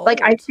use,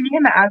 like, I see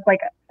him as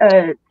like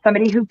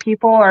somebody who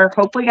people are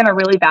hopefully going to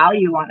really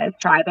value on his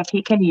tribe if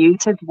he can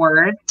use his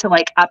words to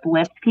like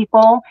uplift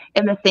people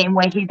in the same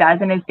way he does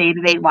in his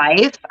day-to-day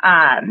life,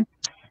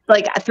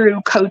 like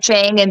through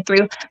coaching and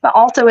through, but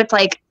also it's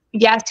like,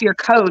 yes, you're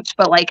coach,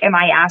 but like, am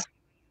I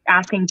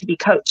asking to be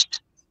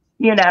coached?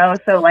 You know,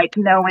 so like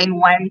knowing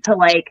when to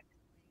like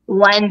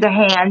lend a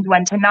hand,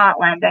 when to not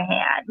lend a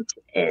hand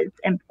is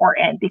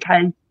important,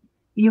 because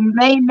you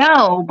may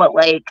know, but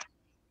like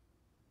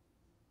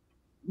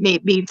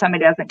maybe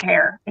somebody doesn't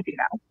care if you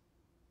know.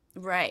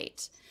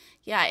 Right.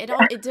 Yeah,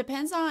 it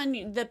depends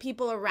on the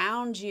people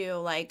around you.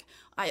 Like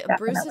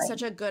Bruce is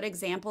such a good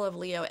example of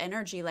Leo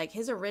energy. Like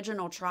his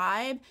original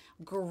tribe,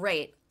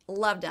 great.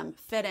 Loved him,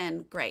 fit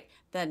in, great.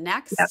 The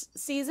next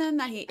season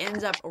that he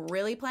ends up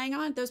really playing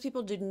on, those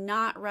people do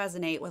not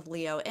resonate with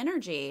Leo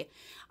energy.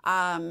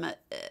 And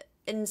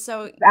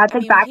so that's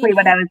exactly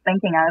what I was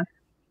thinking of.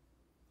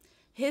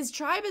 His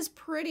tribe is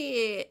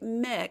pretty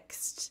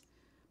mixed,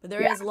 but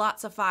there is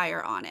lots of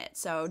fire on it.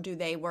 So do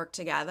they work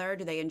together?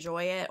 Do they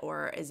enjoy it?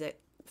 Or is it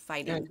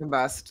fighting? And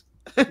combust.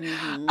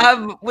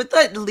 With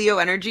the Leo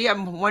energy,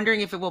 I'm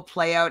wondering if it will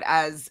play out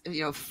as,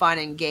 you know, fun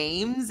and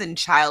games and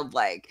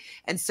childlike.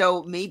 And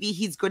so maybe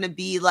he's going to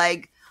be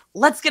like,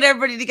 let's get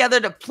everybody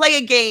together to play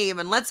a game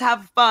and let's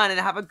have fun and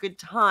have a good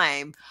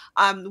time,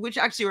 which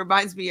actually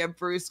reminds me of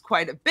Bruce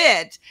quite a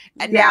bit.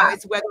 And now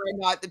it's whether or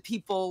not the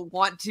people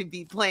want to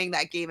be playing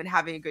that game and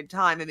having a good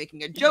time and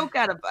making a joke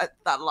out of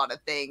a lot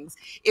of things,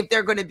 if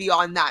they're going to be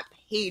on that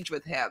page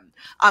with him.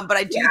 But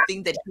I do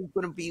think that he's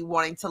going to be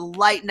wanting to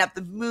lighten up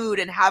the mood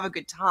and have a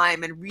good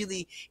time and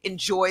really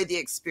enjoy the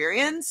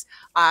experience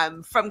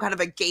from kind of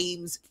a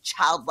games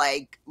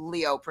childlike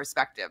Leo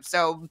perspective.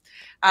 So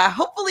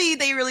hopefully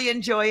they really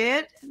enjoy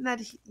it, and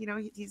that you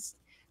know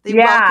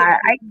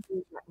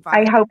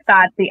I hope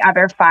that the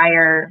other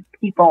fire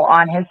people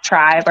on his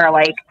tribe are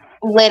like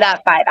lit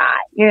up by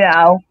that, you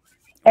know,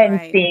 and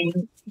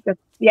seeing just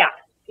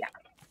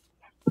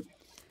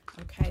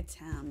Okay,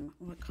 Tim,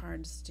 what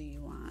cards do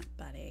you want,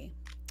 buddy?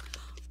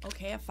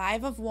 Okay, a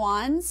 5 of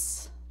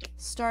Wands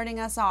starting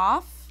us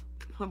off.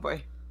 Oh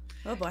boy.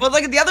 Well,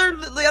 like the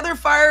other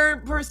fire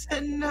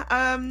person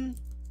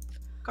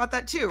got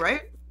that too,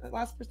 right? The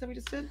last person we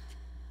just did.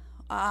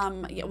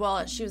 Yeah,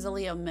 well, she was a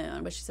Leo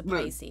moon, but she's a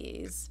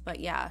Pisces. But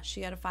yeah,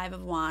 she got a 5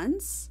 of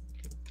Wands.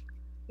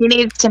 He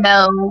needs to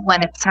know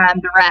when it's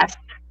time to rest.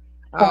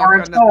 4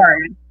 of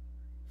Swords.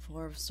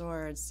 4 of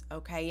Swords.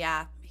 Okay,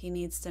 yeah. He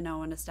needs to know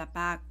when to step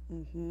back.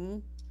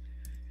 And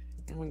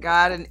we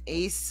got an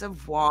Ace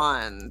of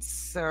Wands.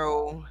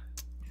 So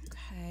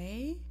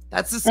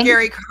that's a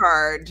scary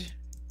card.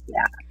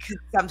 Yeah.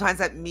 Sometimes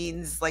that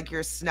means like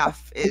your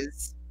snuff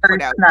is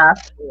put out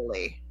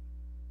early.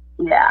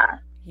 Yeah.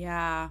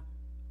 Yeah.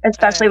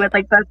 Especially with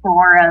like the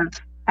 4 of,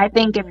 I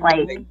think it's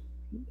like,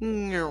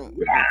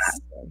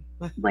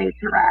 late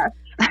to rest.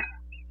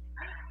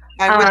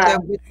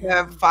 And with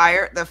the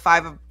fire, the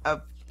 5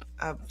 of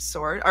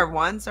sword or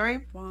wands,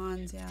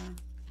 Wands, yeah.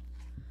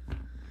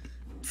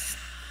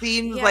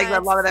 Seems like a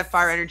lot of that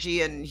fire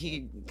energy, and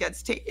he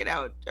gets taken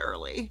out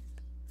early.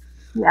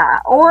 Yeah,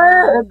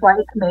 or it's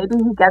like maybe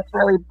he gets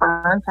really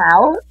burnt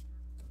out.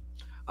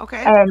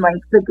 Okay. And like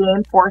the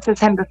game forces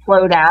him to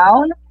slow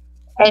down.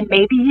 And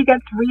maybe he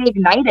gets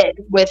reignited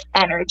with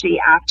energy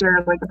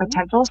after like a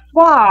potential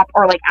swap,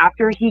 or like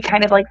after he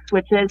kind of like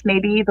switches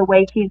maybe the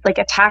way he's like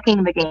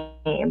attacking the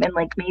game, and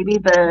like maybe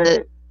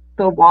the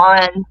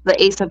wands,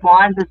 the ace of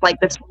wands is like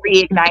this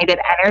reignited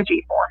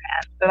energy for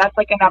him. So that's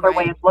like another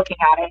way of looking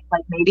at it.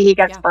 Like maybe he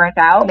gets burnt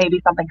out,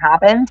 maybe something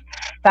happens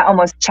that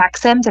almost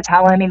checks him to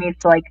tell him he needs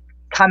to like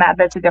come at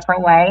this a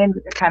different way and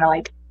kind of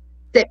like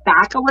sit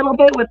back a little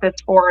bit with this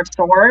Four of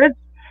Swords.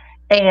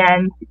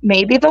 And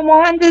maybe the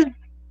wand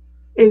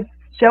is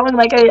showing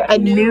like a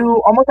new,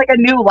 almost like a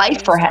new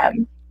life for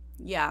him.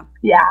 Yeah.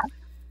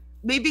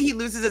 Maybe he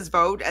loses his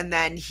vote and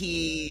then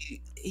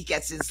he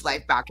gets his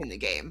life back in the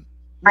game.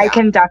 Yeah. I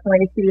can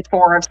definitely see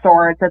Four of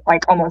Swords as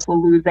like almost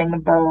losing the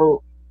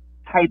vote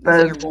type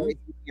losing of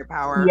your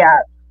power. Yeah.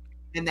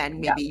 And then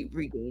maybe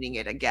regaining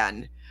it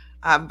again.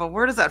 But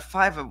where does that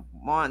Five of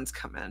Wands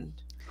come in?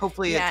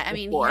 Hopefully, it's I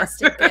mean, before. he has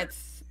to get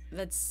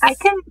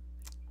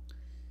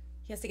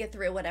he has to get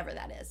through whatever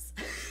that is.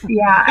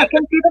 Yeah, I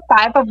can see the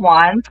Five of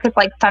Wands because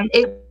like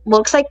it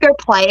looks like they're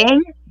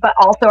playing, but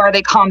also are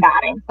they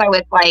combating? So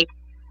it's like,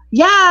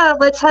 yeah,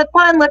 let's have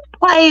fun, let's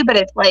play, but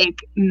it's like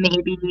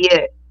maybe.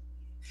 Do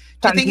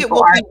you think it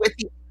will be with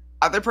the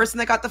other person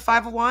that got the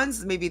Five of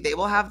Wands? Maybe they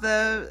will have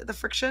the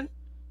friction.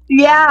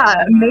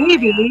 Yeah,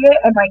 maybe.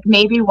 And like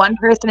maybe one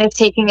person is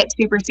taking it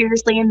super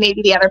seriously and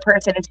maybe the other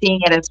person is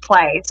seeing it as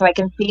play. So I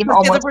can see him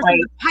almost like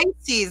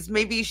Pisces.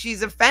 Maybe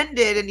she's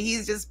offended and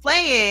he's just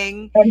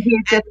playing. And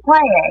he's just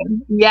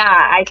playing.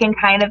 Yeah, I can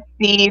kind of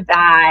see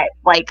that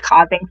like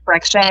causing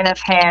friction of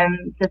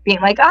him just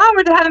being like, oh,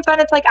 we're just having fun.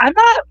 It's like, I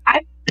don't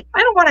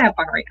want to have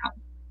fun right now.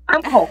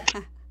 I'm cold.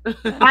 This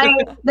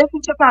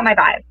is just not my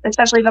vibe.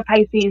 Especially the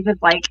Pisces is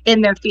like in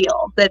their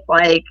field. It's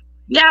like,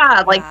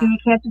 like you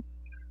can't just,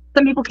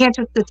 some people can't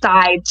just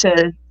decide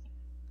to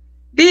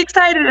be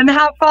excited and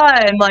have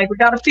fun. Like we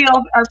got to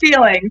feel our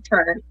feelings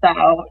first.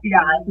 So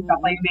yeah, I can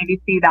definitely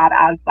maybe see that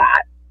as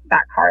that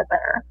card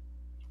there.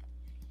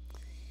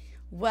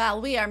 Well,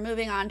 we are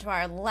moving on to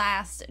our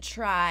last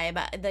tribe,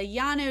 the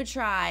Yanu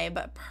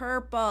tribe,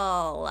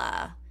 purple.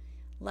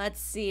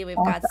 Let's see. We've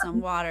got some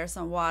water,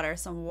 some fire,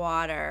 some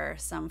water.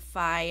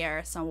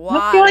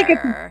 I feel like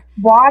it's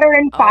water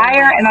and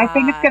fire, and I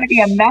think it's going to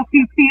be a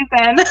messy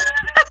season.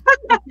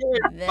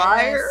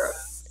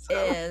 This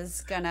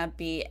is going to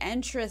be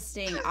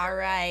interesting. All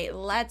right,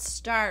 let's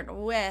start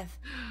with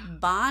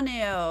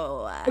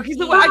Banu. Okay,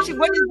 so actually,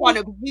 what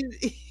is Banu?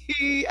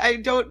 I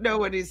don't know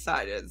what his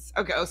sign is.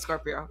 Okay,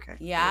 Scorpio. Okay.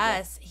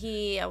 Yes,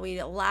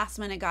 we last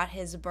minute got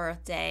his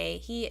birthday.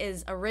 He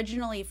is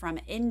originally from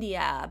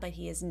India, but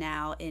he is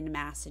now in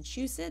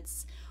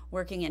Massachusetts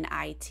working in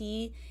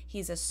IT.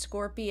 He's a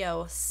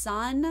Scorpio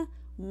sun,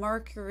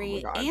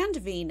 Mercury, and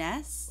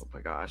Venus. Oh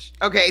my gosh.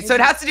 Okay, so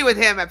it has to do with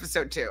him,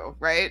 episode 2,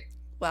 right?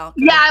 Well,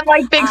 yeah, I'm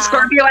like big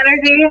Scorpio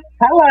energy.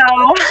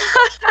 Hello.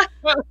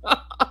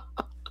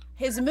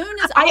 His moon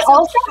is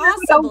also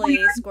possibly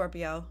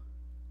Scorpio.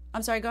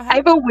 I'm sorry, go ahead. I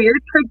have a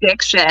weird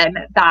prediction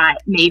that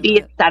maybe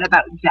it's said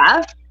about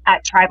Jeff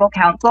at Tribal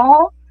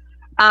Council.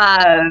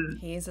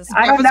 He's a Scorpio.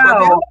 I don't know.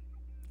 Scorpio?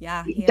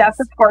 Yeah, Jeff's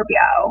a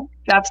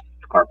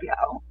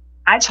Scorpio.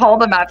 I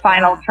told him at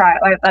final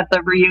at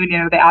the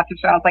reunion, the after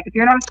show, I was like, if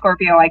you're not a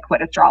Scorpio, I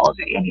quit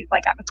astrology. And he's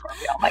like, I'm a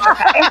Scorpio. I'm like,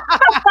 okay.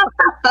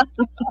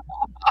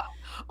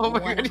 Oh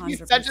my god, he's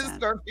such a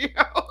Scorpio.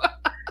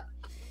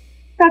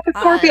 That's a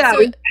Scorpio.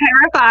 It's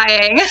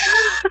terrifying.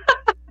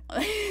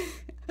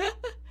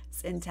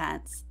 It's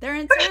intense. They're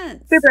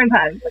intense. Super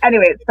intense.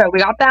 Anyway, so we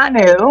got that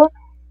new.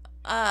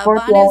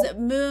 Banu's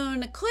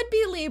moon could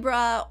be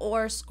Libra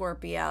or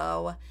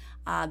Scorpio.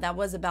 That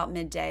was about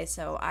midday,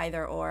 so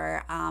either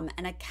or. And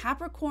a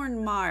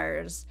Capricorn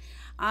Mars.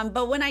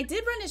 But when I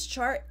did run his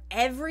chart,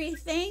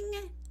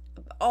 everything,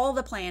 all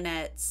the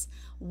planets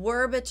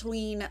were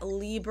between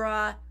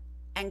Libra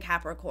and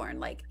Capricorn.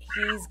 Like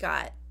he's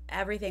got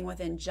everything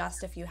within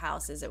just a few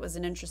houses. It was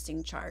an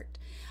interesting chart.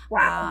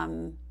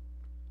 Wow.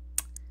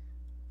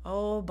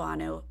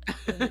 Banu.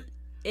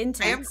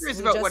 Intense. I am curious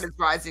about what his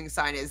rising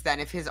sign is then,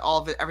 if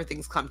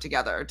everything's come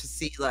together to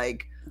see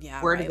like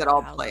where does it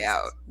all play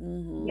out.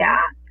 Mm-hmm. Yeah.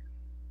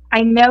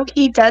 I know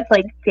he does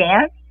like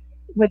dance,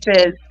 which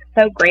is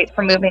so great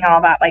for moving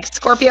all that like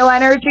Scorpio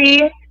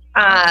energy.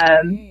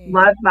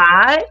 Love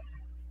that.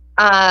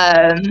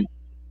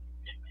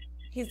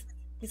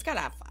 He's got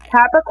to have fire.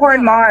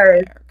 Capricorn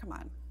Mars. Come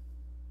on.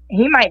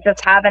 He might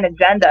just have an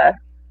agenda.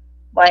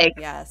 Like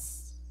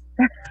yes.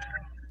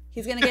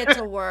 He's gonna get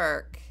to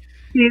work.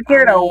 He's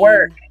here to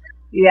work.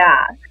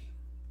 Yeah.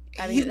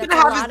 I mean, that's a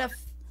lot of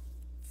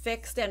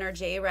fixed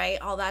energy, right?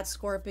 All that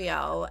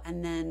Scorpio,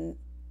 and then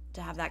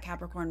to have that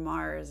Capricorn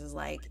Mars is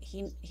like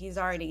he's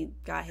already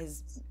got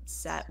his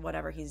set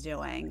whatever he's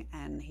doing,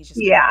 and he's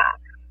just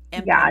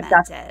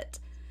implement it,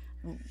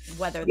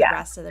 whether the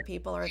rest of the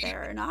people are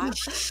there or not.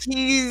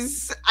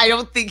 I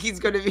don't think he's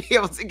going to be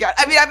able to get.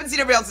 I mean, I haven't seen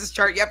everybody else's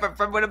chart yet, but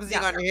from what I'm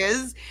seeing on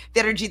his, the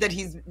energy that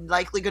he's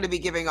likely going to be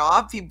giving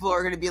off, people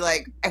are going to be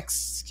like,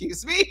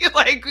 "Excuse me,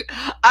 like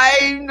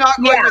I'm not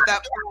going with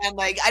that plan."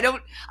 Like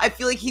I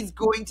feel like he's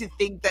going to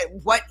think that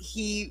what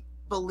he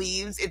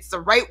believes it's the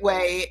right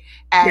way,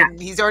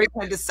 and he's already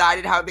kind of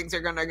decided how things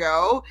are going to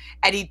go,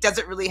 and he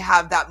doesn't really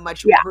have that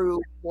much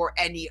room for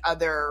any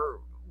other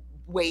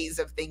ways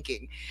of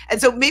thinking.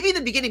 And so maybe in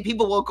the beginning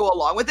people will go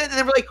along with it, and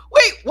then we're like,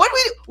 wait, what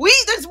do we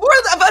there's more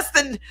of us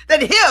than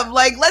him,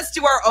 like let's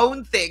do our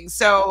own thing.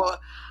 So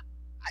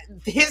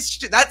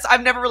that's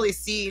I've never really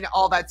seen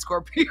all that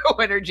Scorpio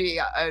energy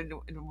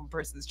in one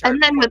person's chart.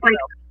 And then with like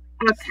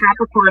a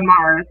Capricorn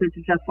Mars, it's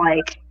just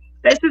like,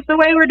 this is the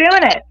way we're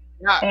doing it.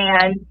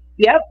 And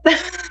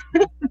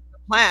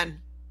plan.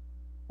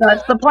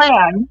 That's the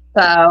plan.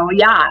 So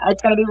yeah,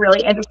 it's going to be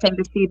really interesting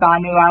to see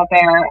Banu out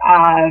there.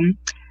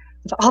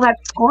 With all that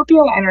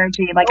Scorpio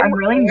energy, like I'm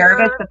really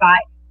nervous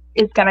that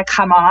is going to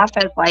come off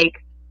as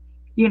like,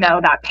 you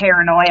know, that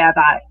paranoia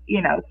that,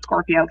 you know,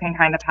 Scorpio can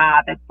kind of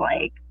have. It's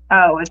like,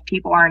 oh, if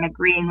people aren't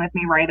agreeing with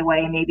me right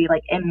away, maybe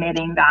like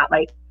emitting that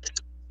like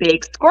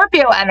big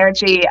Scorpio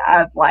energy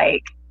of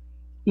like,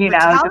 you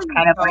know, just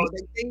kind of like,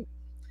 they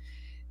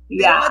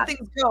let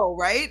things go,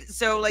 right?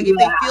 So like if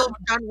they feel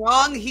done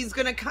wrong, he's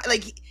gonna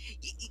like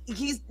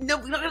he's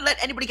not gonna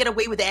let anybody get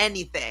away with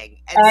anything.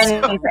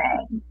 And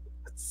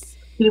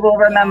he will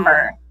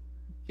remember.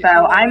 So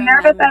I'm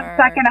nervous that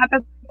second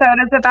episode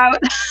is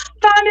about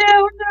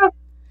Banu.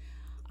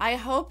 I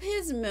hope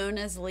his moon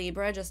is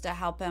Libra just to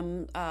help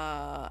him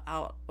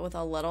out with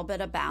a little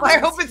bit of balance. Well, I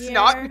hope it's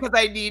not, because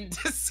I need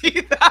to see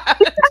that.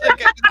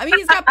 I mean,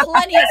 he's got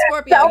plenty of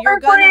Scorpio. You're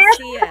going to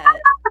see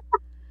it.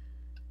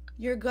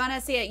 You're going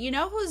to see it. You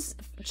know whose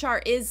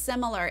chart is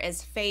similar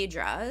is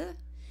Phaedra.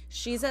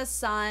 She's a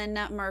Sun,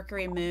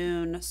 Mercury,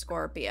 Moon,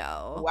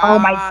 Scorpio. Wow. Oh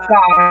my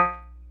God.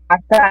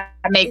 That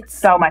makes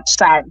so much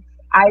sense.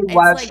 I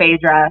love like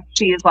Phaedra.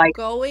 She's like,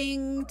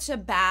 going to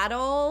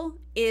battle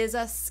is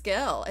a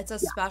skill. It's a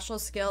special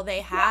skill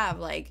they have.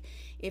 Like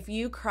if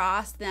you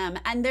cross them,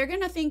 and they're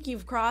going to think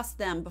you've crossed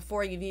them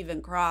before you've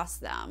even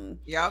crossed them.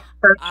 Yep.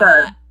 For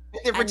sure.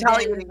 They're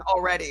retaliating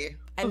already.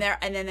 And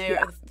then their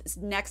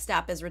next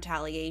step is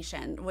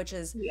retaliation, which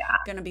is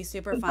going to be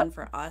super fun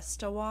for us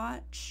to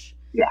watch.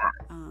 Yeah.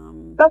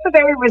 It's also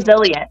very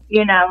resilient,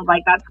 you know,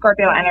 like that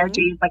Scorpio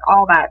energy, like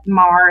all that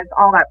Mars,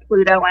 all that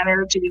Pluto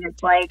energy.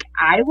 It's like,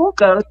 I will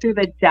go through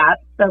the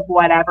depths of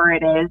whatever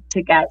it is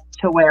to get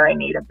to where I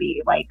need to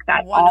be. Like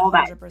that, 100%. All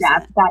that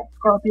depth that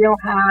Scorpio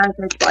has,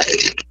 it's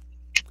like,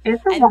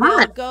 it's a lot.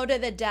 They'll go to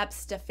the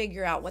depths to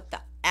figure out what the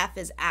F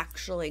is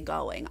actually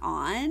going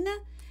on.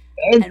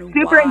 It's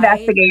super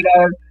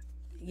investigative.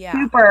 Yeah.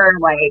 Super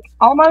like,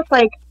 almost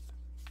like,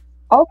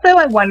 also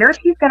I wonder if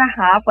he's going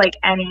to have like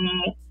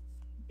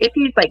if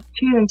he's like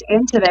tuned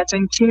into this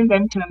and tuned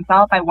into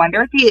himself, I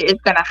wonder if he is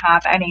going to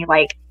have any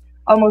like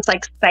almost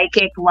like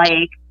psychic,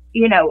 like,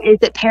 you know, is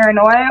it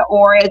paranoia,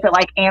 or is it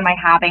like, am I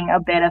having a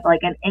bit of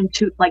like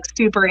like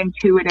super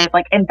intuitive,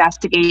 like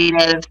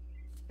investigative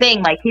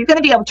thing? Like he's going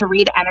to be able to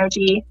read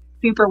energy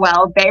super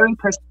well.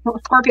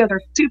 Scorpios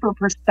are super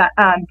perceptive.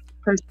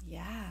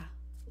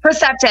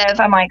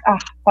 I'm like, oh,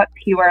 what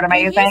keyword am I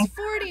using? He's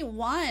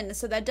 41,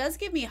 so that does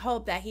give me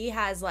hope that he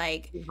has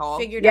like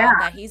figured out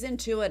that he's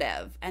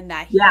intuitive and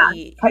that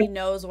he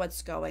knows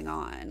what's going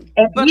on.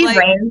 If he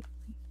reigns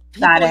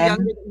that in,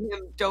 younger than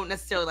him don't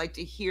necessarily like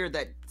to hear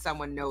that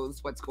someone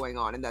knows what's going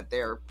on and that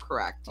they're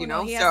correct. You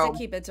know, he has to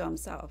keep it to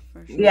himself.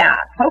 For sure. Yeah,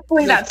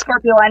 hopefully that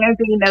Scorpio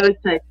energy knows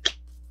to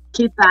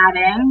keep that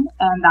in,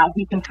 and that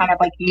he can kind of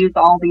like use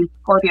all these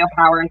Scorpio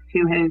powers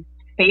to his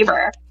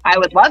favor. I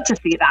would love to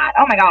see that.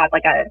 Oh my God,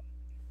 like a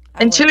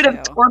intuitive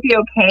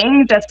Scorpio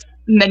king just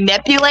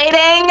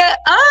manipulating.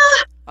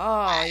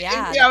 Oh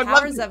yeah, I would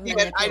love to see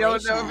it. I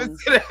don't know if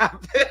it's gonna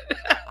happen.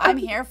 I'm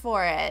here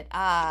for it.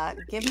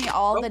 Give me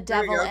all the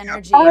devil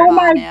energy. Oh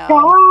my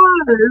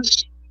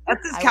gosh,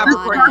 that's his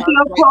Capricorn.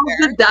 Scorpio calls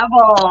the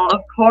devil,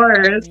 of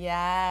course.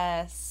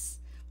 Yes.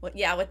 With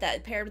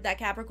that paired with that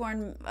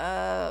Capricorn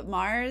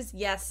Mars.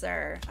 Yes,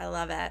 sir. I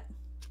love it.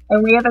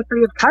 And we have a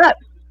Three of Cups.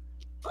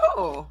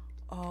 Oh.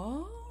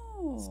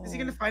 Is he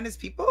gonna find his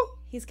people?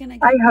 He's gonna.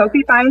 I hope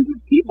he finds his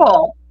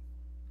people.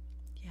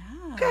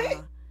 Yeah.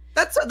 Okay.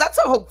 That's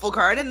a hopeful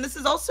card, and this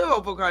is also a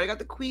hopeful card. I got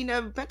the Queen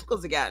of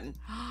Pentacles again.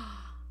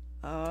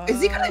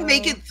 Is he gonna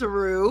make it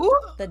through?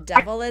 The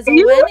devil is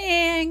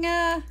winning.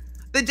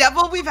 The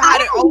devil, we've had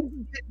it all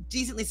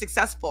decently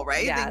successful,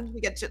 right? Yeah. They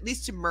get to, at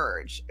least to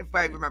merge, if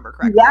I remember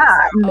correctly.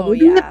 Yeah,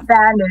 maybe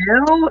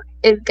Banu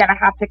is going to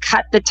have to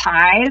cut the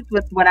ties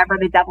with whatever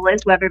the devil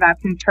is, whether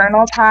that's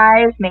internal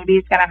ties. Maybe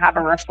he's going to have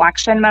a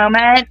reflection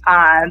moment.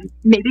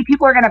 Maybe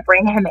people are going to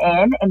bring him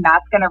in, and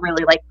that's going to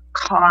really like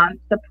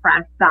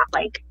suppress that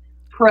like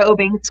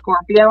probing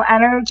Scorpio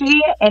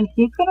energy, and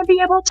he's going to be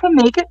able to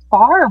make it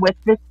far with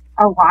this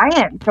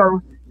alliance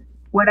or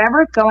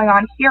whatever's going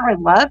on here. I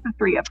love the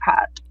Three of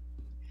Cups.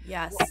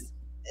 Yes.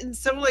 And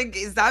so, like,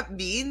 does that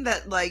mean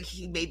that, like,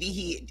 maybe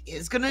he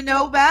is going to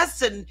know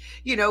best? And,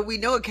 you know, we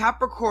know a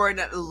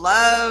Capricorn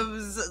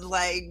loves,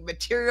 like,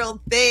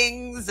 material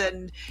things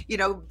and, you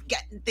know,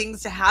 getting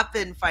things to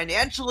happen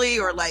financially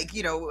or, like,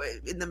 you know,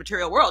 in the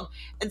material world.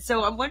 And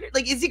so I'm wondering,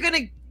 like, is he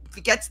going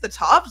to get to the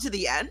top to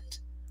the end?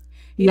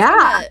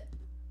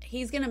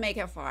 he's gonna make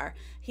it far.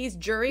 He's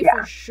jury Yeah.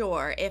 for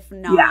sure, if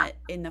not Yeah.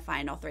 in the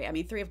final three. I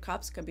mean, Three of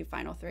Cups could be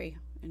final three.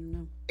 I don't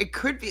know. It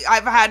could be.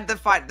 I've had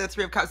the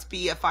Three of Cups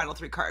be a final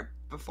three card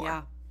before.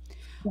 Yeah.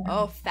 Yeah.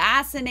 Oh,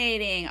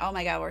 fascinating. Oh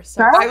my God, we're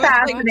so So excited to watch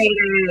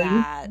fascinating.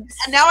 that. And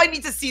now I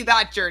need to see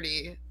that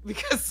journey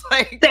because,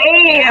 like,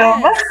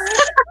 Damn. Yes.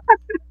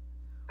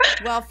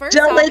 Well, first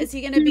off, is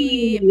he going to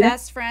be Zelensky.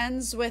 best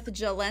friends with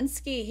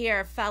Zelensky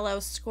here,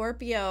 fellow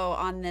Scorpio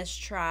on this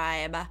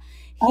tribe?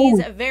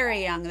 He's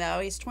very young, though.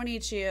 He's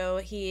 22.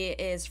 He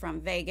is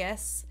from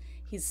Vegas.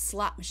 He's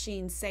slot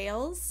machine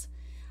sales.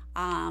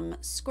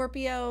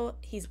 Scorpio,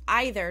 he's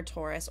either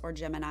Taurus or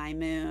Gemini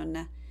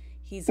moon.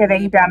 He's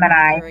Giving Libra,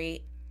 Gemini.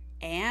 Mercury,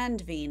 and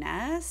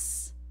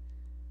Venus,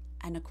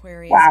 and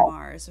Aquarius Wow.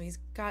 Mars. So he's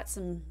got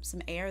some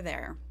air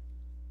there.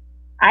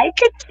 I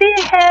could see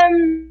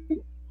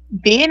him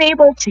being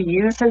able to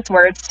use his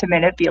words to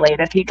manipulate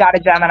if he got a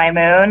Gemini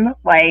moon,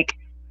 like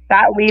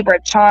that Libra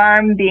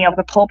charm, being able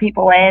to pull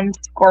people in,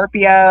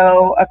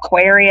 Scorpio,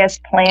 Aquarius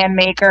plan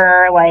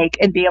maker, like,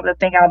 and be able to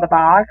think out of the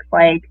box.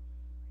 Like,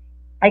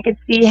 I could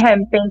see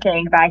him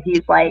thinking that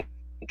he's like,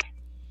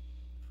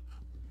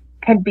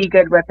 can be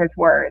good with his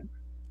words.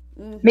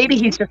 Maybe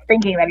he's just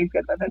thinking that he's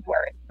good with his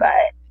words, but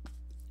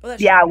Well,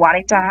 that's yeah, true.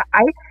 wanting to,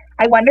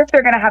 I wonder if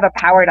they're going to have a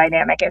power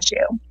dynamic issue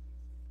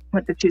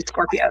with the two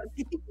Scorpios.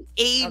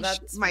 age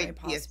that's might very be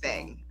a possible.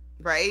 thing,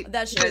 right?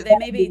 That's true. Because They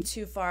may be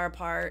too far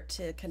apart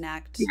to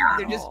connect. Yeah. at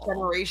they're just all.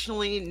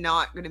 generationally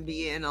not going to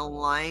be in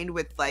aligned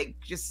with like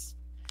just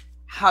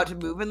how to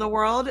move in the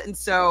world, and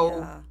so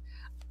Yeah.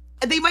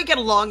 they might get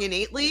along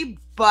innately,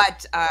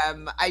 but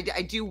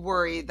I do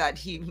worry that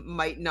he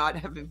might not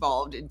have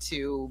evolved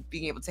into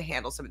being able to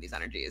handle some of these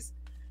energies.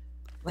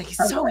 Like, he's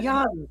so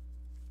young.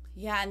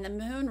 Yeah, and the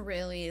moon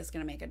really is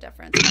going to make a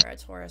difference for a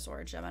Taurus or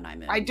a Gemini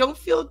moon. I don't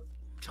feel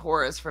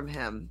Taurus from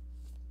him.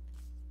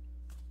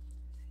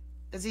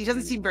 As he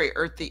doesn't seem very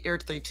earthly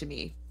to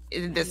me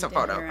in this need to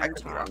photo. hear I him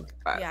could be talk. wrong,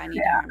 but Yeah, I need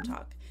to hear him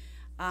talk.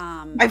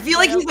 I feel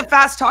like he's a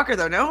fast talker,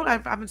 though. No, I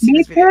haven't seen Me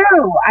his video.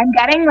 too. I'm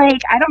getting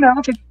like, I don't know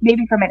if it's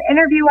maybe from an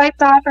interview I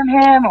saw from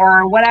him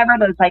or whatever,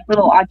 those like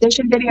little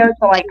audition videos,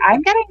 but like I'm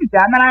getting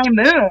Gemini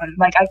moon.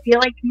 Like I feel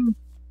like he's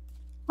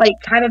like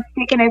kind of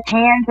sticking his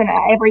hands in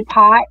every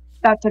pot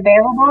that's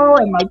available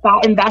and like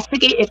that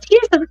investigate. If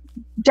he's a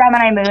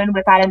Gemini moon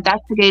with that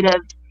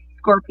investigative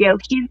Scorpio,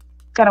 he's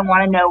gonna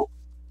want to know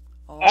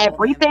All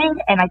everything, of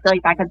them. and I feel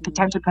like that could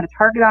potentially put a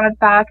target on his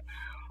back.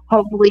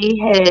 Hopefully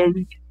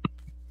his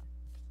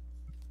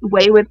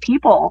way with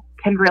people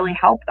can really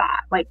help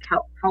that, like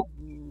help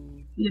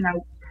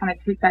kind of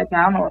take that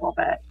down a little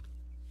bit.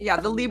 Yeah,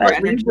 the Libra But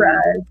energy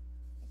Libra,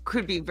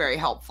 could be very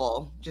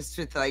helpful just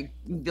with like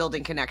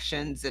building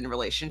connections and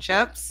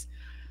relationships.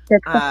 Six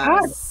of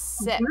Cups.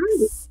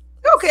 Six.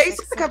 Okay, Six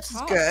Six of of Cups is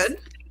Cups. good.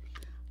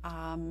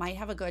 Might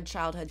have a good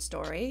childhood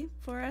story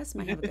for us.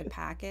 Might have a good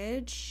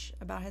package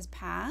about his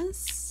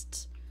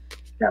past.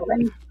 So let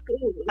me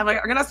see. I'm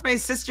gonna ask my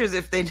sisters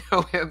if they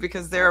know him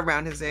because they're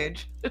around his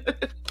age. The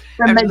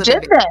I'm living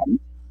Magician.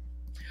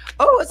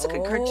 Oh, it's a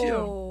good card too.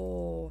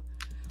 Oh,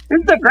 This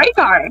is a great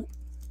card.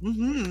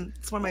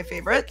 It's one of my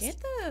favorites. get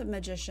the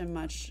Magician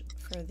much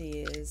for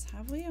these,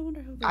 have we? I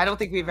wonder who. I don't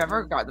think we've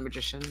ever got the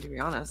Magician, to be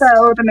honest.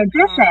 So the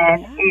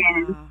Magician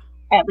is,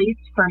 Yeah. at least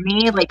for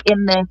me, like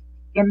in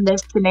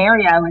this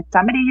scenario, is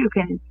somebody who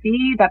can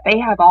see that they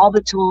have all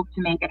the tools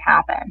to make it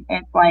happen.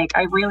 It's like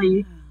I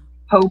really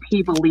hope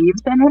he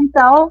believes in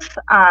himself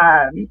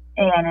and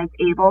is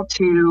able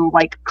to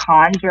like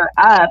conjure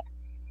up.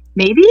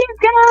 Maybe he's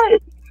gonna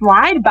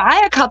slide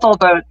by a couple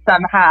votes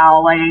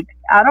somehow. Like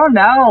I don't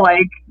know,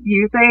 like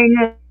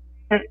using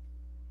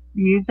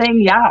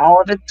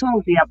all of his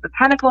tools. You have the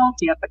Pentacles,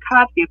 you have the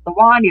Cup, you have the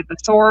Wand, you have the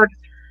Sword.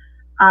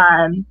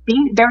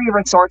 Being very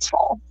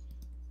resourceful.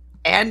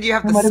 And you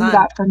have And the what have you sun.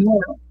 got from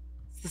you?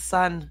 The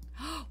sun.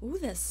 Ooh,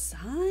 the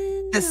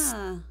sun. This-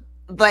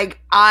 Like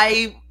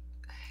I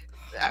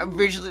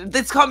originally,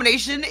 this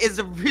combination is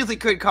a really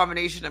good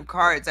combination of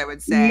cards, I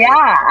would say. Yeah,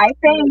 I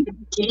think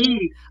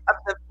geez, Of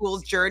the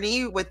fool's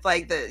journey with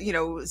like the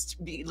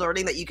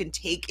learning that you can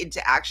take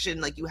into action,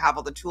 like you have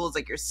all the tools,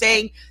 like you're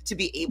saying, to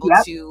be able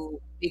Yep.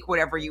 to make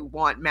whatever you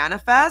want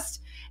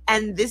manifest.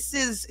 And this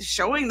is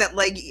showing that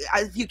like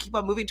if you keep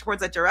on moving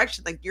towards that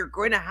direction, like you're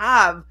going to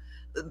have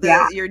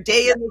your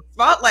day in the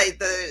spotlight,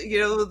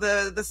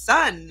 the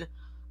sun.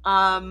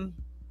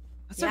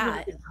 That's a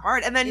really good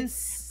card. And then It the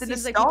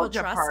seems like people nostalgia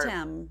trust part.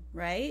 him,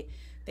 right?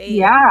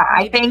 They I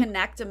maybe think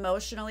connect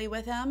emotionally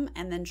with him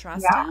and then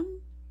trust Yeah.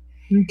 him.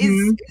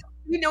 mhm.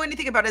 Do you know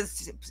anything about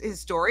his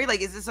story?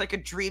 Like, is this like a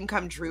dream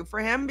come true for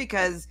him?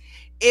 Because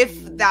if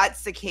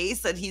that's the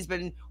case, that he's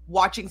been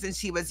watching since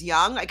he was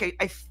young, like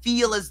I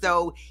feel as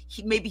though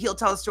maybe he'll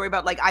tell a story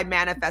about like I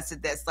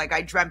manifested this, like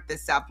I dreamt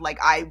this up, like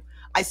I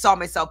saw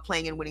myself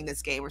playing and winning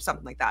this game or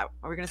something like that.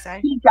 What were we gonna say?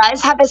 He does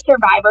have a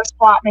survivor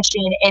slot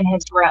machine in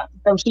his room,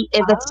 so he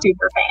is a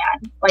super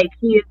fan. Like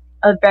he is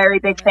a very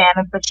big fan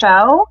of the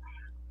show,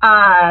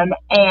 and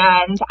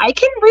I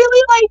can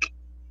really like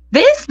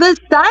the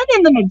sun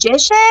and the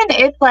magician,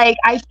 it's like,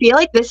 I feel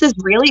like this is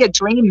really a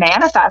dream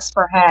manifest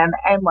for him.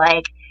 And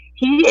like,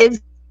 he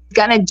is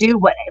going to do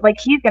what, like,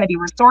 he's going to be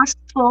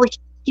resourceful.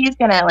 He's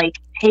going to like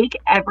take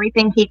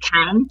everything he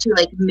can to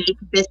like make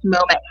this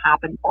moment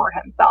happen for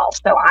himself.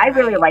 So I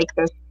really like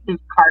this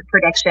card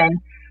prediction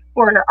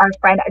for our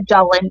friend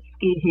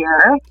Jelinsky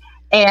here.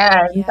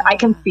 And I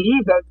can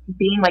see this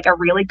being like a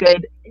really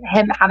good,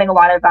 him having a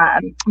lot of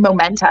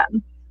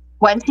momentum.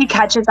 Once he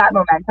catches that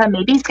momentum,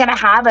 maybe he's going to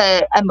have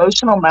an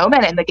emotional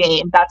moment in the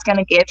game that's going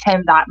to give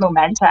him that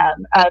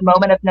momentum, a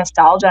moment of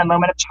nostalgia, a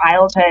moment of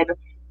childhood.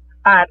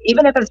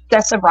 Even if it's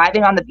just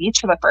arriving on the beach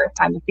for the first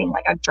time and being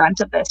like, I've dreamt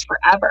of this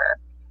forever.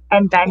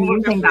 And then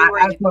using that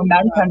as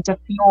momentum to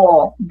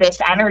fuel this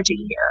energy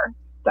here.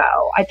 So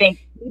I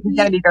think he's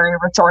going to be very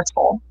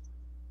resourceful.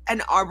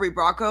 An Aubrey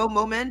Bracco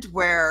moment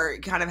where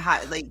kind of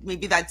like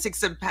maybe that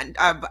six of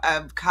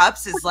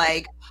cups is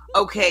like,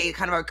 okay,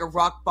 kind of like a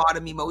rock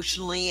bottom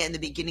emotionally in the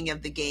beginning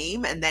of the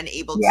game, and then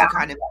able to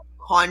kind of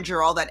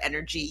conjure all that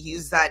energy,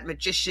 use that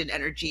magician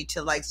energy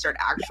to like start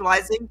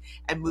actualizing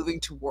and moving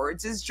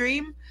towards his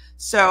dream.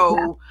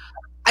 So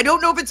I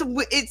don't know if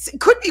it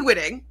could be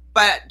winning,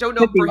 but don't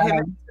know for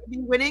him it's be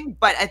winning,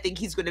 but I think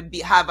he's going to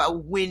have a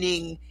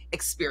winning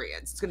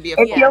experience. It's going to be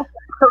a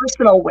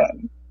personal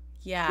win.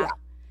 Yeah.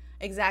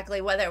 Exactly.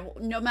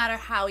 No matter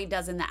how he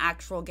does in the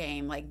actual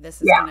game, like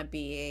this is going to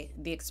be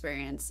the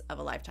experience of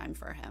a lifetime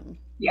for him.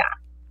 Yeah.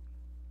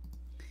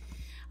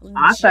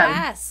 Awesome.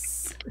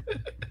 Yes.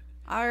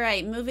 All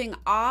right. Moving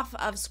off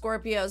of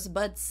Scorpios,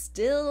 but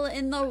still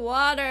in the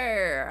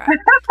water.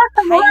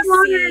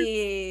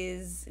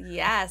 Pisces.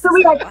 Yes. So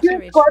we have 2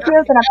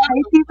 Scorpios and a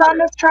Pisces on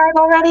this tribe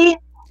already?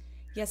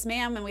 Yes,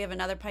 ma'am. And we have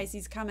another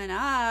Pisces coming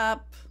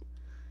up.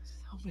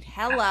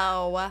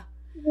 Hello.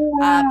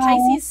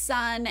 Pisces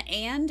Sun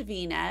and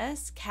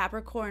Venus,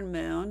 Capricorn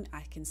Moon.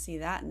 I can see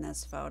that in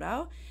this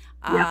photo.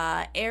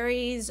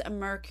 Aries,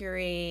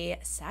 Mercury,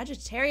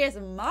 Sagittarius,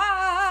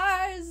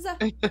 Mars.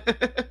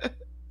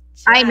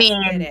 I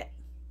mean,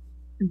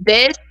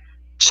 this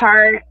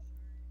chart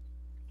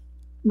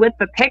with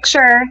the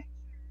picture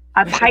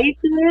of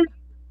Pisces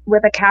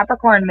with a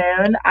Capricorn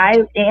Moon,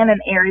 and an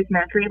Aries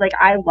Mercury, like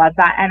I love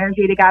that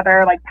energy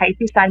together. Like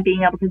Pisces Sun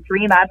being able to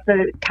dream up.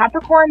 The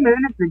Capricorn Moon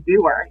is the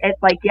doer. It's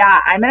like,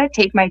 I'm going to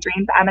take my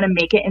dreams, I'm going to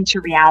make it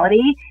into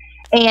reality.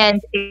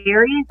 And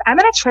Aries, I'm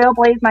going to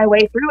trailblaze my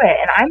way through it,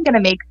 and I'm going to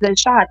make the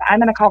shots. I'm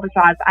going to call the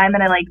shots. I'm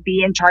going to like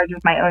be in charge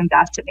of my own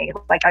destiny.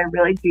 Like I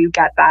really do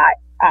get that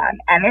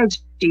energy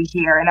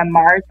here. And a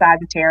Mars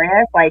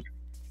Sagittarius, like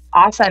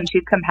awesome.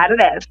 She's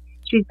competitive.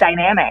 She's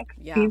dynamic.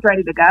 She's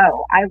ready to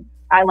go.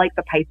 I like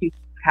the Pisces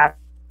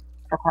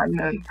Capricorn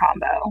Moon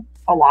combo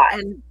a lot.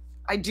 And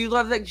I do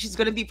love that she's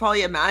going to be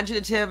probably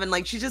imaginative, and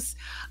like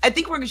I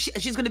think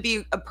she's going to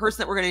be a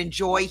person that we're going to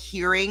enjoy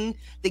hearing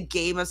the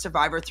game of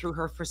Survivor through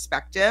her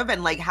perspective,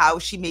 and like how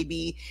she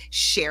maybe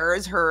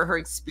shares her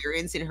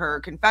experience in her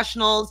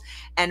confessionals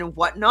and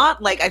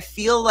whatnot. Like I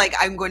feel like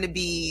I'm going to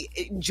be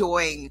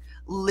enjoying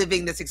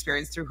living this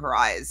experience through her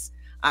eyes.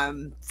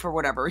 For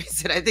whatever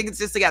reason, I think it's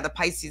just the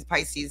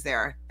Pisces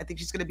there. I think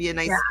she's going to be a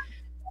nice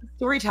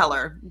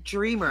storyteller,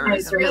 dreamer.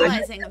 I'm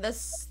realizing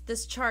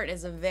this chart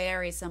is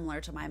very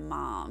similar to my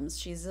mom's.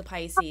 She's a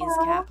Pisces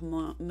Cap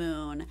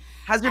Moon.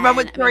 How's your mom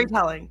with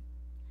storytelling?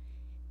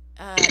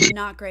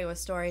 Not great with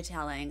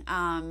storytelling.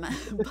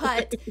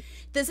 But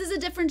this is a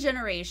different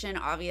generation,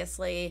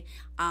 obviously.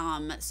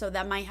 So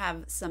that might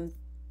have some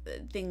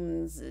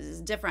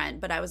things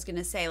different. But I was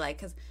gonna say, like,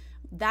 because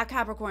that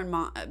Capricorn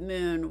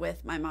Moon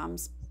with my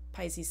mom's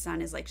Pisces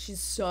Sun is like,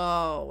 she's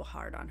so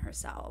hard on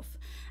herself.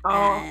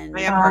 And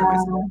I am hard on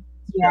myself.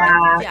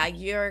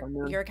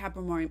 You're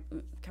Capricorn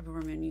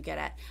Moon, you get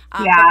it.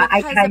 But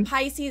because the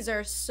Pisces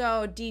are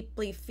so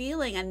deeply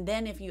feeling, and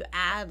then if you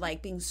add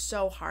like being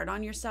so hard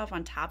on yourself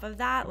on top of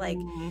that, like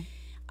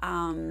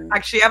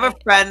actually I have a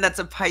friend that's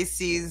a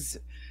Pisces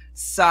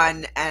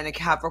Sun and a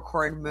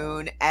Capricorn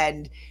Moon,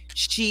 and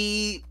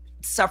she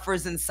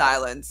suffers in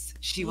silence.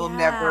 She will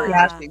never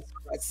actually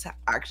express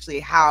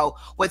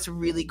what's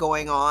really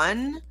going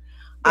on.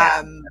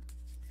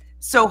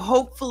 So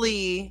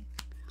hopefully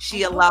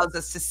she allows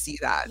us to see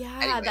that.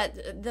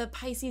 That the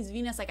Pisces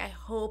Venus, like I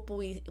hope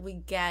we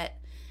get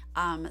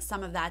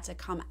some of that to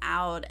come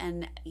out,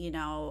 and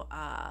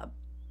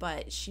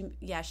but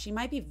she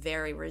might be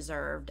very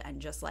reserved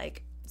and just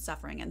like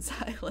suffering in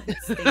silence,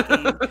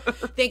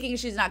 thinking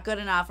she's not good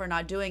enough or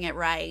not doing it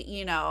right,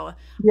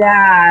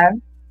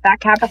 that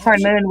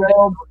Capricorn Moon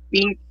will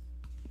beat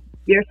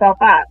yourself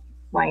up.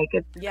 Like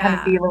it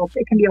can be a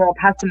little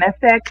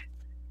pessimistic.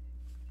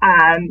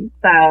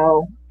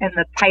 So, and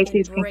the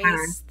Pisces can kind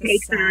of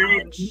take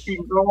that and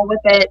roll with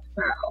it.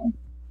 So,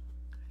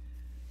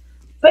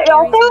 but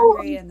also,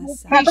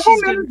 Capricorn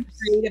Moon is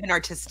creative and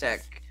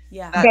artistic.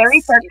 Very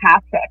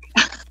sarcastic.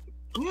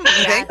 So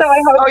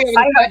I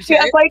hope she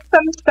has like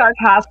some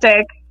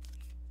sarcastic,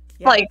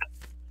 like,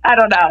 I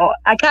don't know.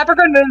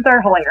 Capricorn Moons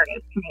are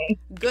hilarious to me.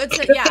 Good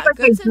sense of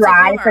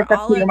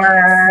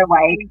humor.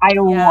 Like I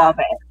love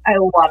it. I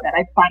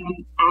find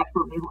them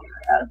absolutely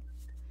hilarious.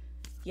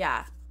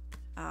 Yeah.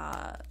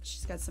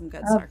 She's got some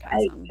good Oh,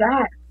 sarcasm.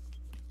 Jack.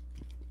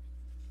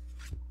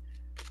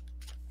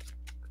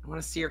 I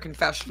want to see her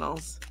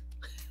confessionals.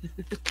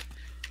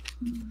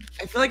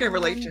 I feel like I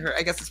relate to her.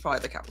 I guess it's probably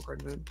the Capricorn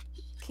moon.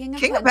 King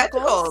of King Pentacles. of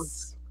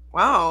Pentacles.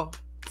 Wow.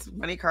 It's a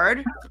money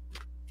card.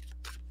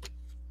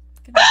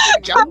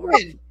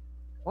 Judgment.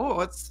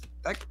 Oh, it's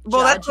that.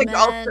 Well, that's like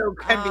also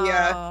can be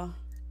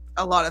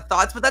a lot of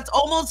thoughts, but that's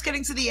almost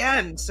getting to the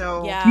end.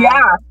 So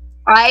yeah,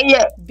 I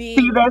see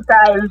this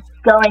as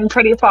going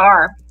pretty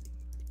far.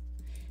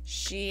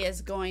 She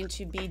is going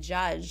to be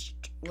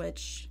judged,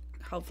 which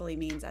hopefully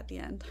means at the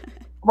end.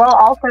 Well,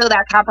 also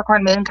that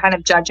Capricorn moon kind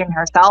of judging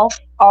herself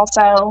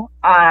also,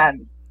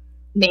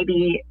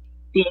 maybe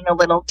being a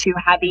little too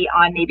heavy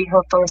on maybe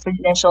her first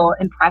initial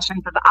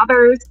impressions of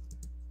others.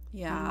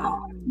 Yeah.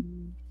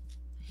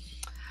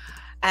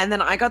 And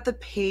then I got the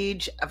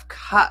Page of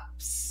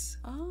Cups.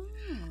 Oh.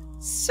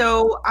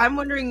 So I'm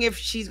wondering if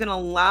she's going to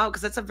allow,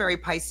 because that's a very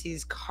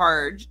Pisces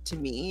card to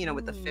me, you know,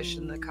 with the fish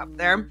in the cup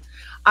there.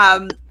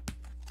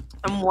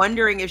 I'm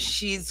wondering if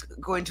she's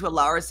going to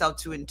allow herself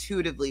to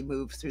intuitively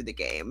move through the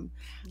game.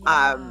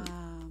 Yeah.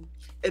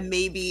 And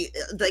maybe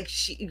like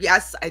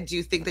yes, I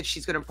do think that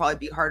she's going to probably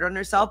be hard on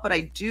herself, but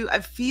I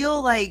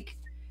feel like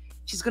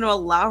she's going to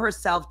allow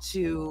herself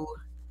to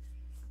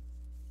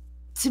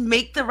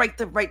make the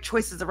right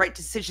choices, the right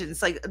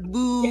decisions, like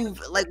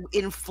move like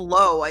in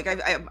flow. Like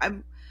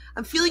I'm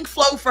feeling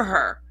flow for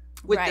her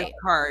with this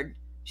card.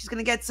 She's going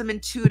to get some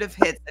intuitive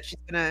hits that she's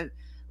going to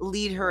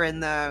lead her in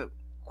the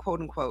quote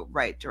unquote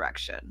right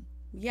direction.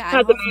 Yeah,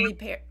 and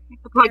hopefully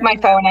plug my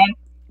phone in.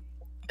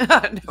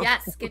 No.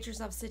 Yes, get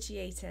yourself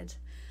situated.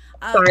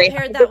 Sorry.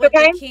 Paired that with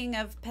the King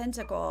of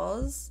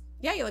Pentacles.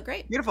 Yeah, you look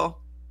great. Beautiful.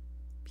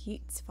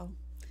 Beautiful.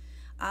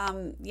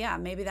 Yeah,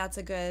 maybe that's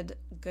a good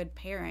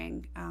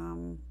pairing.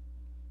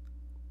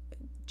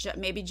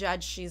 Maybe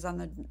judge, she's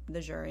on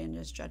the jury and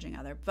just judging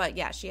other. But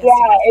yeah, she has to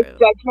go it's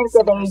judgment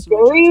giving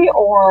jury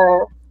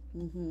or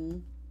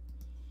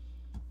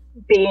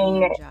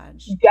being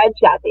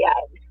judged at the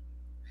end.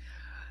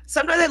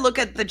 Sometimes I look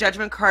at the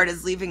Judgment card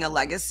as leaving a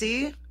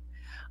legacy.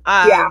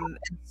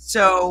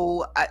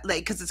 So like,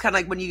 because it's kind of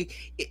like when you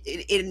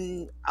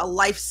in a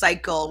life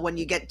cycle, when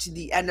you get to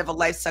the end of a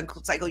life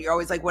cycle, you're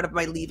always like, what am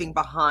I leaving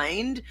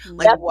behind?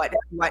 Like what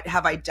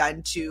have I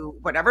done to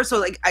whatever? So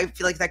like I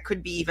feel like that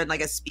could be even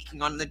like a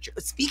speaking on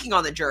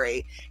the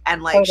jury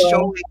and like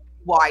showing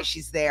why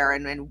she's there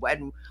and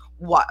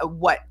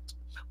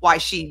why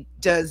she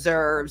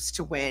deserves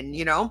to win,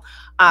 you know.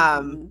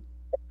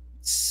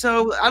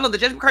 So I don't know, the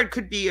Judgment card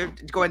could be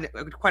going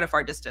quite a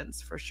far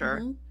distance for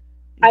sure.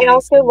 I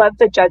also love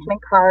the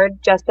Judgment card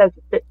just as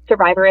the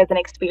Survivor as an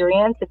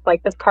experience. It's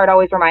like this card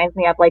always reminds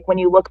me of like when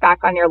you look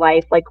back on your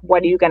life, like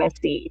what are you going to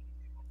see?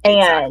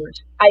 And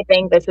I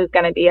think this is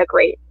going to be a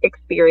great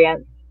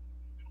experience.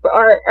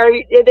 Or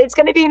it's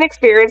going to be an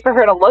experience for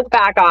her to look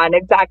back on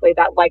exactly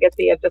that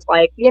legacy of just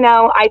like, you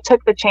know, I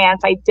took the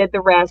chance, I did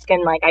the risk,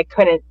 and like I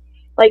couldn't,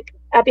 like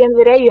at the end of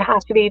the day, you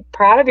have to be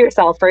proud of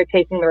yourself for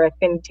taking the risk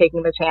and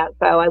taking the chance.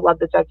 So I love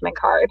the Judgment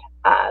card,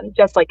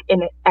 just like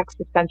in an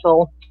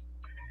existential,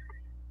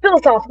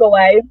 philosophical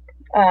way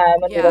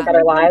when we look at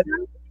our lives.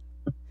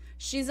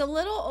 She's a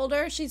little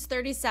older. She's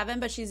 37,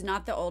 but she's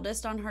not the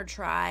oldest on her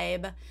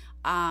tribe.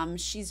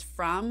 She's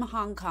from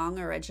Hong Kong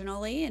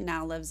originally and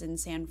now lives in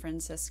San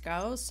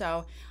Francisco.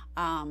 So,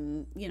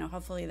 you know,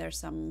 hopefully there's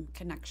some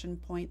connection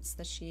points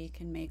that she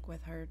can make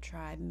with her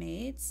tribe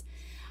mates.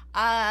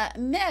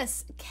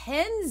 Miss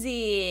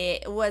Kenzie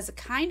was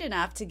kind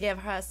enough to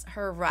give us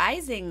her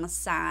rising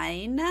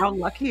sign. How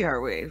lucky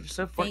are we?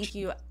 So fortunate. Thank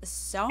you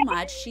so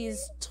much.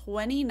 She's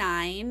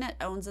 29,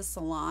 owns a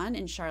salon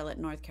in Charlotte,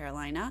 North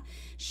Carolina.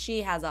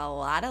 She has a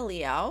lot of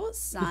Leo,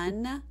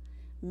 Sun,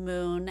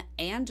 Moon,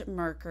 and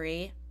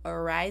Mercury, a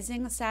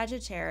rising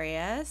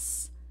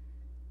Sagittarius,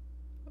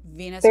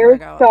 Venus, There's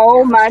Virgo.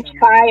 So much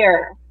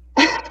fire.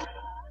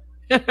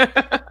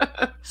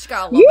 She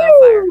got a little bit of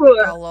fire.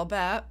 Got a little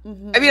bit.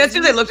 I mean, as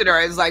soon as I looked at her,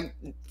 I was like,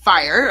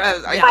 fire.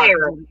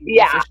 Fire.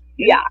 Yeah,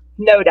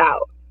 no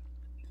doubt.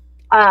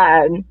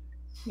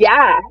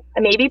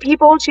 Maybe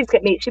people, she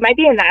might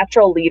be a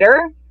natural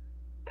leader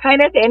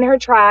kind of in her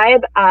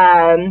tribe.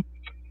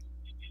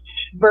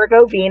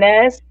 Virgo,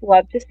 Venus,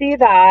 love to see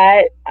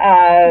that.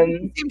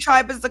 Same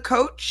tribe as the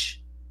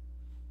coach?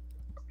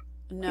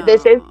 No.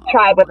 This is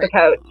tribe with the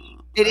coach.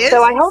 It is?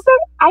 So I hope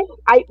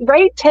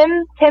that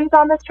Tim's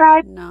on this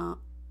tribe? No.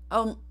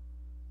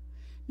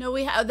 No,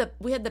 we had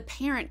the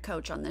parent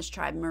coach on this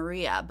tribe,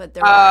 Maria, but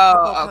there were a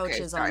couple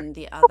coaches on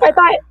the other. I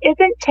thought,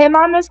 isn't Tim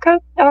on this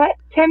coach?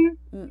 Tim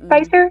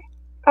Spicer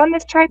on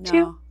this tribe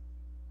too?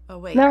 Oh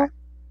wait. No.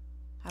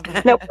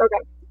 Nope. Okay.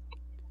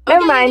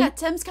 Never mind. Yeah,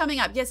 Tim's coming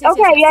up. Yes.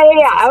 Okay.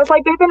 Yes. I was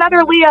like, there's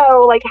another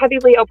Leo, like heavy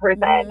Leo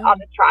person on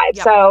this tribe.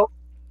 Yep. So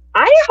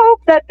I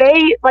hope that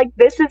they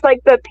this is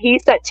like the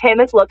piece that Tim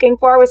is looking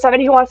for with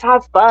somebody who wants to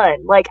have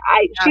fun. Like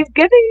she's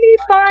giving me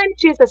fun.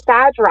 She's a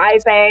Sag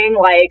rising.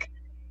 Like,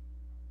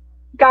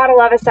 gotta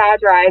love a Sag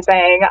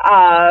rising.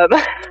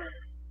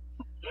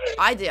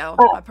 I do.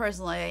 I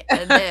personally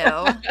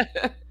do.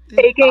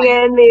 Taking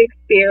in the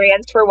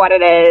experience for what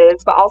it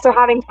is, but also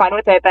having fun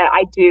with it. But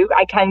I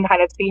can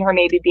kind of see her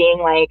maybe being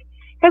like,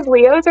 because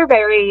Leos are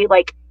very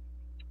like,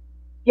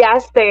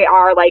 yes, they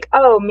are like,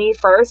 oh, me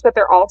first, but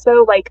they're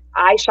also like,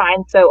 I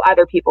shine so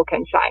other people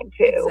can shine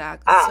too.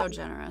 Exactly. So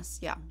generous.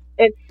 Yeah.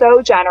 It's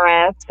so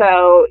generous.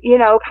 So, you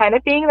know, kind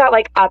of being that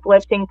like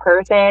uplifting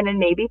person, and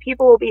maybe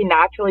people will be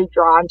naturally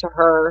drawn to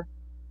her.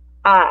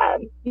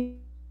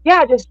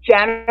 Yeah, just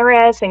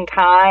generous and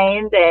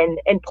kind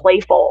and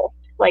playful.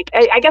 Like,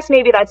 I guess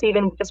maybe that's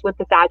even just with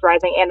the Sag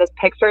rising and this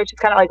picture. She's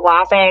kind of like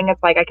laughing.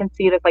 It's like I can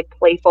see this like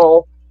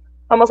playful,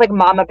 almost like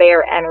mama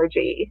bear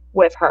energy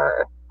with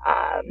her.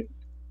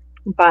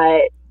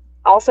 But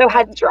also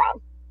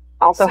headstrong.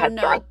 Also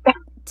headstrong.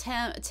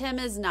 Tim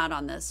is not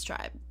on this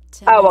tribe.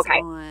 Tim is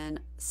on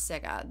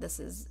Siga. This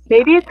is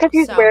maybe it's because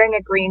he's wearing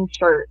a green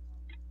shirt.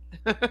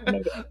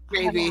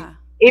 Maybe. Yeah.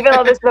 Even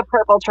though this is a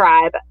purple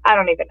tribe, I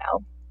don't even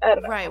know.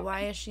 Right?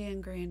 Why is she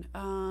in green?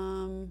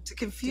 To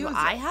confuse. Do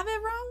I have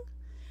it wrong?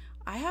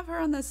 I have her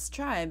on this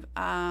tribe.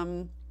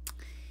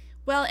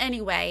 Well,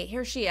 anyway,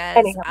 here she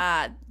is.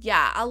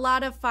 Yeah, a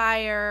lot of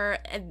fire.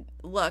 And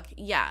look,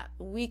 yeah,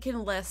 we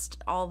can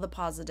list all the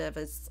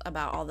positives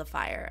about all the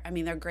fire. I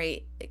mean, they're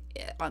great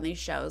on these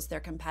shows. They're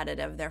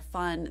competitive. They're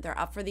fun. They're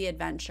up for the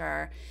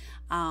adventure.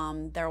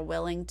 They're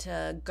willing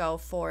to go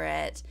for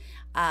it.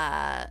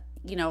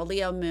 You know,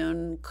 Leo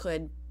Moon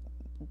could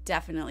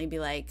definitely be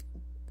like,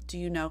 do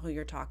you know who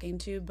you're talking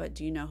to, but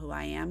do you know who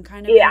I am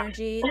kind of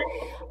energy.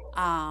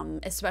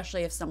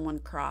 Especially if someone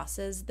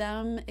crosses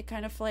them, it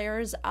kind of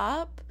flares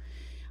up.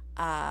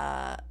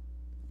 But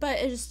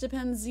it just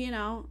depends, you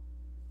know,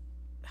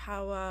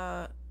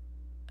 how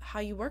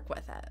you work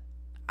with it.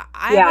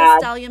 I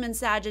have a stellium in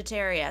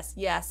Sagittarius.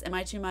 Yes. Am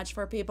I too much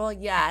for people?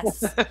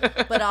 Yes.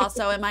 But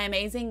also, am I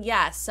amazing?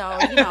 Yes. So,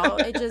 you know,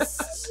 it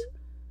just...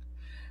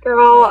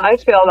 Girl, I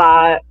feel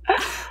that.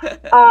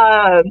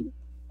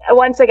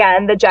 Once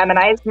again, the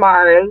Gemini's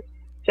Mars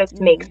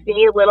just makes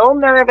me a little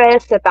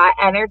nervous that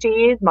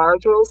energy,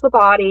 Mars rules the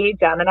body,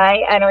 Gemini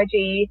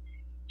energy,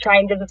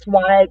 trying to just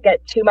want to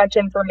get too much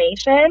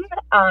information.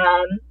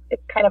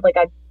 It's kind of like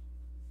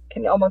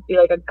can almost be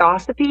like a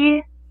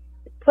gossipy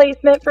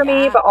placement for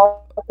me, but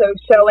also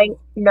showing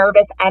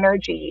nervous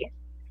energy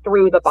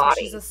through the body.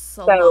 So she's a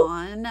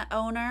salon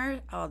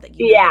owner? Oh, that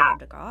you know how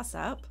to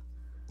gossip.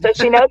 So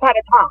she knows how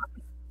to talk.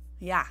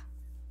 Yeah.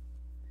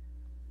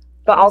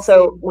 But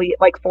also,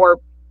 like for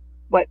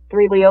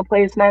 3 Leo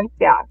placements?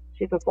 Yeah,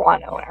 she's a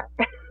salon owner.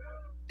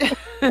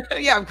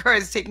 Yeah, of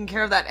course, taking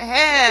care of that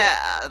hair.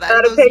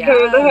 Gotta take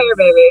care of the hair,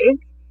 baby.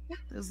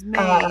 Those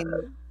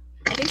mane.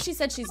 I think she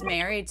said she's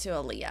married to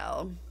a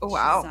Leo. Oh,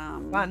 wow.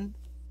 Fun.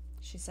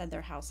 She said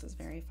their house is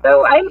very fun.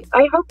 So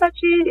I hope that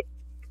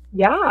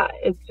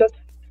it's just,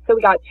 so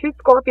we got 2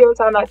 Scorpios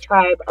on that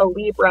tribe, a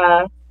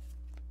Libra.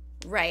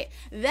 Right.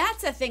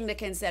 That's a thing to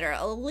consider.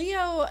 A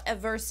Leo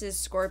versus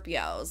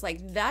Scorpios. Like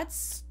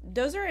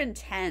those are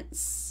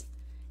intense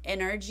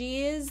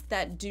energies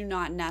that do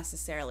not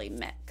necessarily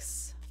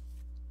mix.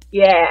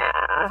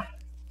 Yeah.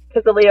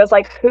 Because the Leo's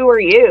like, who are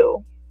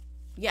you?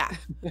 Yeah.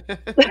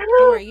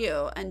 Who are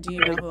you? And do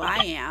you know who I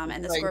am?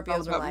 And the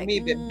Scorpios are like,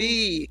 me,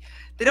 baby.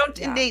 They don't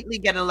innately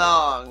get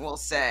along, we'll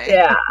say.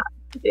 Yeah.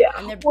 Yeah.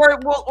 Or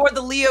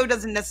the Leo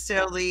doesn't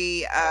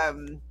necessarily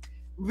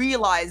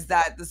realize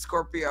that the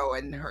Scorpio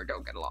and her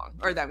don't get along,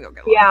 or them don't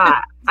get along.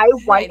 Yeah, I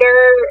wonder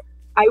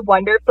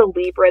if the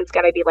Libra is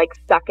gonna be like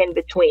stuck in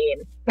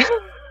between,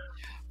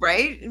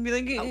 right? And be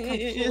like,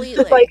 completely,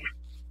 just like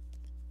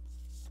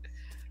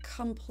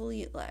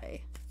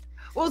completely.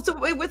 Well, so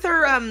with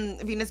her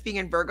Venus being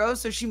in Virgo,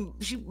 so she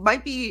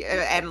might be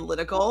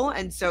analytical,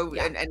 and so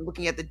and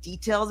looking at the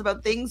details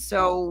about things.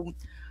 So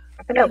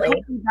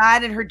definitely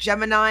that, and her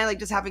Gemini, like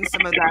just having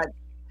some of that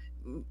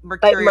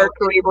Mercury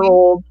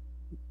ruled.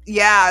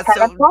 Yeah,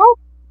 so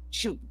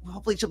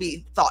hopefully she'll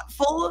be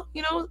thoughtful,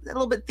 you know, a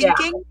little bit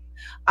thinking,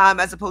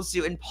 as opposed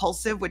to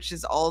impulsive, which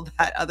is all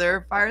that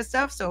other fire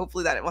stuff. So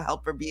hopefully that it will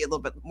help her be a little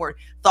bit more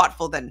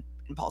thoughtful than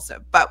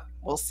impulsive, but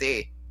we'll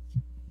see.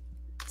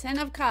 10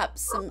 of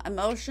Cups, some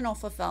emotional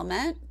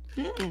fulfillment.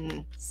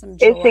 Some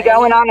joy. Is she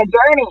going on a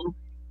journey?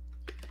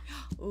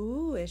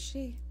 Ooh, is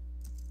she?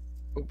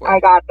 Oh, I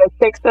got the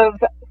 6 of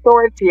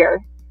Swords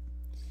here.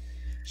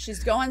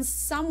 She's going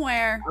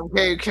somewhere.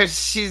 Okay, because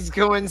she's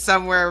going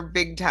somewhere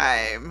big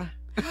time.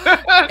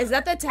 Is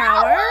that the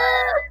Tower?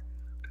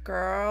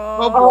 Girl.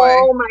 Oh, boy.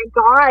 Oh, my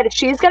God.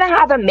 She's going to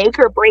have a make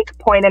or break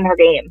point in her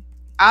game.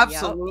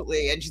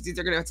 Absolutely. Yep. And she's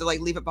either going to have to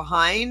like leave it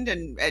behind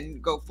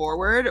and go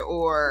forward,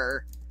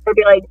 or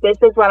be like, this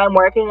is what I'm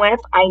working with.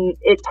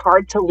 It's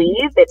hard to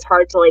leave. It's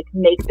hard to like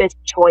make this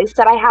choice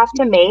that I have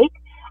to make.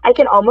 I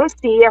can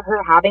almost see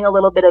her having a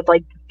little bit of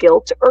like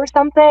guilt or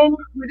something.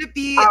 Would it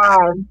be...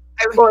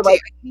 I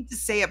need to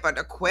say it, but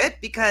a quit,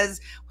 because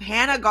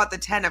Hannah got the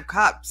 10 of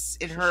Cups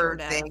in her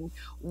thing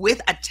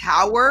with a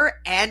Tower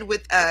and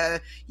with a,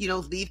 you know,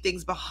 leave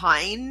things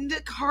behind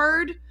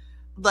card.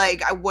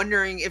 Like, I'm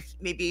wondering if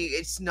maybe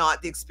it's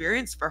not the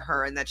experience for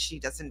her and that she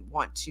doesn't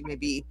want to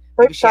maybe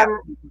For maybe she some,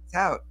 actually works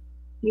out.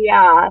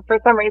 yeah, for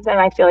some reason,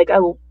 I feel like a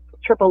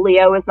triple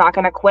Leo is not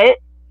going to quit,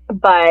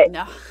 but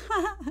No.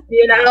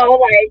 you know,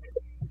 like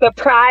the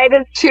pride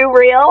is too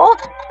real.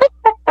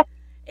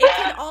 It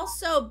could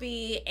also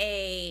be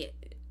a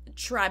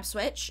tribe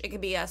switch. It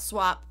could be a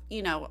swap,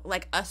 you know,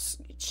 like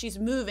she's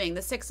moving.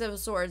 The Six of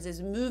Swords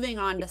is moving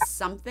on to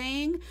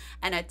something,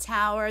 and a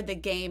tower, the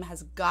game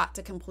has got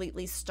to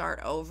completely start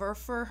over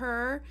for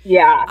her.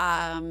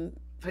 Yeah.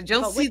 But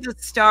you'll see the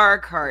star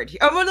card.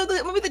 Oh, well,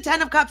 no, maybe the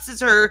Ten of Cups is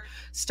her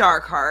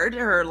star card,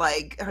 her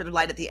light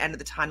at the end of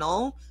the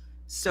tunnel.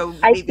 So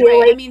I maybe, feel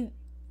like, I mean,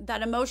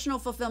 that emotional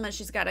fulfillment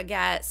she's got to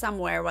get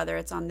somewhere, whether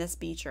it's on this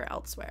beach or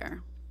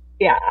elsewhere.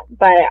 yeah,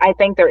 but I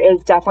think there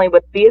is definitely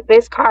with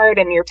this card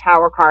and your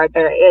tower card,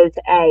 there is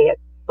a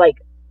like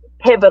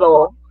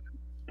pivotal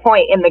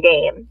point in the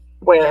game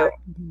where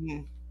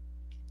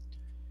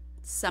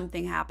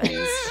something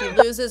happens. She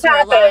loses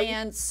her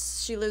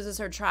alliance. She loses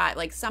her tribe.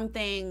 Like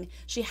something,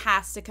 she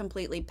has to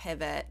completely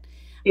pivot.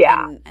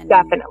 Yeah, and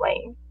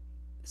definitely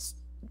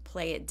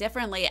play it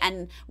differently.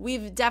 And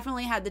we've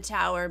definitely had the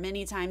tower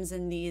many times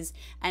in these,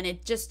 and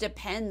it just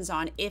depends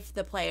on if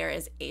the player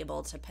is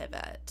able to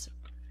pivot.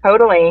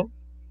 Totally.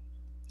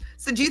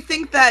 So do you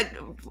think that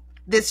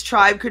this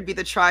tribe could be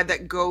the tribe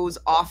that goes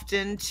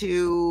often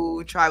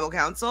to tribal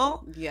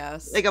council?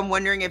 Yes. Like, I'm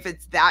wondering if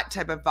it's that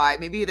type of vibe.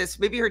 Maybe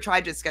her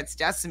tribe just gets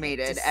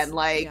decimated and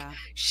like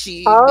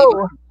she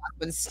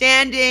when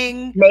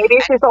standing. Maybe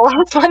she's the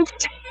last one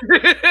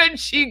standing. And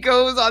she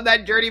goes on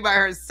that journey by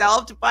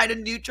herself to find a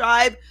new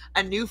tribe,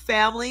 a new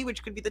family,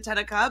 which could be the Ten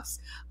of Cups.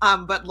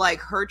 But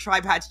like her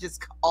tribe had to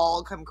just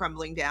all come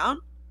crumbling down.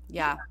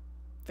 Yeah.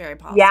 Very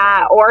possible.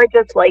 Yeah, or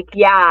just like,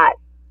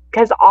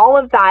 because all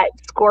of that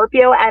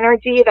Scorpio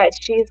energy that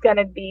she's going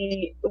to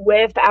be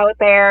with out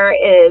there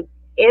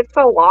it's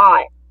a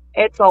lot.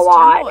 It's a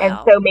lot. Turmoil, and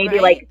so maybe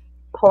like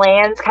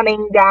plans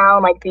coming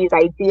down, like these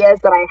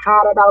ideas that I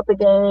had about the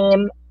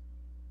game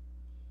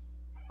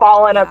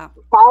falling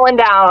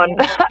down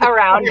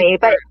around me.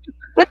 But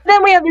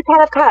then we have the Ten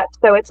of Cups.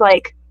 So it's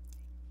like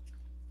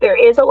there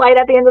is a light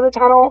at the end of the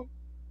tunnel.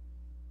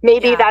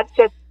 Maybe that's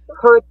just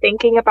her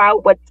thinking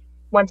about what's,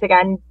 once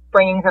again,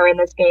 bringing her in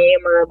this game,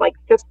 or like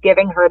just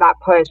giving her that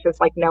push,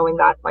 just like knowing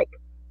that like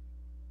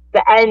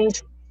the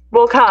end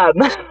will come.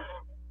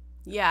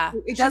 Yeah,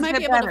 she might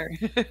be able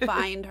to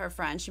find her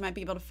friends. She might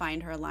be able to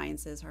find her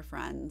alliances, her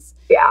friends.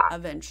 Yeah,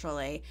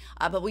 eventually.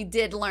 But we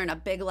did learn a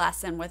big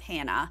lesson with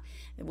Hannah.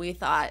 We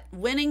thought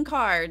winning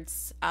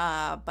cards,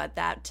 but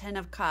that Ten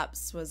of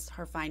Cups was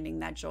her finding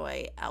that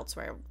joy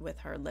elsewhere with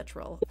her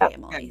literal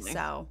family.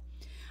 So.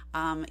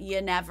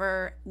 You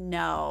never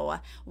know.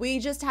 We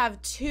just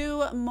have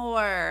two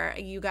more,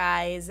 you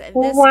guys.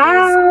 This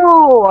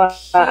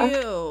is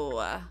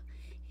Q.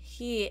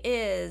 He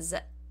is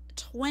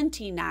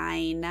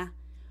 29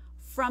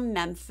 from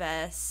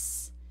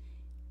Memphis.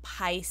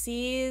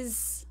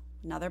 Pisces.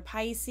 Another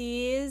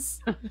Pisces.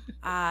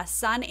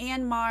 Sun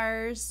and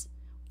Mars.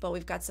 But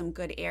we've got some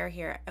good air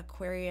here.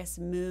 Aquarius,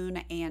 Moon,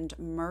 and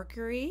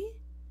Mercury.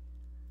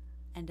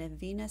 And a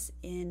Venus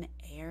in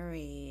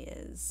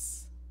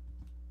Aries.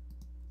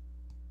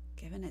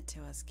 Giving it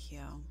to us, Q.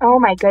 Oh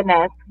my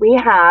goodness. We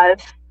have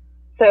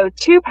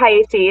two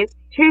Pisces,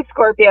 two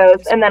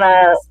Scorpios, and then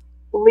a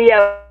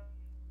Leo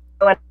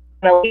and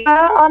a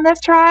Libra on this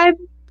tribe.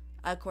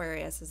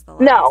 Aquarius is the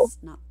last.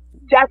 No,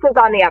 Jess is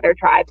on the other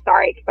tribe.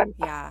 Sorry.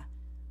 Yeah.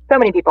 So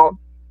many people.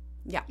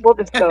 Yeah. We'll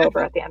just go over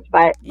at the end.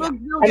 But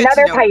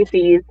another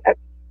Pisces,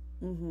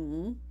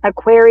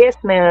 Aquarius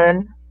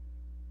Moon.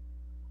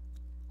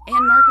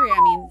 And Mercury,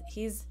 I mean,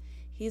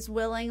 he's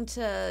willing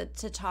to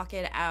talk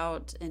it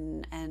out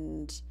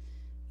and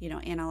you know,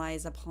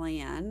 analyze a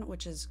plan,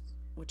 which is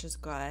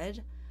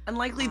good. And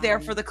likely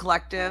there for the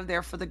collective,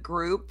 there for the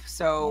group.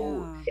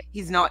 So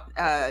he's not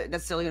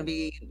necessarily going to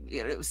be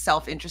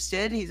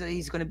self-interested.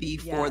 He's going to be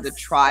for the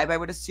tribe, I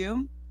would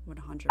assume.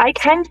 100%. I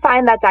can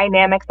find that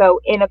dynamic though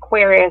in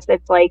Aquarius.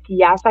 It's like,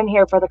 yes, I'm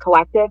here for the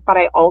collective, but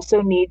I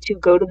also need to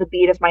go to the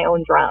beat of my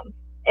own drum.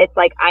 It's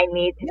like I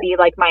need to be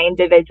like my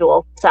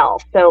individual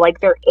self. So like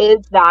there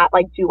is that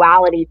like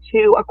duality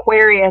to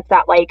Aquarius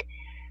that like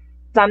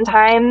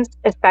sometimes,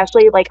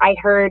 especially like I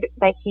heard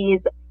that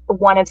he's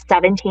one of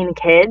 17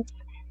 kids.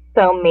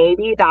 So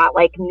maybe that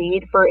like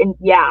need for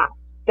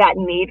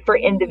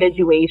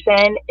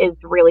individuation is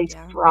really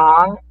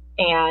strong,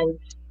 and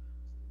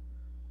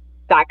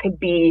that could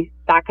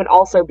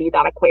also be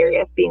that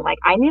Aquarius being like,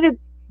 I need to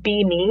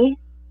be me,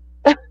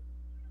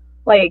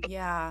 like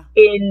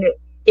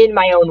in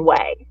my own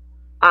way.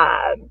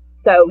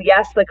 So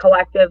yes, the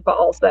collective, but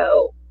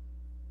also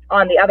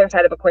on the other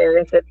side of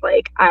Aquarius, it's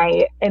like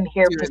I am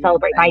here to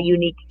celebrate my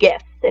unique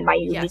gifts and my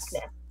uniqueness.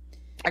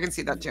 I can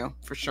see that too,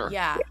 for sure.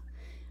 Yeah.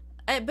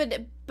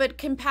 But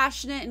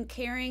compassionate and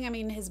caring. I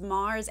mean, his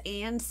Mars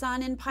and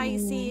Sun in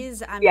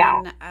Pisces. I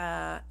mean,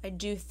 I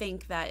do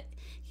think that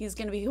he's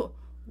going to be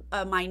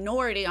a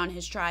minority on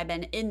his tribe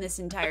and in this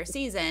entire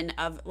season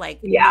of like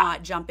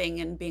not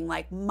jumping and being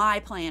like my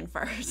plan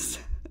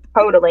first.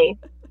 Totally.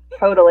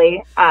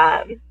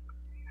 I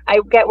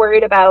get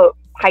worried about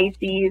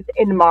Pisces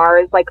in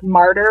Mars, like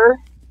martyr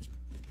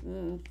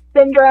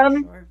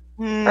syndrome,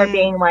 Sure. or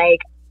being like,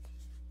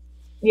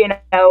 you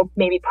know,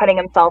 maybe putting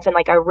himself in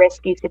like a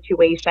risky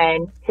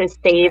situation to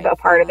save Right, a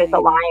part of his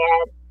feeling.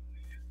 alliance,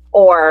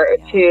 or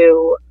Yeah.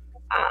 to,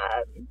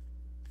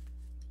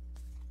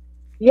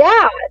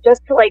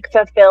 just to like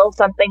fulfill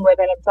something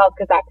within himself.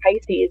 Because that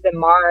Pisces and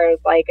Mars,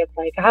 like, it's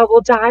like, I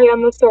will die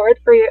on the sword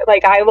for you.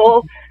 Like, I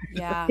will,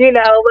 Yeah. you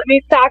know, let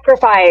me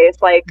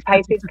sacrifice. Like,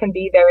 Pisces can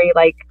be very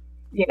like,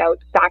 you know,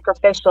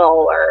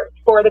 sacrificial or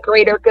for the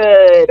greater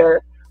good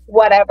or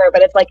whatever.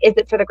 But it's like, is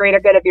it for the greater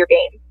good of your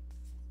game?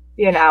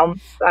 You know,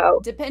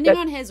 so Depending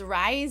on his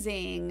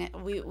rising,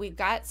 we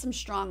got some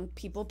strong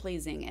people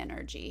pleasing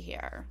energy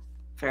here.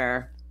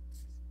 Fair.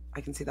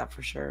 I can see that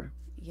for sure.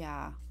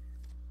 Yeah.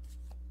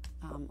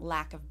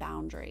 Lack of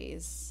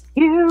boundaries.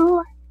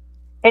 you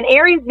and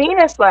Aries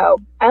Venus, though,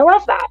 I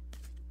love that.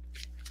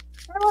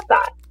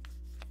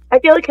 I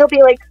feel like he'll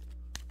be like,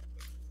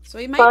 So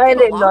he might fun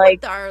get and, along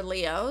like, with our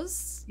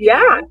Leos. yeah.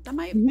 You know, that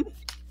might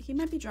he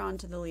might be drawn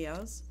to the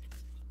Leos,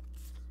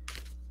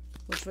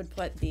 which would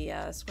put the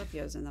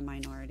Scorpios in the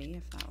minority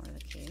if that were the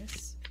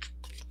case.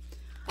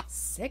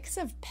 Six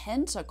of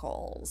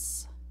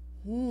Pentacles.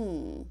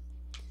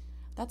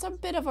 That's a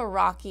bit of a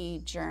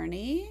rocky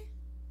journey.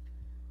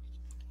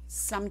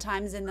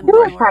 Sometimes in the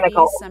minority,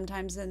 Pentacles.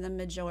 sometimes in the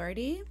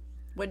majority.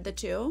 Would the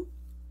two?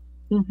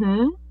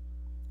 mm-hmm.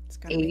 It's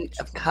gotta be a Eight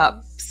of choice.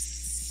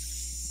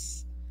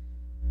 Cups.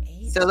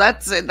 Eight. So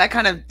that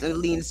kind of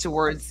leans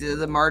towards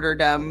the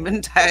martyrdom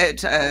and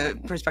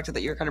perspective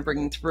that you're kind of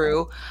bringing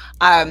through.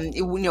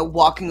 You know,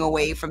 walking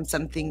away from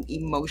something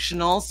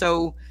emotional.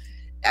 So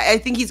I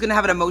think he's going to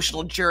have an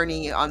emotional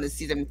journey on this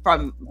season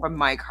from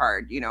my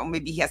card. You know,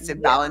 maybe he has to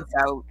balance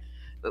out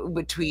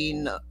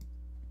between,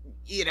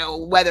 you know,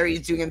 whether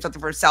he's doing something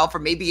for himself, or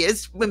maybe he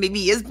is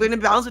going to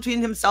balance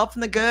between himself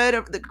and the good,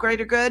 or the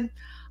greater good.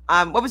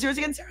 What was yours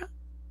again, Sarah?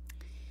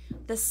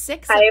 The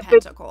Six of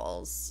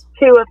Pentacles.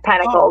 Two of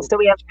Pentacles. So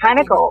we have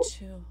Pentacles.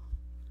 Two.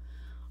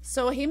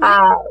 So he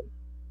might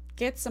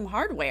get some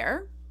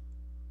hardware.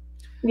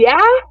 Yeah,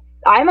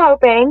 I'm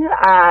hoping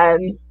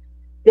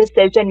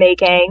decision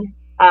making,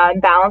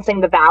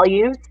 balancing his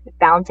values,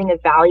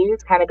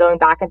 kind of going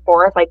back and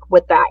forth, like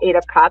with that Eight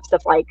of Cups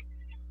of like,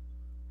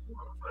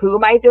 who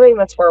am I doing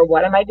this for?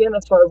 What am I doing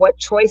this for? What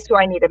choice do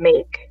I need to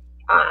make?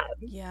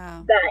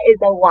 That is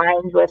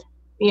aligned with,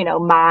 you know,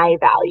 my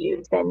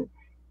values,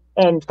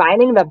 and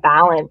finding the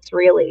balance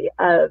really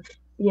of,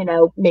 you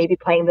know, maybe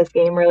playing this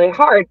game really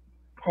hard,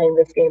 playing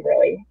this game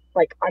really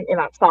like in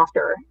that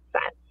softer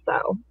sense.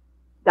 So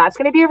that's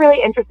going to be a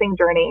really interesting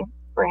journey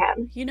for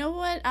him. You know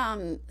what?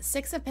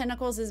 Six of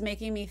Pentacles is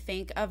making me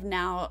think of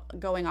now,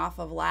 going off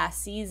of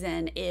last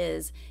season,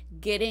 is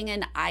getting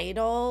an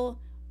idol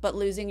but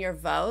losing your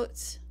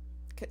vote.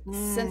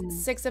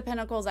 Six of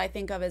Pentacles I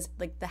think of as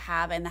like the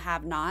have and the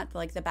have not,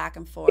 like the back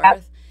and forth.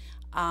 Yep.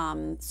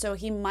 So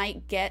he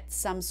might get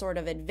some sort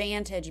of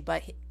advantage,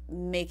 but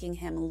making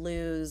him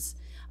lose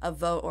a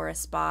vote or a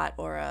spot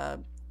or a,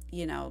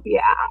 you know,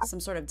 some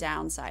sort of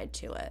downside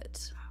to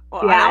it.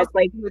 Well, yeah, it's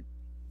like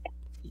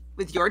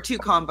with your two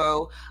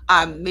combo,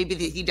 maybe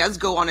he does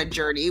go on a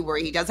journey where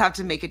he does have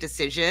to make a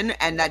decision,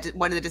 and that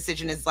one of the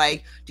decision is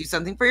like, do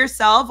something for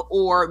yourself,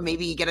 or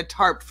maybe you get a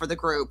tarp for the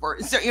group, or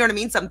so, you know what I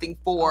mean, something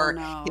for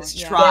his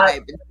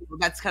tribe. And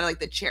that's kind of like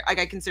the like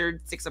I consider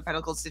Six of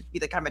Pentacles to be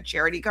like kind of a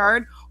charity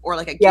card, or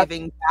like a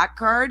giving back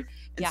card.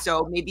 And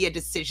so maybe a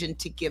decision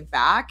to give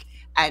back,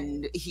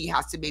 and he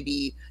has to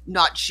maybe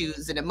not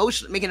choose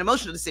make an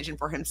emotional decision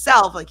for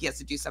himself. Like he has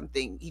to do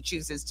something. He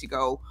chooses to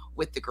go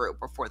with the group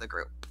or for the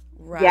group.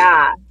 Right.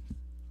 Yeah,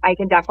 I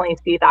can definitely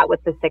see that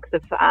with the Six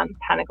of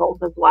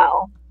Pentacles as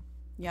well.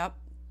 Yep.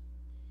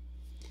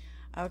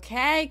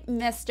 Okay,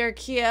 Mr.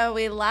 Q,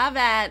 we love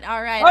it.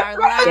 All right, our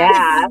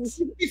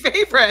last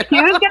favorite. Q's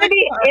going to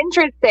be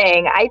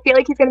interesting. I feel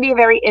like he's going to be a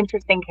very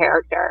interesting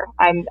character.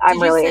 I'm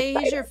really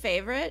excited. He's your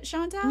favorite,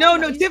 Chantele? No,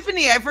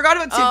 Tiffany. I forgot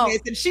about Tiffany. I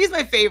said she's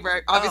my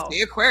favorite.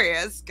 Obviously,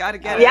 Aquarius. Gotta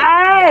get it.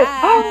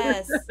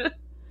 Yes.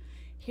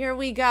 Here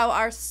we go.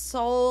 Our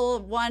soul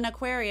one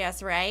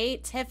Aquarius,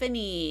 right?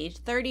 Tiffany,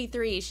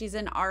 33. She's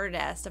an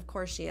artist. Of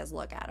course she is.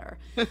 Look at her.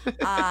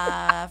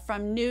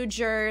 From New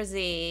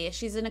Jersey.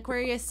 She's an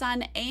Aquarius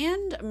sun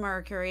and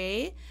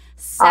Mercury.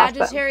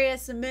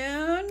 Sagittarius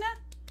moon.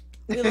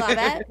 We love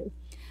it.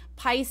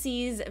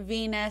 Pisces,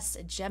 Venus,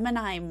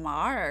 Gemini,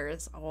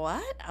 Mars.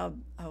 What a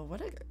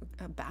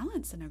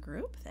balance in a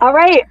group there. All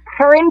right.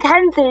 Her and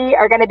Kenzie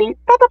are going to be...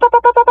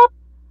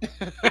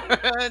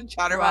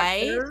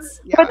 right?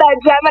 With that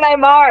Gemini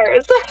Mars.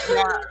 Gemini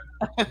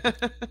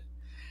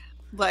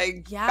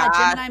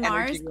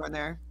Mars.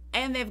 There.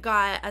 And they've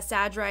got a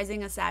Sag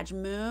rising, a Sag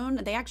moon.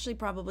 They actually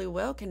probably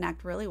will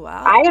connect really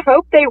well. I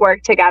hope they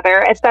work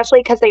together, especially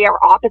because they are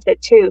opposite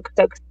too.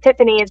 So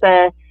Tiffany is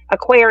a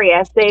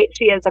Aquarius.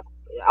 She is a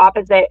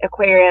opposite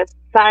Aquarius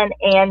sun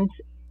and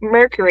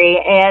Mercury,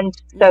 and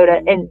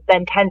and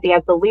then Kenzie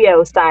has the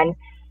Leo sun,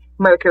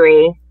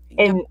 Mercury,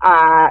 and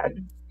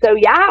so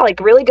yeah,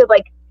 like really good,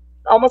 like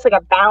almost like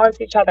a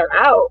balance each other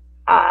out.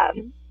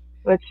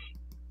 which,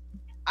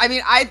 I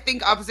mean, I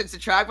think opposites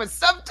attract, but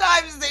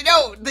sometimes they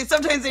don't.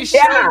 Sometimes they show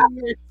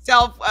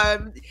yourself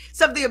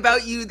something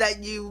about you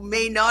that you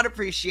may not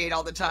appreciate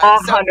all the time.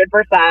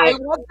 100%. I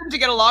want them to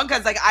get along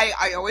because, like,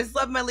 I always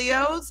love my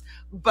Leos,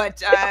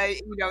 but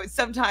you know,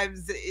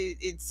 sometimes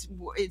it's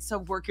a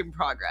work in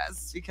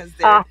progress because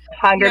they're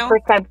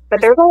 100%. But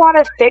there's a lot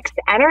of fixed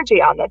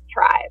energy on this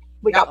tribe.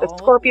 We got the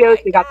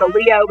Scorpios, we got the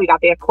Leo, we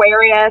got the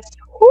Aquarius.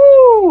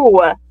 Whoo!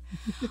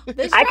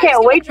 I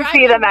can't wait to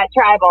see them at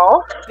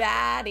Tribal.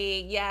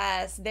 Batty,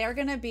 yes. They're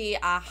going to be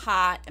a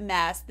hot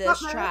mess, this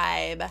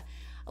tribe.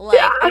 Like,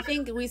 I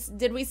think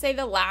did we say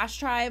the last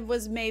tribe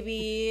was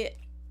maybe,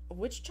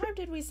 which tribe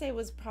did we say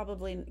was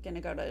probably going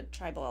to go to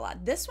Tribal a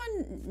lot? This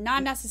one,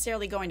 not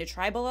necessarily going to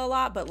Tribal a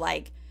lot, but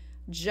like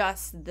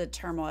just the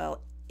turmoil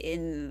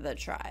in the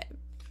tribe.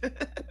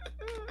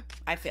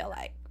 I feel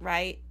like,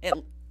 right?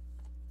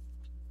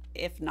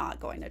 If not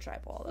going to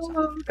Tribal all the time.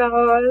 Oh,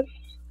 gosh.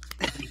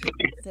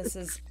 This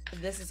is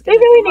maybe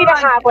we need to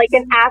have like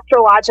an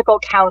astrological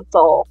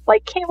council.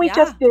 Like, can't we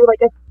just do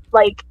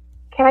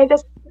can I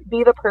just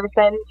be the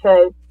person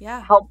to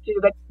help do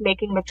the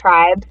making the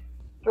tribes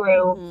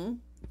through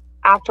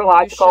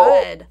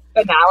astrological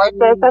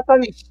analysis? That's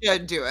what we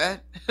should do it.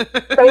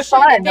 So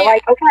fun. They're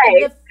like,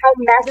 okay, how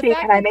messy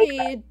can I make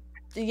it?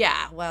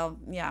 Yeah, well,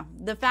 yeah.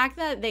 The fact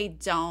that they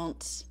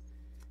don't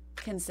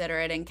consider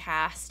it in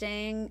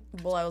casting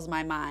blows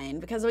my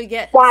mind, because we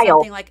get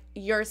something like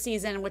your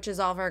season, which is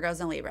all Virgos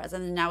and Libras,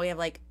 and then now we have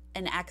like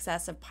an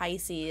excess of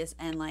Pisces,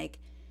 and like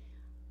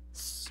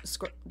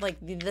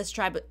this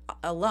tribe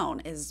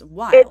alone is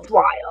wild. It's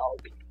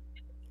wild.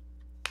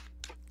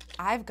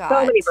 I've got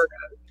so many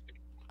Virgos.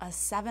 A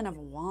 7 of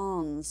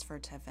Wands for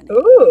Tiffany.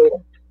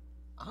 Ooh.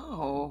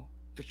 Oh,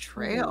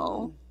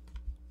 betrayal.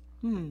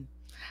 10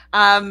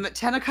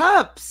 of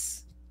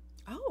Cups.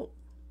 Oh.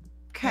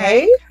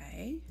 Okay.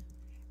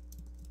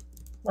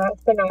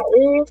 Last but not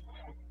least.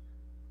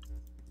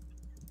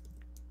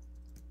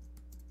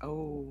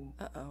 Oh.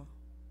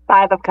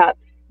 5 of Cups.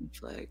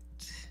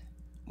 Conflict.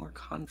 More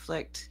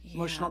conflict.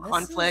 Emotional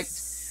conflict.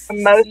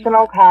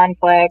 Emotional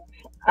conflict.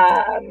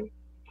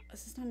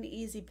 This is not an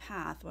easy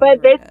path.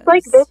 But it's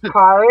like this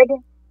card,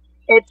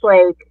 it's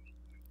like,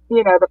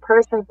 you know, the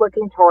person's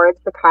looking towards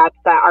the cups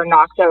that are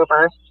knocked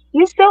over.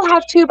 You still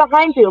have 2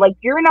 behind you. Like,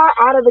 you're not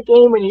out of the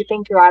game when you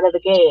think you're out of the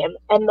game.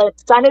 And the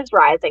sun is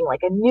rising.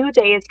 Like, a new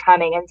day is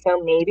coming. And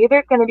so maybe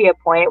there's going to be a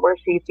point where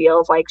she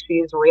feels like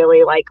she's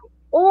really like,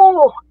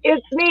 oh,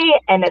 it's me.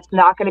 And it's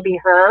not going to be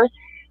her.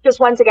 Just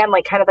once again,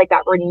 like, kind of like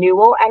that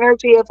renewal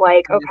energy of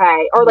like,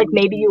 okay. Or like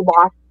maybe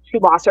she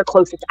lost her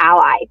closest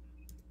ally.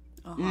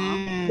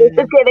 This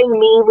is giving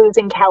me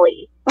losing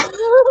Kelly.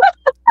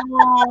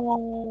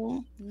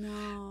 No.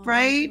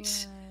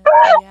 Right?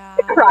 Yeah.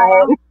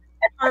 Crying.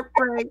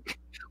 Heartbreak.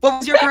 What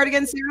was your card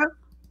again, Sarah?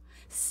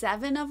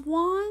 7 of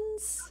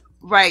Wands.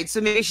 Right.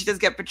 So maybe she does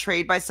get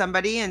betrayed by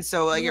somebody, and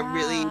so like it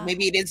really,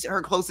 maybe it is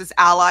her closest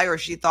ally, or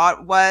she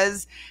thought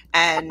was,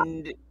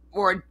 and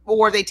or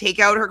they take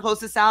out her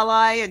closest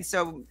ally, and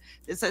so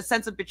it's a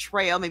sense of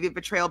betrayal, maybe a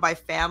betrayal by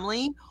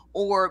family,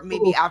 or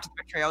maybe after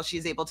the betrayal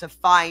she's able to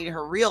find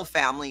her real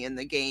family in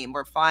the game,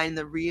 or find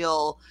the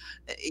real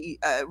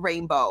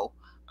rainbow.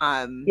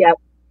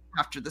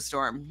 After the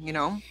storm, you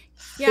know?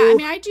 Yeah, I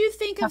mean, I do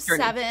think of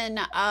 7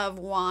 of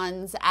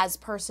Wands as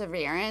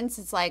perseverance.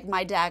 It's like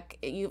my deck,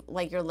 you're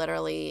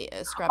literally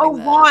scrubbing. Oh,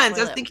 Wands!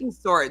 I was thinking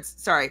swords.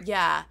 Sorry.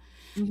 Yeah.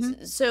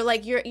 So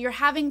like you're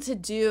having to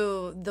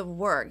do the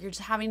work. You're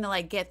just having to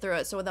like get through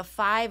it. So with a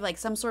 5, like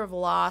some sort of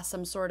loss,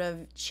 some sort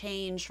of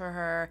change for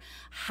her,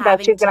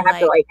 having she's gonna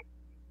have to like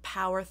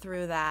power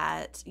through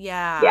that.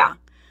 Yeah.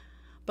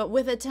 But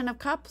with a 10 of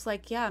Cups,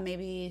 like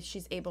maybe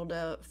she's able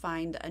to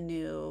find a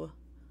new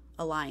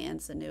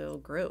alliance, a new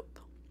group.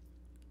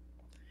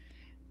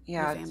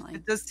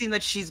 It does seem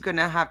that she's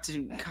gonna have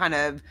to kind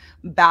of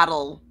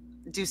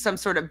do some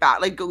sort of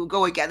battle, like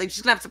go again, like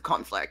she's gonna have some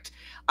conflict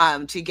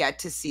to get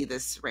to see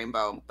this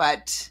rainbow.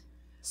 But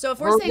so if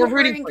we're saying her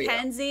and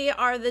Kenzie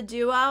are the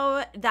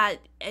duo,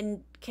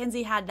 and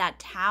Kenzie had that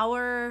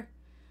tower,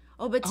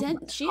 but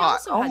she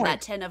also had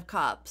that 10 of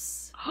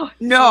Cups.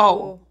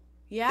 No.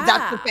 So,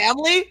 that's the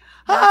family.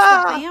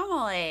 That's the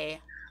family.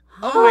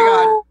 Oh my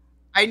god.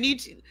 I need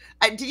to.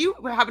 Did you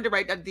happen to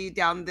write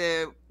down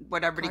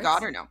what everybody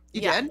got, or no?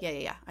 You did?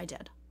 Yeah, I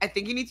did. I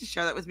think you need to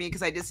share that with me,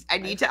 because I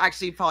need to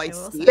actually probably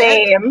see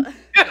Same.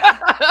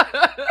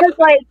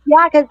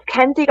 Because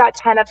Kenzie got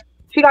 10 of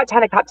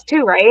Cups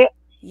too, right?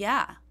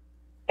 Yeah.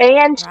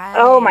 And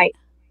oh my,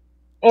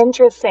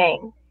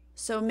 interesting.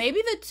 So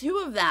maybe the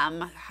 2 of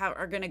them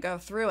are going to go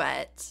through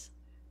it,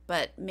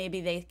 but maybe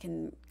they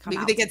can come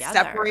out together. Maybe they get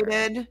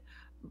separated.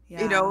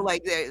 You know,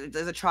 like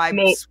there's a tribe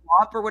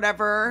swap or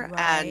whatever,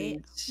 right.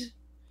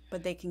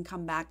 But they can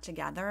come back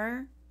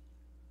together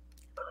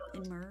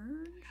and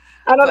merge.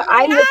 I don't know.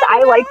 I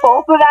like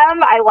both of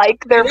them. I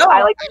like their.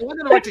 I like. So I'm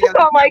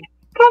like,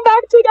 come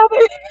back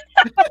together.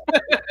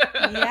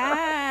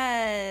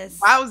 Yes.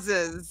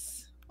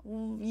 Wowzers.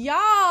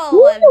 Y'all,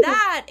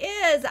 that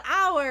is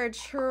our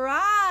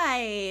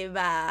tribe.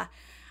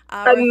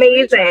 We're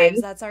three tribes.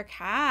 Amazing. That's our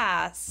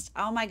cast.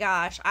 Oh my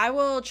gosh. I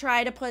will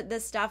try to put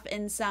this stuff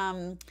in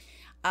some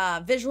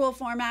visual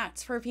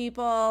formats for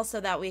people so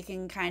that we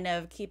can kind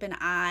of keep an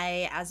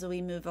eye as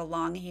we move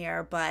along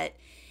here. But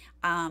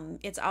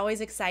it's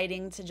always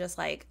exciting to just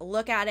like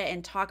look at it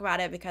and talk about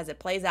it because it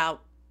plays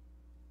out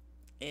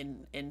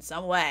in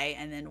some way,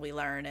 and then we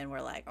learn and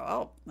we're like,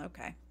 oh,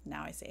 okay,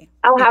 now I see.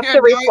 I'll have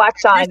to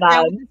reflect on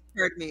what this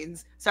card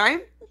means. Sorry?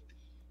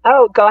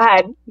 Oh, go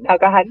ahead. No,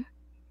 go ahead.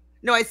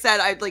 No, I said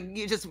I like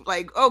you just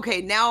like,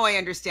 okay, now I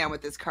understand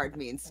what this card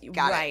means.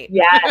 Got it.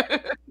 Yes.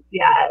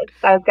 Yes.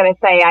 I was gonna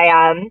say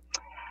I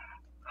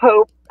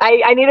hope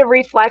I need to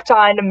reflect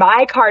on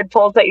my card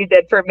pulls that you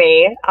did for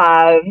me.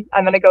 I'm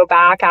gonna go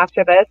back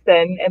after this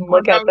and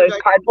look at those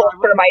card pulls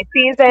for my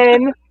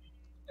season.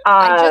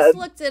 I just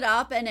looked it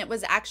up and it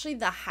was actually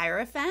the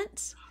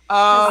Hierophant.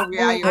 Oh,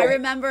 yeah. I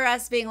remember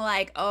us being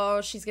like,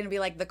 oh, she's going to be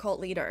like the cult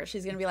leader.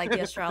 She's going to be like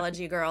the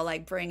astrology girl,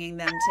 like bringing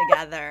them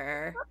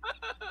together.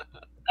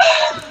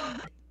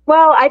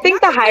 Well, I think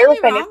the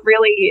Hierophant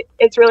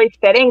is really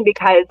fitting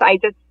because I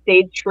just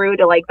stayed true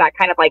to like that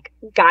kind of like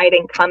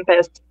guiding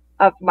compass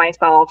of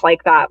myself,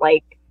 like that,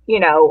 like, you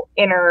know,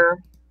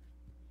 inner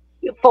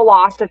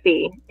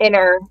philosophy,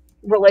 inner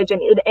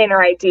religion,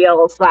 inner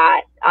ideals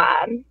that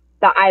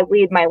I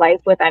lead my life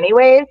with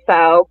anyway.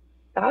 So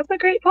that was a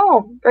great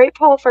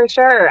pull for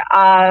sure.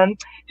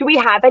 Do we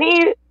have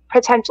any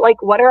potential,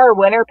 like what are our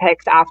winner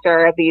picks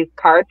after these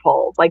card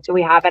pulls? Like, do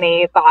we have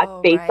any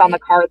thoughts based on the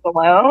cards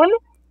alone?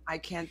 I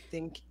can't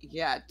think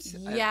yet.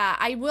 Yeah,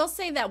 I will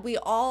say that we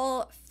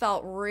all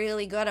felt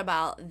really good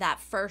about that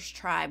first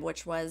tribe,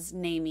 which was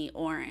Namey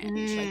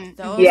Orange. Like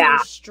those are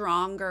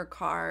stronger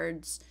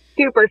cards.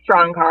 Super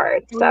strong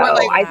cards. So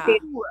like, I see.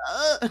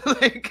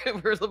 Like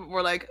we're a little bit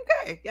more like,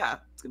 okay, yeah,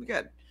 it's gonna be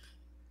good.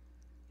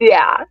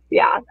 Yeah,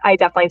 I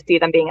definitely see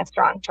them being a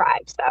strong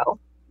tribe. So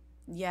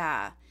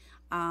yeah,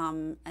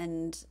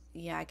 and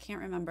yeah, I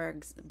can't remember,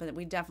 but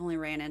we definitely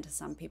ran into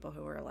some people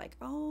who were like,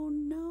 "Oh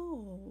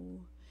no,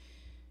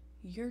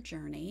 your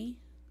journey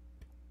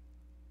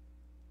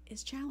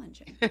is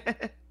challenging."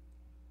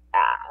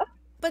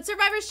 But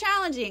Survivor's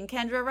challenging,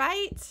 Kendra,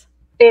 right?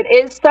 It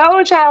is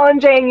so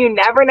challenging. You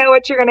never know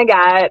what you're going to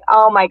get.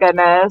 Oh my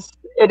goodness.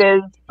 It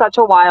is such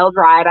a wild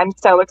ride. I'm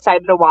so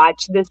excited to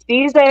watch this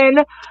season.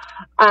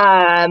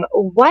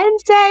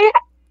 Wednesday,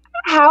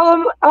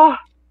 I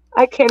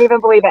can't even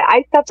believe it.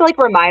 I have to like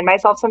remind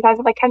myself sometimes.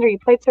 I'm like, Kendra, you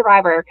played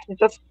Survivor because it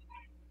just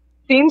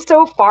seems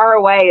so far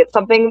away. It's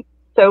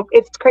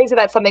crazy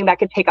that something that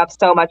could take up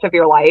so much of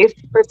your life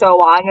for so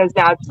long is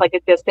now just like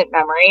a distant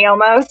memory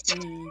almost.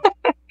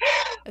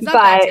 But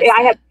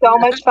I had so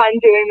much fun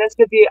doing this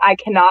with you. I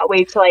cannot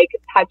wait to like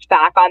touch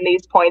back on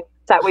these points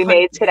that we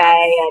made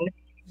today and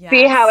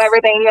see how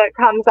everything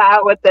comes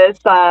out with this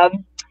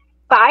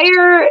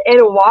fire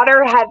and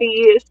water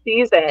heavy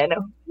season.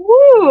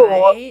 Woo!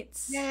 Right?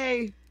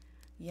 Yay!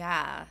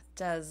 Yeah.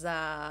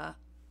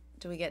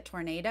 Do we get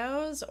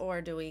tornadoes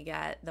or do we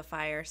get the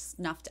fire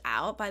snuffed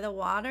out by the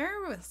water?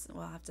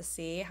 We'll have to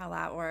see how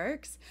that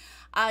works.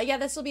 Yeah,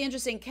 this will be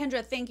interesting.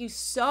 Kendra, thank you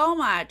so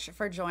much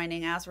for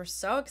joining us. We're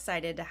so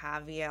excited to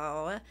have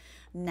you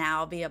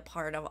now be a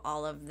part of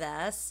all of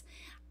this.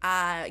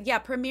 Yeah,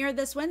 premiere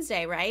this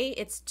Wednesday, right?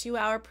 It's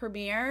 2-hour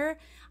premiere.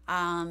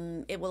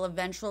 It will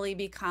eventually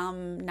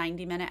become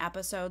 90-minute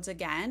episodes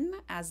again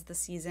as the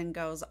season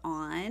goes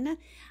on.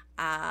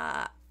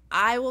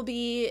 I will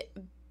be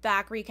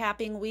back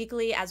recapping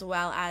weekly as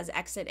well as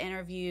exit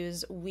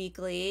interviews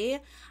weekly.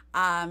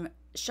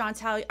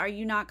 Chantele, are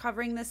you not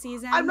covering this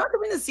season? I'm not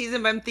covering this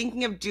season, but I'm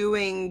thinking of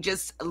doing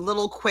just a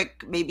little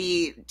quick,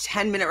 maybe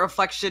 10-minute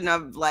reflection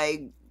of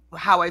like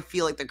how I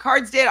feel like the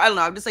cards did. I don't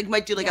know. I'm just like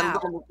might do like a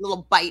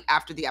little bite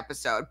after the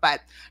episode,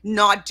 but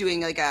not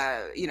doing like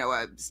a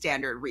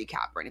standard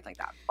recap or anything like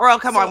that. Or I'll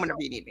come on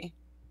whenever you need me.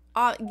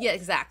 Yeah,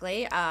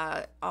 exactly.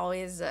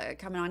 Always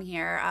coming on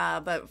here.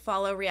 But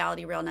follow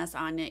Reality Realness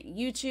on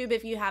YouTube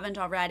if you haven't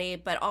already.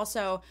 But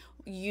also,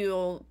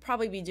 you'll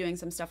probably be doing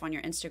some stuff on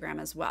your Instagram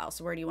as well.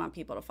 So where do you want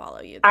people to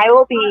follow you? I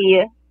will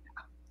be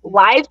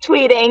live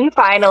tweeting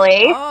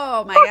finally.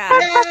 Oh my god!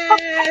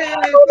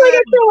 Oh my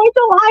god! Can't wait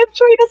to live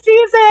tweet a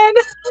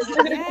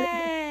season.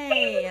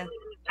 Yay!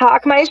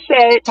 Talk my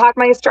shit. Talk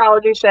my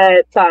astrology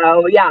shit.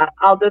 So yeah,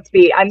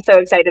 I'm so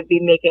excited to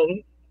be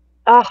making.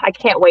 Oh, I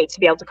can't wait to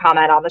be able to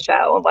comment on the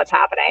show and what's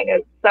happening.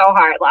 It's so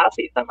hard last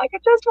season. Like, I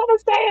just want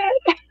to say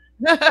it.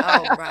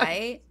 Oh,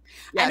 right.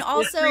 Yes, and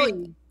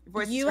also,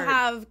 you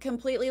have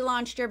completely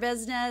launched your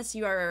business.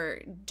 You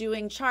are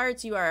doing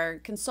charts. You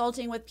are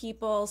consulting with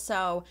people.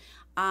 So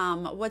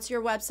what's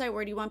your website?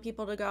 Where do you want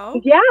people to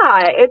go? Yeah,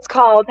 it's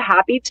called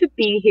Happy to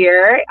Be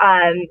Here.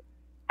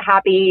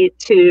 Happy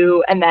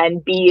to, and then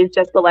B is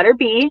just the letter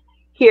B.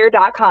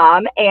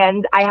 Here.com,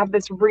 and I have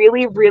this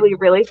really, really,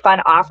 really fun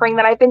offering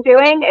that I've been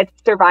doing. It's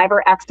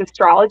Survivor X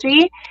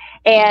Astrology,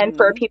 and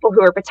for people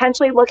who are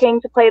potentially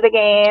looking to play the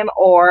game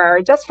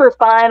or just for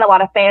fun, a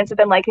lot of fans have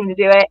been liking to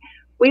do it.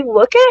 we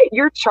look at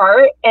your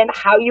chart and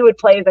how you would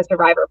play as a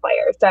Survivor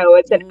player. So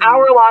it's an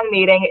hour-long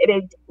meeting. It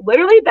has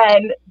literally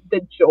been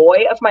the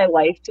joy of my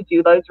life to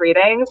do those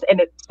readings, and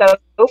it's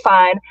so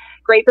fun.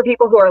 Great for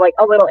people who are like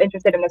a little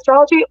interested in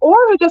astrology or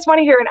who just want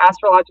to hear an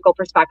astrological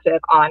perspective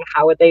on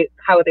how they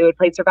would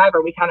play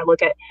Survivor. We kind of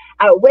look at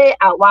outwit,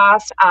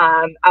 outlast,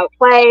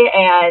 outplay,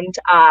 and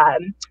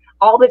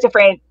all the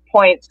different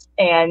points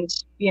and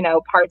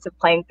parts of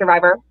playing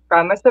Survivor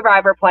from a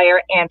Survivor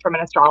player and from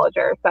an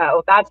astrologer.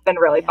 So that's been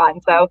really fun.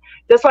 So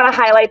just want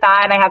to highlight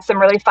that. And I have some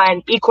really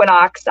fun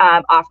equinox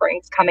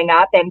offerings coming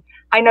up. And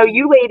I know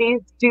you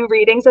ladies do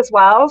readings as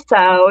well.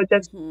 So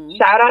just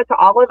shout out to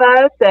all of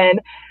us. And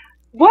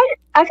what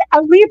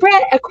a Libra,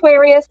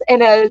 Aquarius,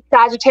 and a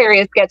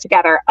Sagittarius get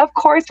together. Of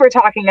course, we're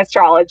talking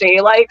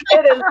astrology. Like,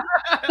 it is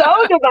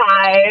so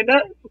divine,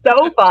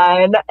 so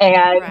fun,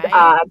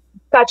 and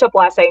such a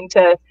blessing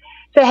to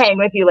hang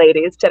with you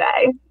ladies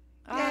today.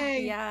 Oh,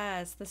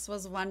 yes, this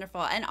was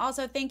wonderful. And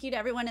also thank you to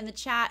everyone in the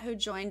chat who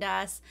joined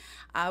us.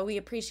 We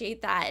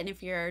appreciate that. And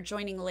if you're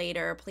joining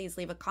later, please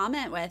leave a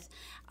comment with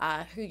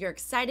who you're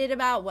excited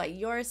about, what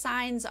your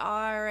signs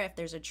are, if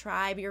there's a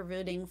tribe you're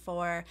rooting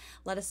for.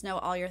 Let us know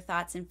all your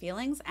thoughts and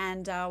feelings.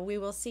 And we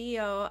will see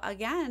you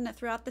again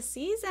throughout the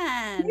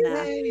season.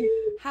 Yay.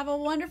 Have a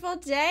wonderful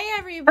day,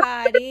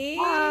 everybody.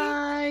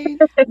 Bye.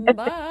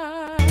 Bye.